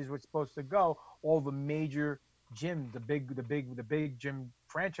stages it's supposed to go, all the major gym, the big gym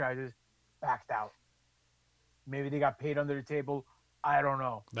franchises backed out. Maybe they got paid under the table. I don't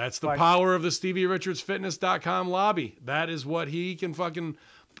know. That's the power of the StevieRichardsFitness.com lobby. That is what he can fucking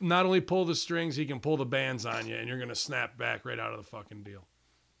not only pull the strings, he can pull the bands on you, and you're going to snap back right out of the fucking deal.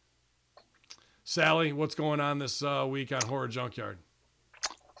 Sally, what's going on this week on Horror Junkyard?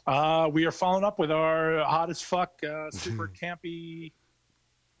 We are following up with our hot as fuck, super campy,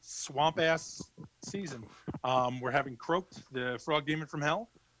 swamp ass season. We're having Croaked, the Frog Demon from Hell.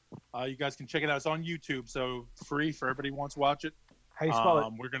 You guys can check it out. It's on YouTube, so free for everybody who wants to watch it. How you spell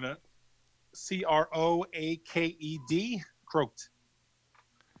it? We're gonna Croaked. Croaked.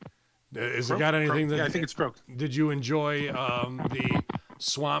 Is it got anything that? Yeah, I think it's croaked. Did you enjoy the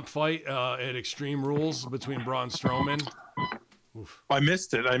swamp fight at Extreme Rules between Braun Strowman? Oof. I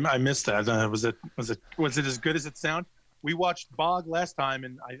missed it. I missed that. Was it as good as it sounded? We watched Bog last time,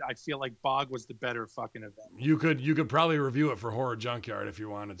 and I feel like Bog was the better fucking event. You could probably review it for Horror Junkyard if you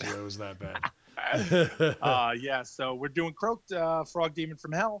wanted to. It was that bad. Yeah. So we're doing Croaked, Frog Demon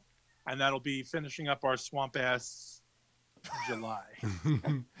from Hell, and that'll be finishing up our swamp ass July.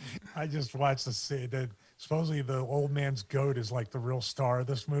 I just watched the scene that supposedly the old man's goat is like the real star of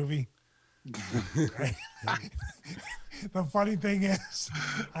this movie. The funny thing is,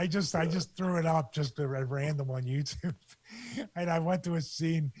 I just threw it up just at random on YouTube, and I went to a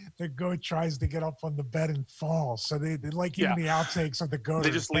scene. The goat tries to get up on the bed and falls. So they like even the outtakes of the goat They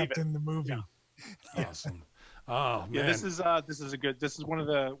are just leave kept it. in the movie. Yeah. Awesome. Oh man. Yeah, this is one of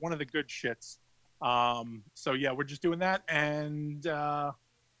the good shits. So yeah, we're just doing that, and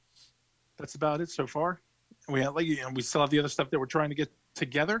that's about it so far. We still have the other stuff that we're trying to get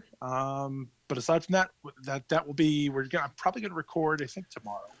together. But aside from that will be, I'm probably gonna record, I think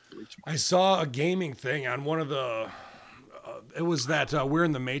tomorrow. I saw a gaming thing on one of the. It was that We're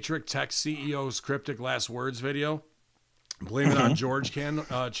in the Matrix Tech CEO's cryptic last words video. Blame it on George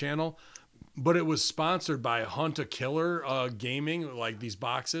channel. But it was sponsored by Hunt a Killer Gaming, like these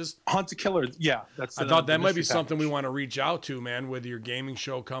boxes. Hunt a Killer, yeah. I thought that might be something we want to reach out to, man, with your gaming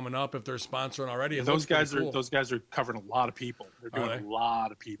show coming up. If they're sponsoring already, those guys are covering a lot of people. They're doing a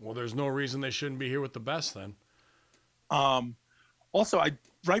lot of people. Well, there's no reason they shouldn't be here with the best then. Also,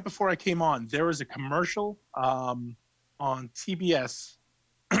 right before I came on, there was a commercial on TBS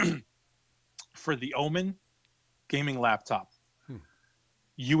for the Omen gaming laptop.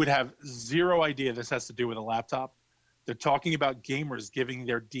 You would have zero idea this has to do with a laptop. They're talking about gamers giving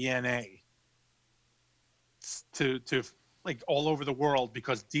their DNA to like all over the world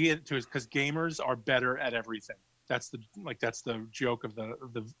because gamers are better at everything. That's the joke of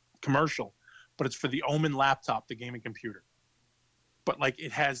the commercial, but it's for the Omen laptop, the gaming computer. But like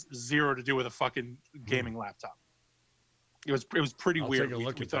it has zero to do with a fucking gaming laptop. It was pretty weird. Take a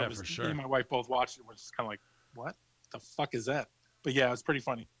look at that for sure. Me and my wife both watched it. We're just kind of like, what the fuck is that? But yeah, it's pretty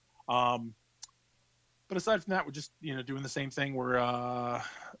funny. But aside from that, we're just doing the same thing.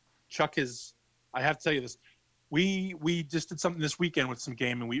 Chuck is. I have to tell you this. We just did something this weekend with some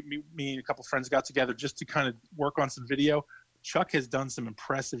game, and me and a couple friends got together just to kind of work on some video. Chuck has done some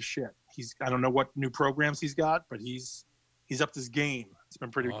impressive shit. I don't know what new programs he's got, but he's upped his game. It's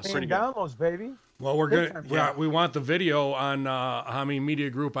been pretty good. Downloads, baby. Well, we want the video on Hami Media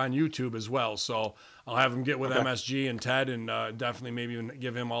Group on YouTube as well. So I'll have him get with MSG and Ted, and definitely maybe even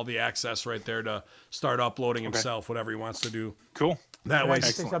give him all the access right there to start uploading himself, whatever he wants to do. Cool. That way. Can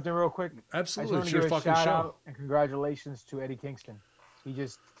I say something real quick? Absolutely. I just want to give a shout out and congratulations to Eddie Kingston.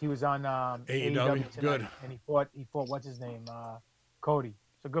 He was on AEW tonight, good, and he fought what's his name, Cody.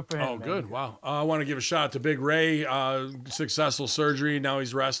 So good for him. Oh, man. good. Wow. I want to give a shout out to Big Ray. Successful surgery. Now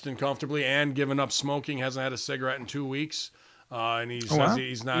he's resting comfortably and giving up smoking. Hasn't had a cigarette in 2 weeks. And he says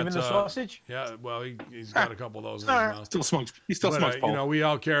he's not. Even the sausage? Yeah, well, he's got a couple of those in his mouth. Still smokes. He still smokes. We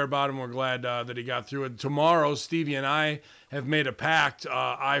all care about him. We're glad that he got through it. Tomorrow, Stevie and I have made a pact,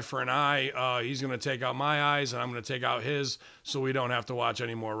 eye for an eye. He's going to take out my eyes, and I'm going to take out his, so we don't have to watch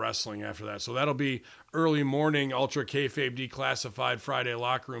any more wrestling after that. So that'll be early morning, Ultra Kayfabe Declassified Friday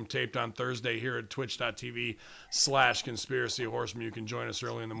Locker Room, taped on Thursday here at twitch.tv/Conspiracy Horsemen. You can join us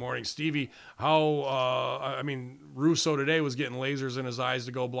early in the morning. Stevie, Russo today was getting lasers in his eyes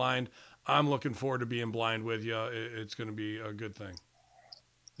to go blind. I'm looking forward to being blind with you. It's going to be a good thing.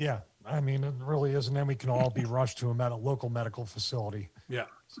 Yeah, it really is, and then we can all be rushed to a local medical facility. Yeah.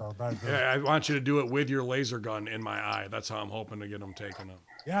 So I want you to do it with your laser gun in my eye. That's how I'm hoping to get them taken up.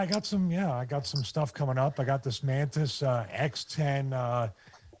 Yeah, I got some stuff coming up. I got this Mantis X10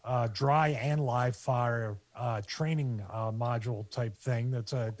 dry and live fire training module type thing. It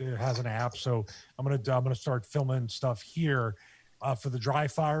has an app, so I'm gonna start filming stuff here for the dry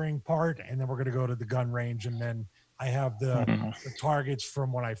firing part, and then we're gonna go to the gun range, and then I have the targets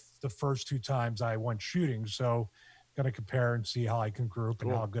from the first 2 times I went shooting. So going to compare and see how I can group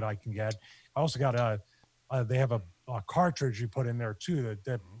and how good I can get. I also got they have a cartridge you put in there too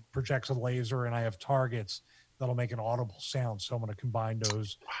that projects a laser, and I have targets that'll make an audible sound. So I'm going to combine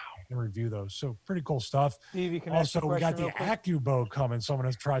those and review those. So pretty cool stuff. Stevie, can also, I ask you a we got the question AccuBow coming. So I'm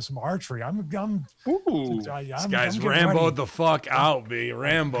going to try some archery. Ooh. This guy's Rambo the fuck out, B.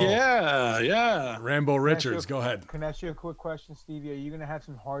 Rambo. Yeah. Rambo Richards. Go ahead. Can I ask you a quick question, Stevie? Are you gonna have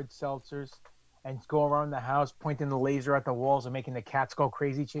some hard seltzers and go around the house pointing the laser at the walls and making the cats go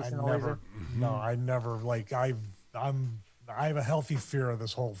crazy chasing the laser? No, I never. Like I have a healthy fear of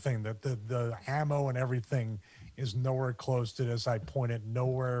this whole thing. That the ammo and everything is nowhere close to this. I point it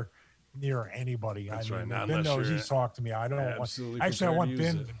nowhere near anybody. That's I mean, right. Ben knows he's talked to me. I don't want. Actually, I want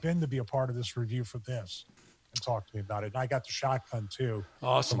Ben to be a part of this review for this and talk to me about it. And I got the shotgun too.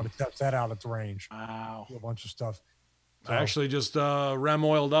 Awesome. So I'm going to test that out at the range. Wow. A bunch of stuff. I actually just rem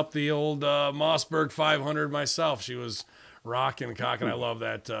oiled up the old Mossberg 500 myself. She was rocking, cocking. I love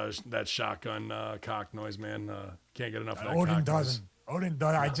that shotgun cock noise, man. Can't get enough of that. Odin doesn't. Odin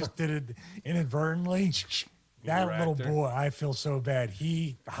doesn't. I just did it inadvertently. That little boy, I feel so bad.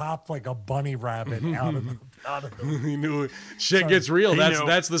 He hopped like a bunny rabbit out of the He knew shit gets real.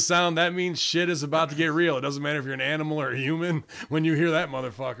 That's the sound. That means shit is about to get real. It doesn't matter if you're an animal or a human. When you hear that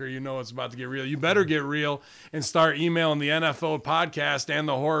motherfucker, you know it's about to get real. You better get real and start emailing the NFO podcast and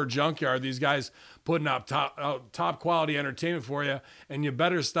the Horror Junkyard. These guys putting up top quality entertainment for you, and you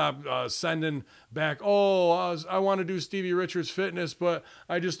better stop sending back, I want to do Stevie Richards Fitness, but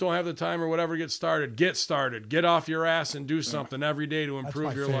I just don't have the time or whatever. Get started. Get off your ass and do something every day to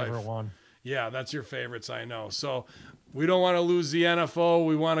improve your life. That's my favorite one. Yeah, that's your favorites, I know. So we don't want to lose the NFO.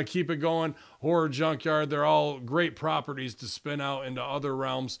 We want to keep it going. Horror Junkyard, they're all great properties to spin out into other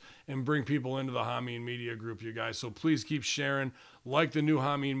realms and bring people into the Hameen Media Group, you guys. So please keep sharing. Like the new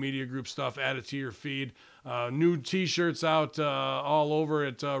Hameen Media Group stuff, add it to your feed. New T-shirts out all over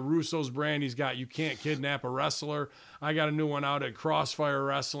at Russo's brand. He's got You Can't Kidnap a Wrestler. I got a new one out at Crossfire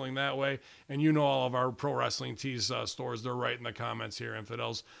Wrestling that way. And you know all of our pro wrestling tees stores. They're right in the comments here,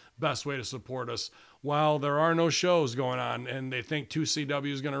 Infidels. Best way to support us. While there are no shows going on and they think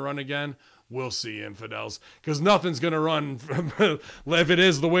 2CW is going to run again, we'll see, Infidels, because nothing's going to run if it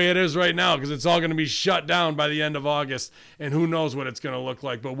is the way it is right now, because it's all going to be shut down by the end of August, and who knows what it's going to look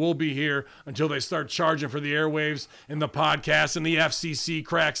like. But we'll be here until they start charging for the airwaves and the podcast, and the FCC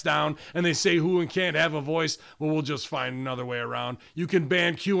cracks down and they say who and can't have a voice. Well, we'll just find another way around. You can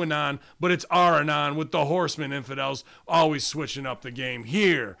ban QAnon, but it's R-Anon with the Horsemen, Infidels, always switching up the game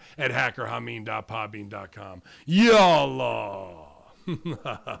here at hackerhameen.podbean.com. Yallah.